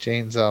Texas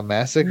Chainsaw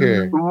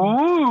Massacre.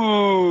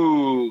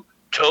 Ooh,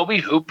 Toby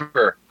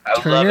Hooper.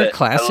 I love it.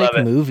 Classic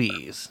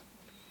Movies.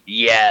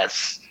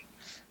 Yes.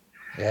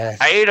 Yes.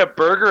 I ate a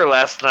burger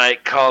last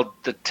night called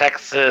the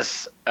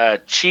Texas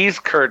Cheese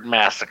Curd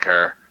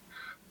Massacre.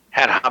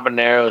 Had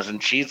habaneros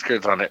and cheese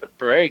curds on it.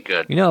 Very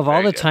good. You know, of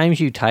all the times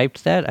you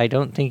typed that, I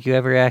don't think you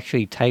ever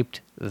actually typed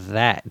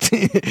that.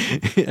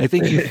 I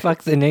think you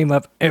fucked the name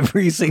up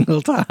every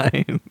single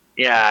time.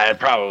 Yeah,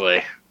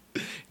 probably.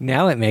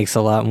 Now it makes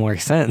a lot more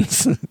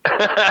sense.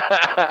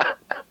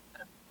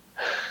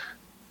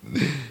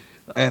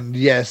 And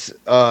yes,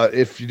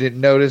 if you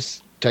didn't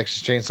notice,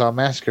 Texas Chainsaw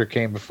Massacre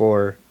came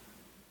before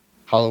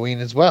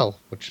Halloween as well,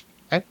 which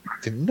I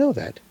didn't know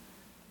that.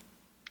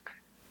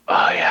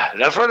 Oh, yeah.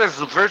 That's why there's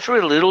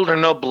virtually little or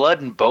no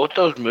blood in both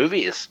those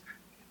movies.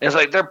 It's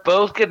like they're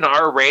both getting an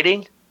R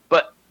rating,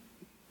 but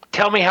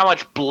tell me how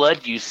much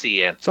blood you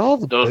see in it's all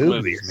the those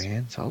movies,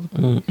 man. It's all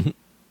the movies.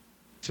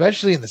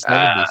 Especially in the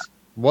 70s.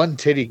 One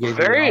titty gave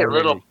very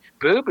little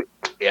booby.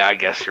 Yeah, I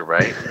guess you're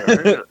right.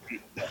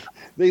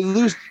 They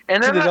loosened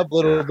it up a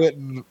little bit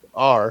in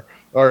R,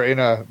 or in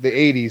the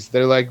 80s.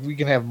 They're like, we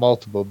can have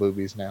multiple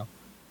boobies now.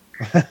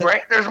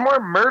 Right? There's more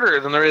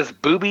murder than there is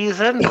boobies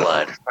and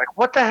blood. Like,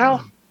 what the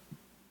hell?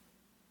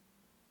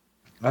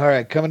 All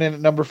right, coming in at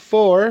number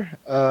 4.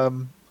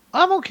 I'm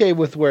okay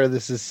with where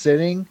this is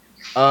sitting.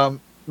 The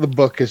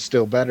book is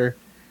still better.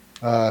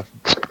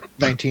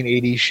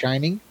 1980s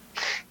Shining.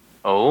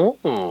 Oh,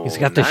 he's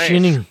got the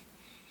Shining.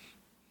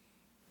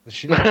 The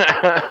Shining.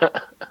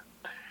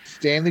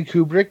 Stanley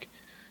Kubrick.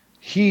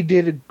 He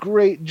did a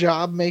great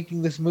job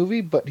making this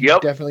movie, but he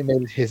definitely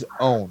made it his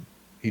own.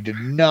 He did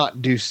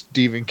not do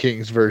Stephen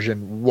King's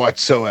version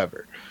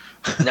whatsoever.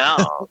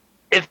 No.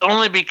 It's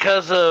only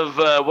because of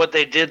what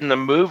they did in the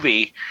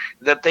movie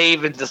that they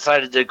even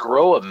decided to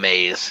grow a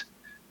maze.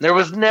 There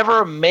was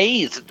never a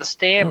maze at the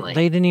Stanley. Well,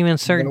 they didn't even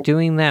start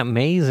doing that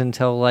maze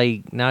until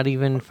like not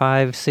even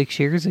 5-6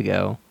 years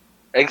ago.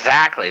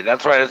 Exactly.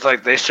 That's why it's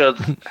like they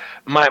showed.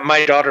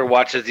 My daughter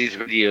watches these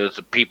videos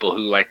of people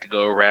who like to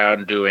go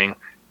around doing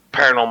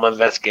paranormal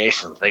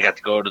investigations. They got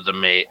to go to the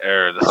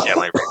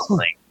Stanley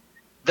recently.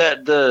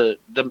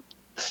 The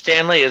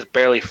Stanley is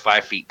barely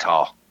 5 feet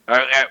tall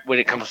when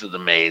it comes to the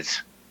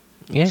maze.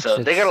 Yes, so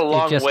they got a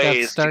long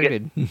ways to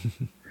get.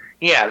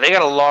 Yeah, they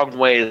got a long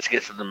ways to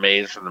get to the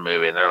maze from the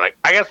movie, and they're like,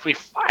 I guess we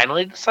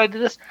finally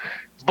decided this,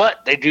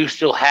 but they do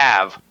still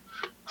have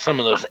some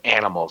of those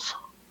animals.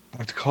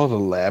 It's called a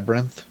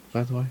labyrinth,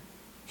 by the way,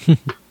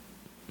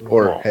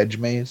 or hedge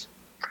maze.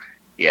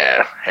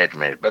 Yeah, hedge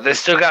maze, but they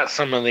still got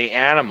some of the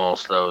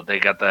animals though. They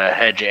got the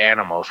hedge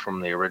animals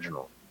from the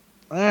original.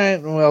 All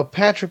right, well,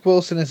 Patrick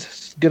Wilson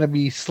is going to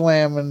be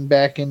slamming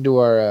back into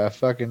our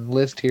fucking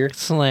list here.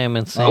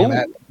 Slamming.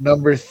 At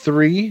number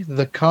 3,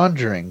 The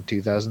Conjuring,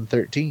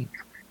 2013.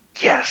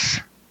 Yes.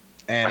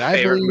 And my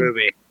favorite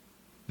movie.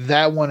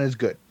 That one is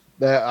good.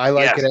 I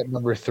like it at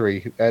number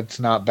 3. That's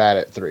not bad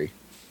at 3.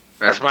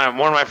 That's one of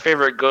my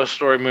favorite ghost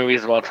story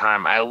movies of all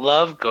time. I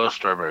love ghost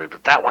story movies,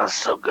 but that one's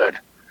so good.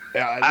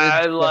 Yeah,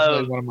 I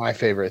love one of my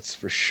favorites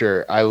for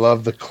sure. I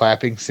love the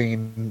clapping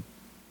scene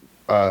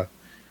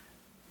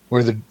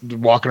where they're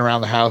walking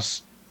around the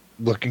house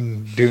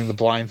doing the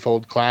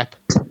blindfold clap,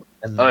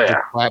 and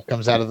the clap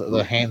comes out of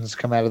the hands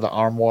come out of the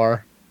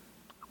armoire.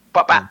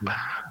 Pop, pop.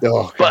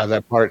 Oh god,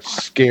 that part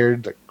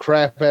scared the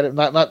crap out of it.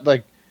 Not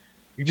like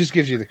it just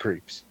gives you the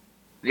creeps.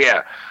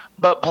 Yeah,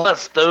 but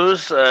plus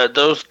those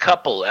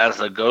couple as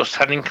a ghost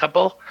hunting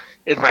couple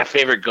is my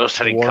favorite ghost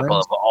hunting couple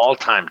of all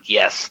time.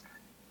 Yes,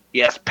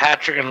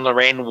 Patrick and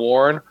Lorraine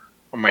Warren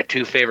are my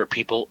 2 favorite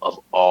people of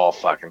all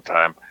fucking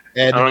time.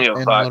 I don't give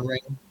a fuck.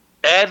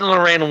 Ed and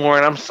Lorraine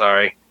Warren, I'm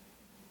sorry.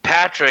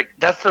 Patrick,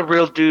 that's the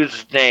real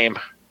dude's name.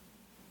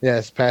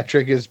 Yes,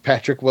 Patrick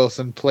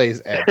Wilson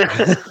plays Ed.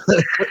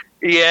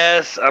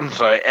 Yes, I'm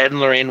sorry. Ed and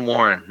Lorraine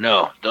Warren.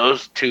 No,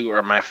 those 2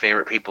 are my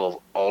favorite people of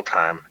all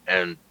time.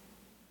 And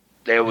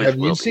they always Have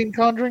you seen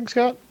Conjuring,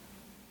 Scott?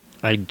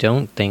 I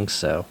don't think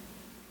so.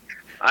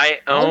 I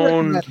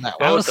own...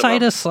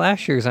 Outside of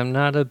slashers, I'm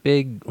not a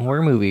big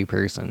horror movie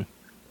person.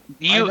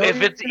 You have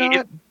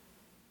HBO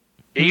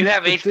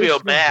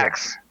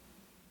Max...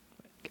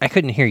 I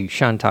couldn't hear you.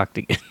 Sean talked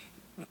again.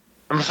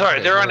 I'm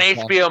sorry. They're on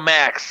HBO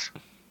Max.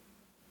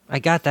 I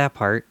got that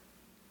part.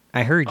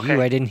 I heard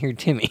you. I didn't hear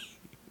Timmy.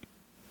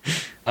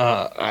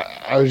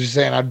 I was just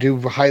saying I do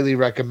highly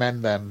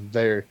recommend them.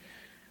 They're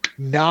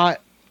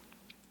not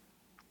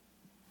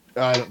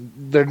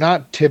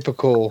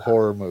typical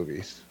horror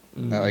movies,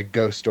 like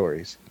ghost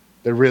stories.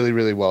 They're really,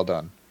 really well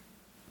done.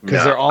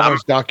 Because they're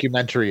almost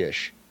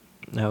documentary-ish.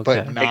 Okay.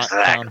 But not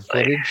found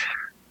footage.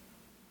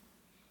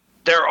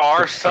 There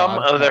are some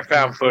of their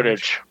found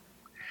footage.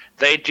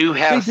 They do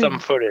have some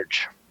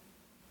footage.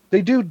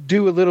 They do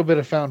a little bit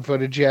of found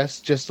footage,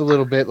 yes. Just a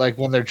little bit, like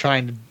when they're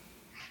trying to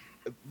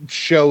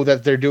show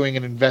that they're doing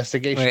an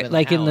investigation. Right,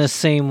 like in the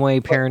same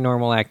way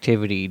Paranormal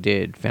Activity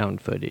did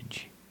found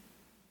footage.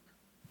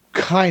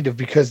 Kind of,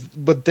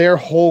 but their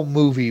whole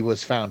movie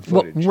was found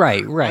footage.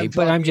 Well, right.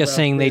 But I'm just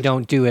saying they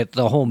don't do it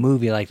the whole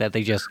movie like that.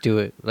 They just do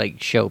it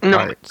like show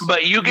parts. No,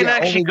 but you can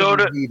actually go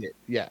to...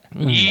 Yeah.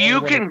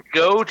 You can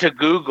go to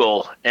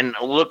Google and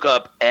look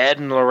up Ed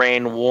and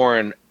Lorraine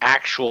Warren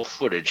actual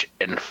footage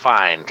and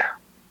find.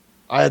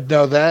 I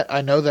know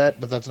that,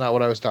 but that's not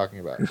what I was talking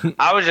about.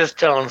 I was just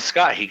telling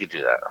Scott he could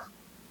do that.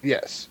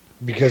 Yes,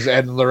 because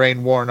Ed and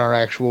Lorraine Warren are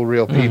actual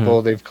real people.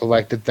 Mm-hmm. They've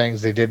collected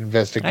things. They did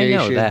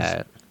investigations. I know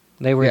that.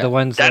 They were the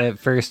ones that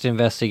first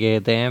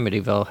investigated the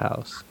Amityville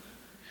house.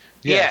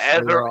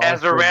 Yes,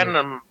 as a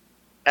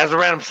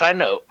random side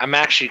note, I'm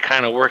actually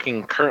kind of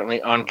working currently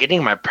on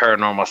getting my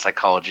paranormal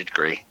psychology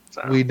degree.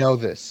 So. We know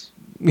this.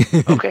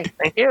 Okay,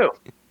 thank you.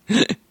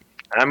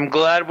 I'm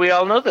glad we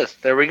all know this.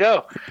 There we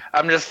go.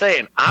 I'm just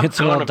saying. It's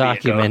well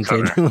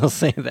documented. We'll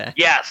say that.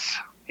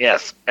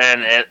 Yes,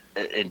 and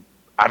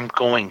I'm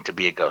going to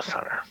be a ghost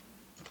hunter.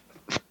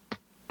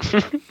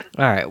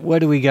 All right, what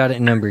do we got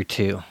at number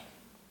 2?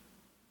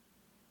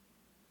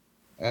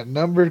 At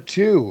number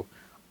 2,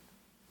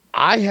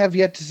 I have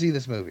yet to see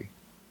this movie.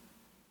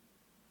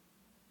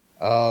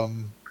 I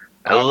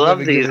love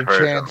these give it a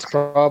chance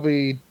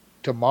probably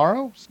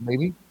tomorrow,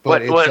 maybe.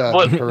 But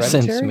what?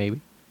 Since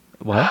maybe.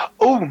 What?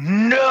 Oh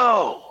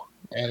no!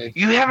 And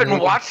you haven't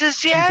watched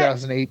this yet?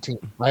 2018.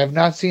 I have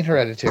not seen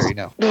Hereditary.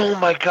 No. Oh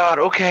my god.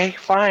 Okay,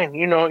 fine.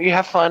 You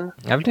have fun.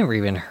 I've never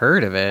even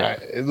heard of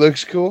it. It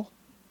looks cool.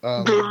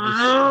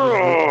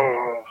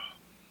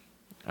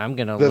 I'm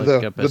gonna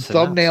look up the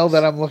thumbnail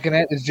that I'm looking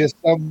at is just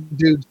some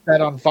dude set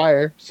on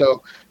fire.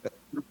 So,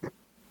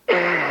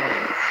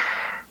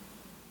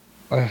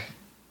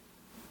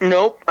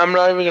 nope, I'm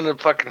not even gonna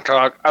fucking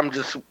talk.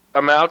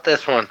 I'm out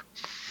this one.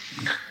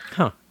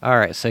 Huh. All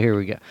right, so here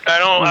we go. I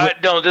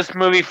don't. This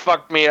movie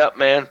fucked me up,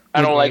 man.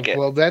 I don't like it.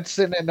 Well, that's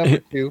sitting at number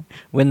 2.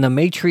 When the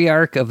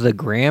matriarch of the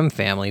Graham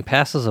family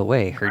passes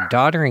away, her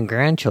daughter and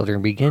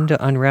grandchildren begin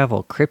to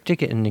unravel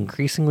cryptic and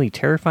increasingly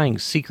terrifying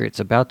secrets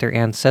about their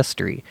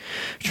ancestry,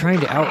 trying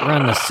to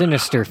outrun the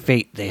sinister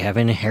fate they have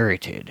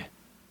inherited.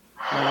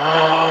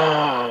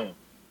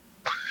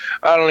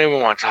 I don't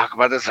even want to talk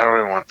about this. I don't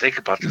even want to think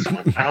about this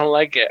one. I don't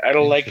like it. I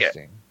don't like it.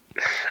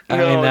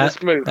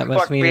 This movie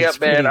fucked me up,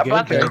 man. I'm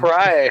about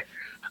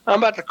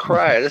to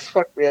cry. This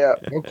fucked me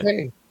up.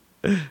 Okay.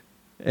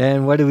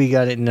 And what do we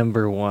got at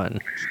number 1?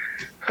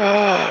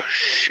 Oh,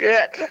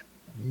 shit.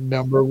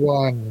 Number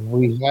 1,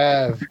 we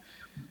have,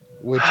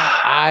 which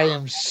I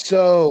am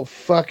so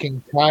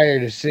fucking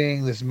tired of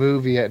seeing this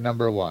movie at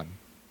number 1.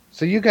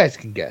 So you guys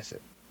can guess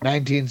it.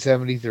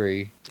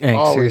 1973. Exorcist.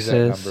 Always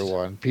at number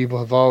 1. People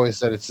have always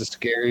said it's the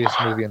scariest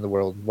movie in the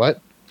world. What?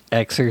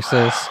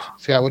 Exorcist.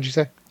 Scott, what'd you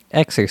say?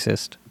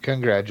 Exorcist.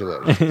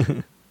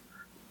 Congratulations.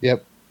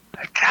 Yep.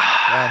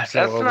 I'm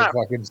so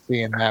fucking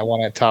seeing that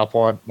one at top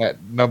 1,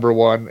 at number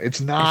 1. It's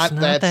not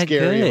that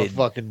scary good. of a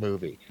fucking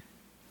movie.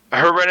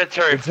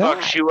 Hereditary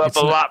fucks you up a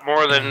lot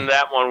more than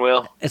that one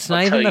will. It's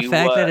not even the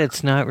fact that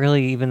it's not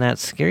really even that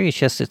scary. It's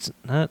just it's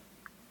not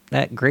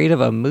that great of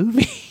a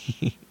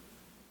movie.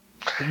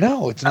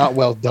 No, it's not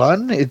well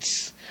done.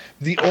 It's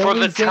the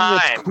only thing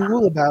that's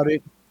cool about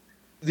it.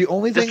 The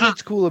only thing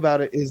that's cool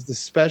about it is the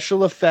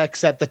special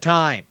effects at the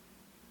time.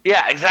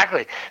 Yeah,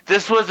 exactly.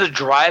 This was a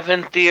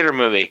drive-in theater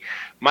movie.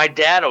 My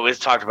dad always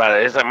talked about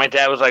it. It's like my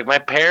dad was like, my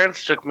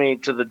parents took me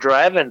to the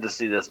drive-in to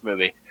see this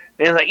movie.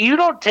 And he's like, you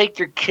don't take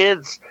your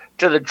kids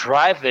to the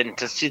drive-in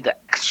to see The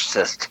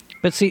Exorcist.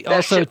 But see, that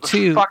also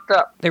too, fucked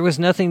up. There was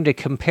nothing to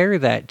compare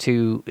that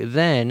to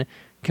then.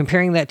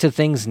 Comparing that to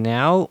things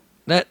now,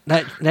 that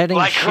ain't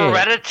like shit.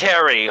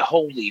 Hereditary.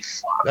 Holy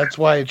fuck. That's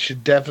why it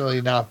should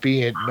definitely not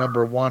be at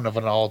number 1 of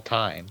an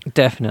all-time.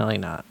 Definitely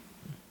not.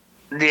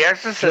 The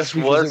Exorcist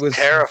was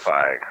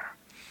terrifying.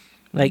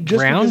 Like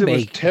just because it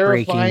was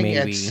terrifying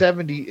maybe. at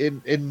 70 in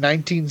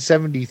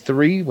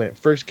 1973 when it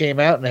first came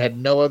out and it had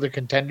no other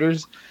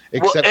contenders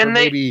except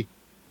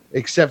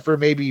for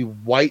maybe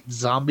White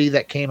Zombie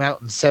that came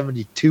out in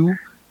 72.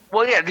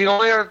 Well, yeah, the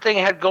only other thing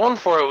it had going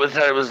for it was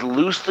that it was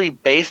loosely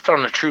based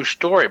on a true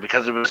story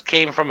because it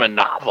came from a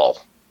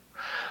novel.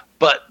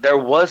 But there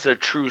was a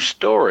true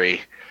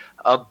story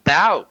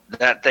about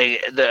that.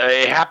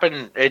 It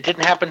happened. It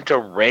didn't happen to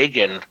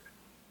Reagan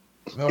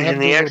in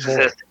The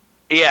Exorcist.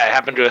 Yeah, it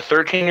happened to a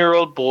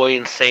 13-year-old boy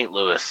in St.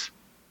 Louis.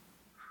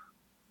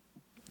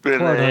 Quote,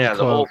 yeah,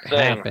 the whole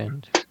thing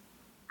happened.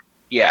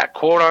 Yeah,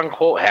 quote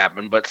unquote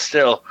happened, but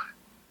still,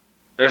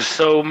 there's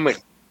so many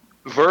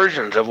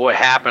versions of what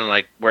happened,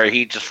 like where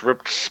he just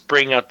ripped a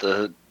spring out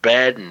the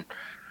bed and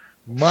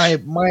my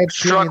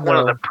struck opinion, one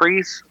of the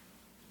priests.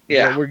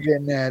 Yeah, what we're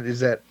getting at is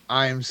that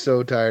I am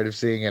so tired of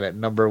seeing it at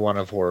number 1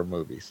 of horror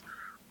movies.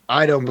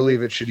 I don't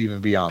believe it should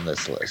even be on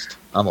this list.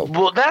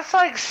 Well, that's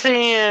like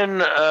seeing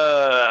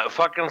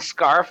fucking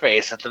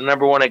Scarface at the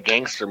number 1 of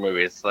gangster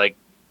movies. It's like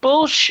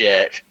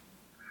bullshit.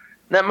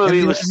 That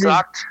movie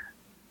sucked.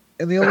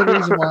 And the only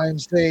reason why I'm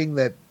saying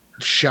that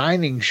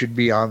Shining should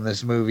be on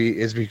this movie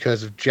is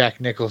because of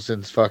Jack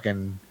Nicholson's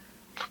fucking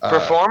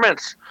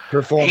performance.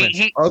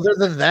 Other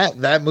than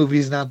that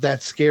movie's not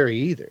that scary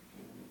either.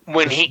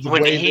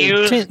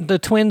 The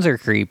twins are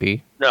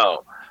creepy.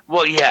 No.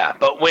 Well, yeah,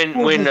 but when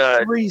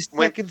 3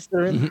 seconds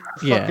they're in the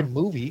fucking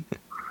movie.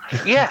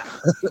 Yeah,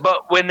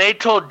 but when they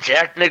told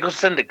Jack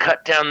Nicholson to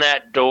cut down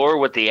that door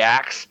with the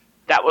axe,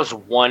 that was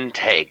one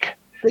take.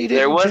 They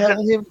didn't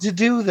tell him to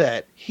do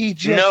that. He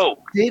just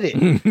did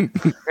it.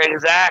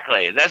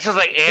 Exactly. That's just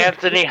like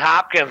Anthony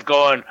Hopkins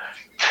going,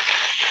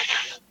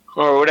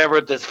 or whatever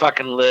this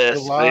fucking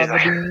list.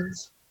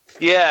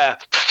 Yeah.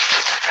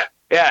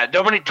 Yeah,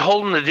 nobody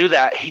told him to do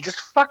that. He just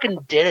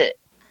fucking did it.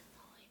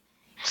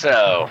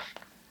 So,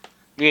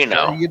 you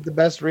know. You get the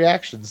best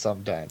reaction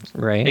sometimes.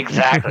 Right.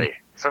 Exactly.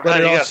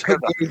 Sometimes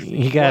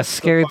you gotta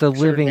scare the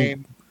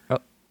living... Oh.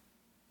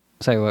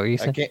 Sorry, what were you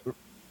saying?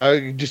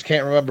 I just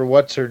can't remember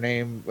what's her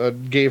name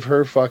gave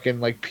her fucking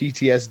like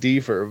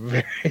PTSD for a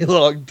very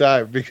long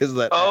time because of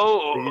that.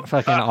 Oh,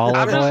 fucking olive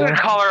oil. I'm just gonna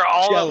call her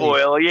olive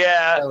oil.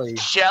 Yeah,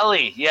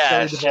 Shelly.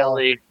 Yeah,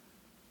 Shelly.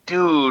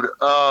 Dude,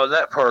 oh,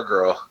 that poor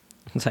girl.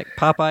 It's like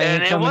Popeye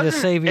ain't coming to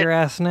save your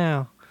ass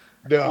now.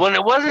 No. When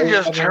it wasn't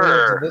just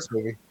her. In this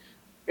movie.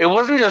 It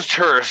wasn't just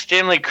her.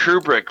 Stanley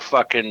Kubrick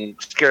fucking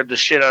scared the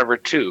shit out of her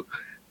too.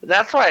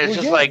 That's why it's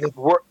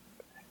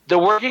the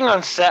working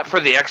on set for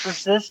The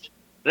Exorcist.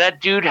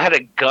 That dude had a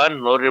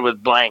gun loaded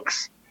with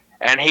blanks,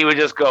 and he would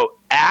just go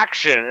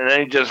action, and then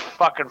he'd just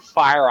fucking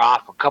fire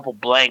off a couple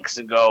blanks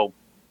and go,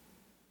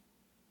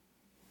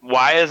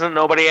 why isn't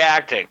nobody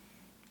acting?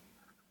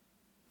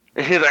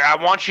 And he's like,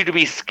 I want you to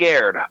be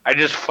scared. I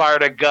just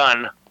fired a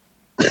gun.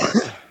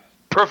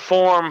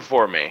 Perform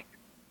for me.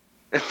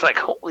 It's like,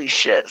 holy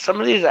shit,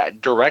 some of these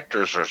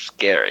directors are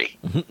scary.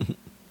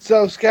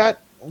 So,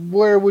 Scott,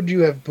 where would you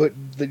have put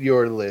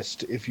your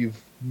list if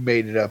you've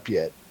made it up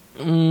yet?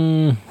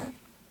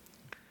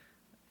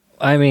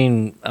 I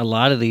mean, a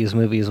lot of these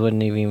movies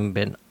wouldn't have even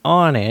been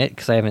on it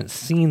because I haven't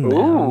seen them.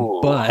 Ooh.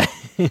 But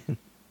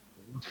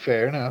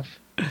fair enough.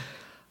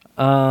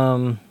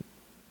 I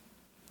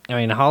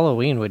mean,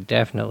 Halloween would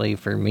definitely,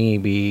 for me,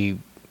 be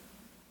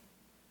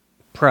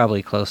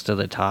probably close to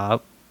the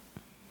top.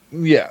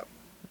 Yeah.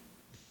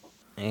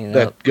 You know,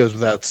 that goes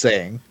without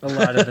saying. A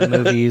lot of the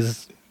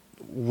movies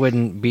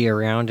wouldn't be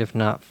around if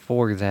not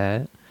for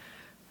that.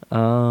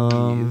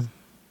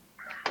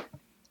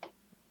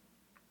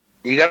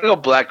 You gotta go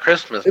Black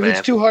Christmas, man. If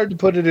it's too hard to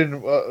put it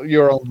in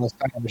your own list,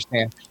 I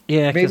understand.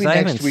 Yeah, because I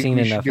haven't next week seen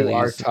we enough should of do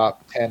our these.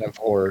 top 10 of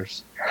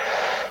horrors.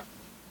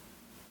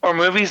 Or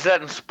movies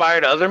that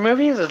inspired other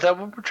movies? Is that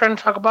what we're trying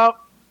to talk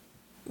about?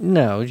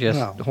 No, just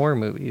horror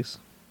movies.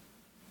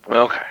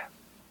 Okay.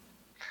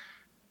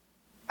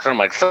 So I'm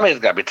like, somebody's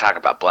got to be talking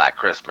about Black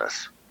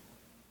Christmas.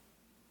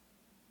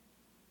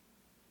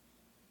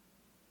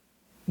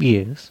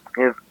 Yes.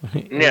 Yeah,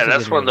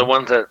 that's one of the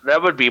ones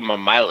that would be on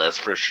my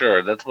list for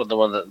sure. That's one of the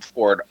ones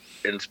that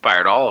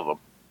inspired all of them.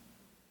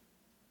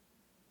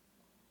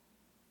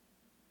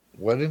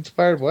 What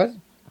inspired what?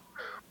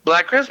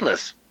 Black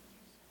Christmas.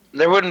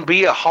 There wouldn't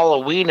be a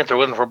Halloween if there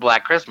wasn't for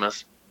Black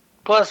Christmas.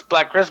 Plus,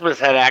 Black Christmas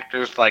had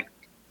actors like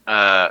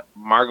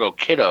Margot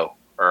Kiddo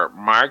or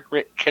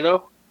Margaret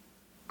Kiddo.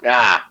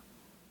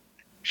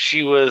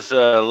 She was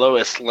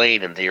Lois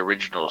Lane in the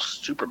original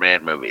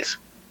Superman movies.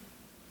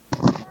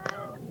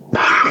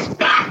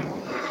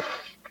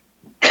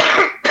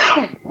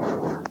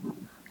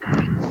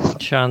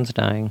 Sean's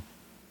dying.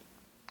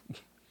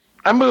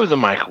 I moved the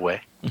mic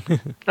away.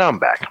 Now I'm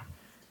back.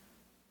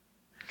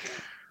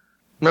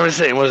 Remember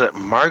saying, was it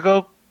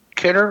Margot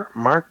Kidder?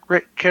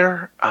 Margaret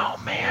Kidder?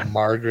 Oh, man.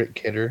 Margaret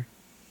Kidder.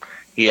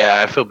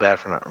 Yeah, I feel bad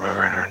for not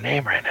remembering her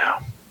name right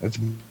now. It's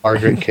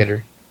Margaret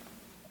Kidder.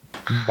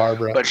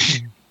 Barbara. But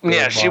she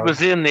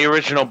was in the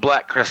original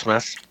Black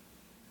Christmas.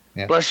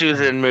 Yeah. Plus, she was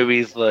in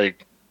movies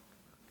like,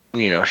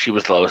 she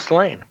was Lois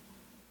Lane.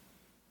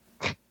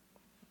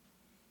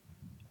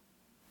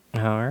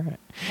 All right.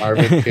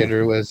 Margaret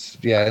Kidder was,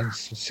 in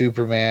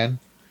Superman.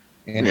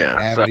 In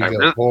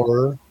Amityville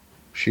Horror.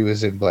 She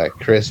was in Black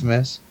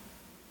Christmas.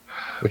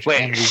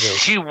 Wait,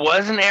 she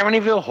was in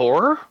Amityville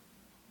Horror?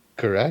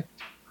 Correct.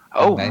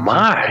 Oh,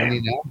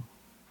 my.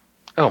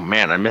 Oh,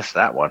 man, I missed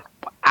that one.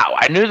 Wow,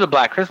 I knew the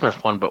Black Christmas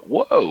one, but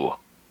whoa.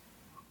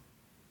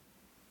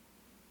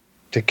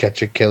 To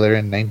Catch a Killer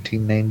in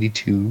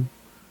 1992.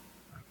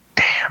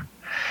 Damn.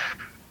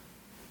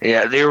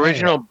 Yeah, the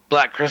original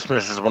Black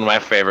Christmas is one of my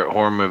favorite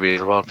horror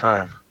movies of all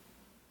time.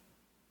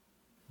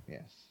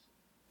 Yes.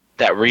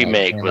 That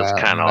remake was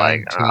kind of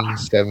like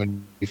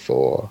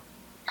 1974.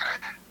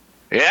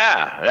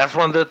 Yeah, that's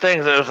one of the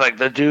things. It was like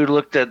the dude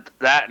looked at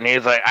that and he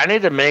was like, I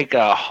need to make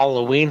a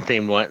Halloween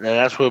themed one. And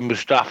that's when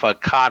Mustafa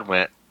Cod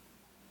went,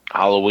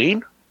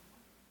 Halloween?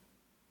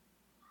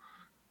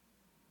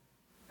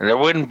 And there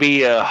wouldn't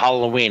be a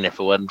Halloween if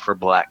it wasn't for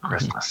Black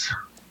Christmas.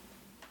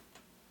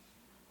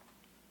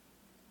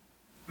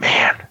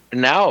 Man,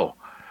 now,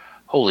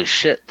 holy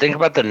shit, think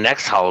about the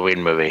next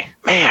Halloween movie.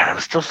 Man, I'm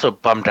still so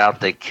bummed out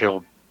they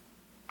killed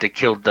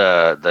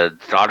the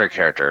daughter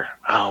character.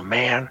 Oh,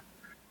 man.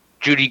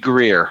 Judy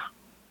Greer.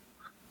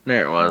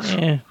 There it was.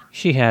 Yeah,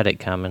 she had it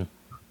coming.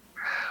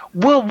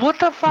 Well, what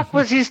the fuck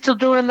was he still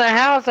doing in the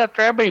house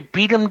after everybody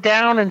beat him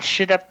down and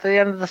shit at the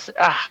end of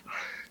the...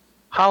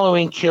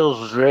 Halloween Kills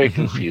was very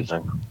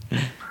confusing.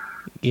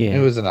 Yeah. It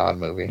was an odd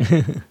movie.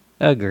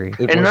 Agree.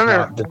 It was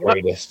not the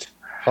greatest.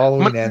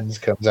 Halloween Ends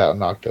comes out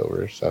in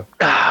October, so...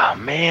 Oh,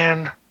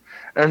 man.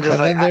 I'm just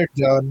then they're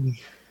done.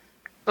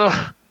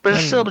 Ugh, but it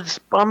still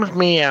just bums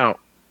me out.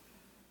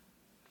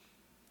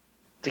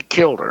 They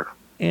killed her.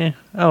 Yeah.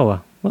 Oh,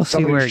 well. We'll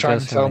see where it goes. Somebody's trying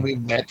to tell me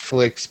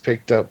Netflix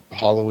picked up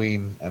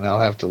Halloween, and I'll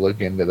have to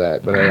look into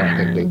that, but I don't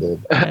think they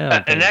did.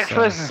 And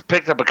Netflix has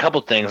picked up a couple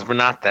things, but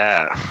not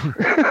that.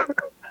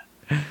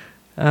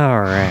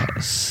 All right.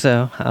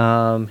 So,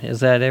 is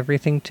that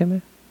everything,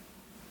 Timmy?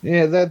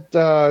 Yeah, that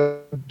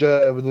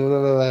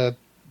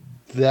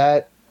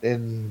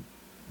and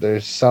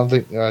there's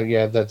something.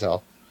 Yeah, that's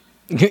all.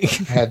 I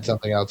had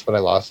something else, but I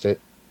lost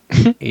it.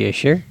 You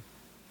sure?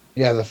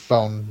 Yeah, the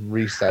phone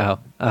reset. Oh,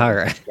 all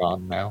right. It's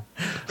gone now.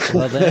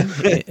 Well, then,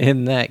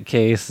 in that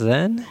case,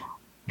 then.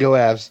 Go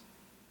Avs.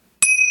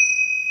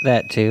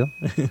 That too.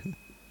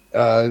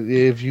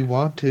 If you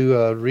want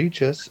to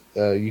reach us,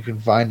 you can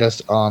find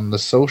us on the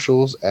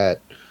socials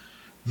at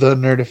The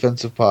Nerd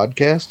Offensive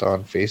Podcast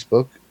on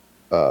Facebook,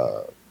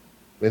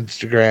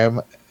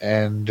 Instagram,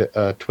 and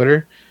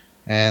Twitter.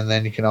 And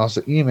then you can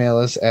also email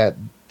us at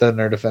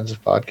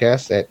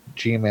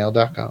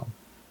thenerdofensivepodcast@gmail.com.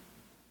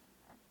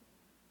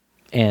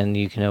 And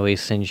you can always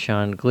send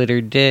Sean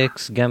glitter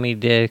dicks, gummy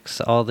dicks,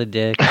 all the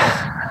dicks,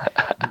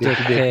 dick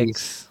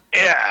pics.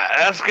 Yeah,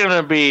 that's going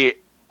to be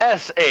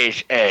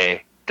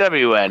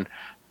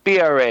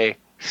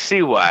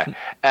SHAWNBRACY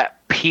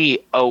at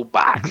P.O.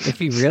 Box.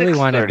 If you really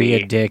want to be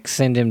a dick,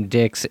 send him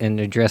dicks and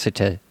address it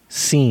to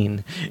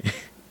Scene.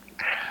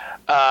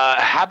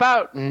 How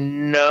about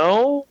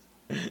no?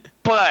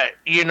 But,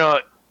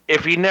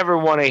 if you never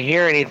want to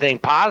hear anything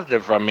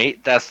positive from me,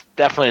 that's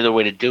definitely the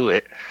way to do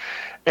it.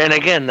 And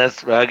again,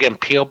 that's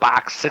P.O.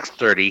 Box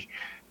 630,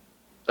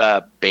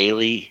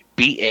 Bailey,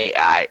 Bailey,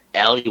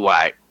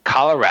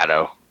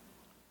 Colorado,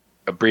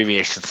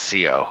 abbreviation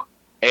CO,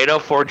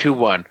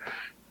 80421.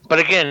 But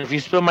again, if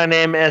you spell my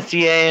name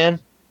SEAN,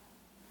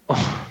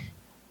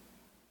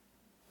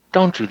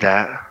 don't do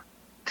that.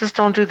 Just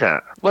don't do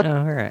that. What? Oh,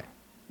 all right.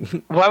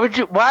 Why would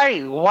you?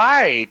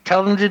 Why?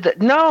 Tell them to do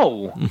that.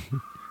 No.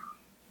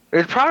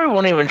 It probably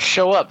won't even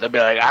show up. They'll be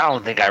like, I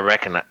don't think I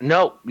recognize.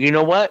 No, you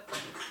know what?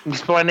 You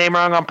spell my name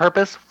wrong on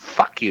purpose?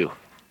 Fuck you.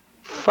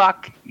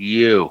 Fuck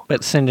you.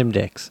 But send him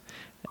dicks.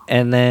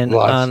 And then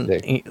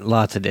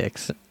lots of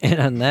dicks. And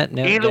on that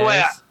note, either guys,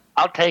 way,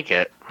 I'll take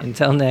it.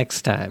 Until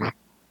next time.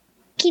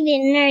 Keep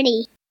it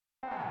nerdy.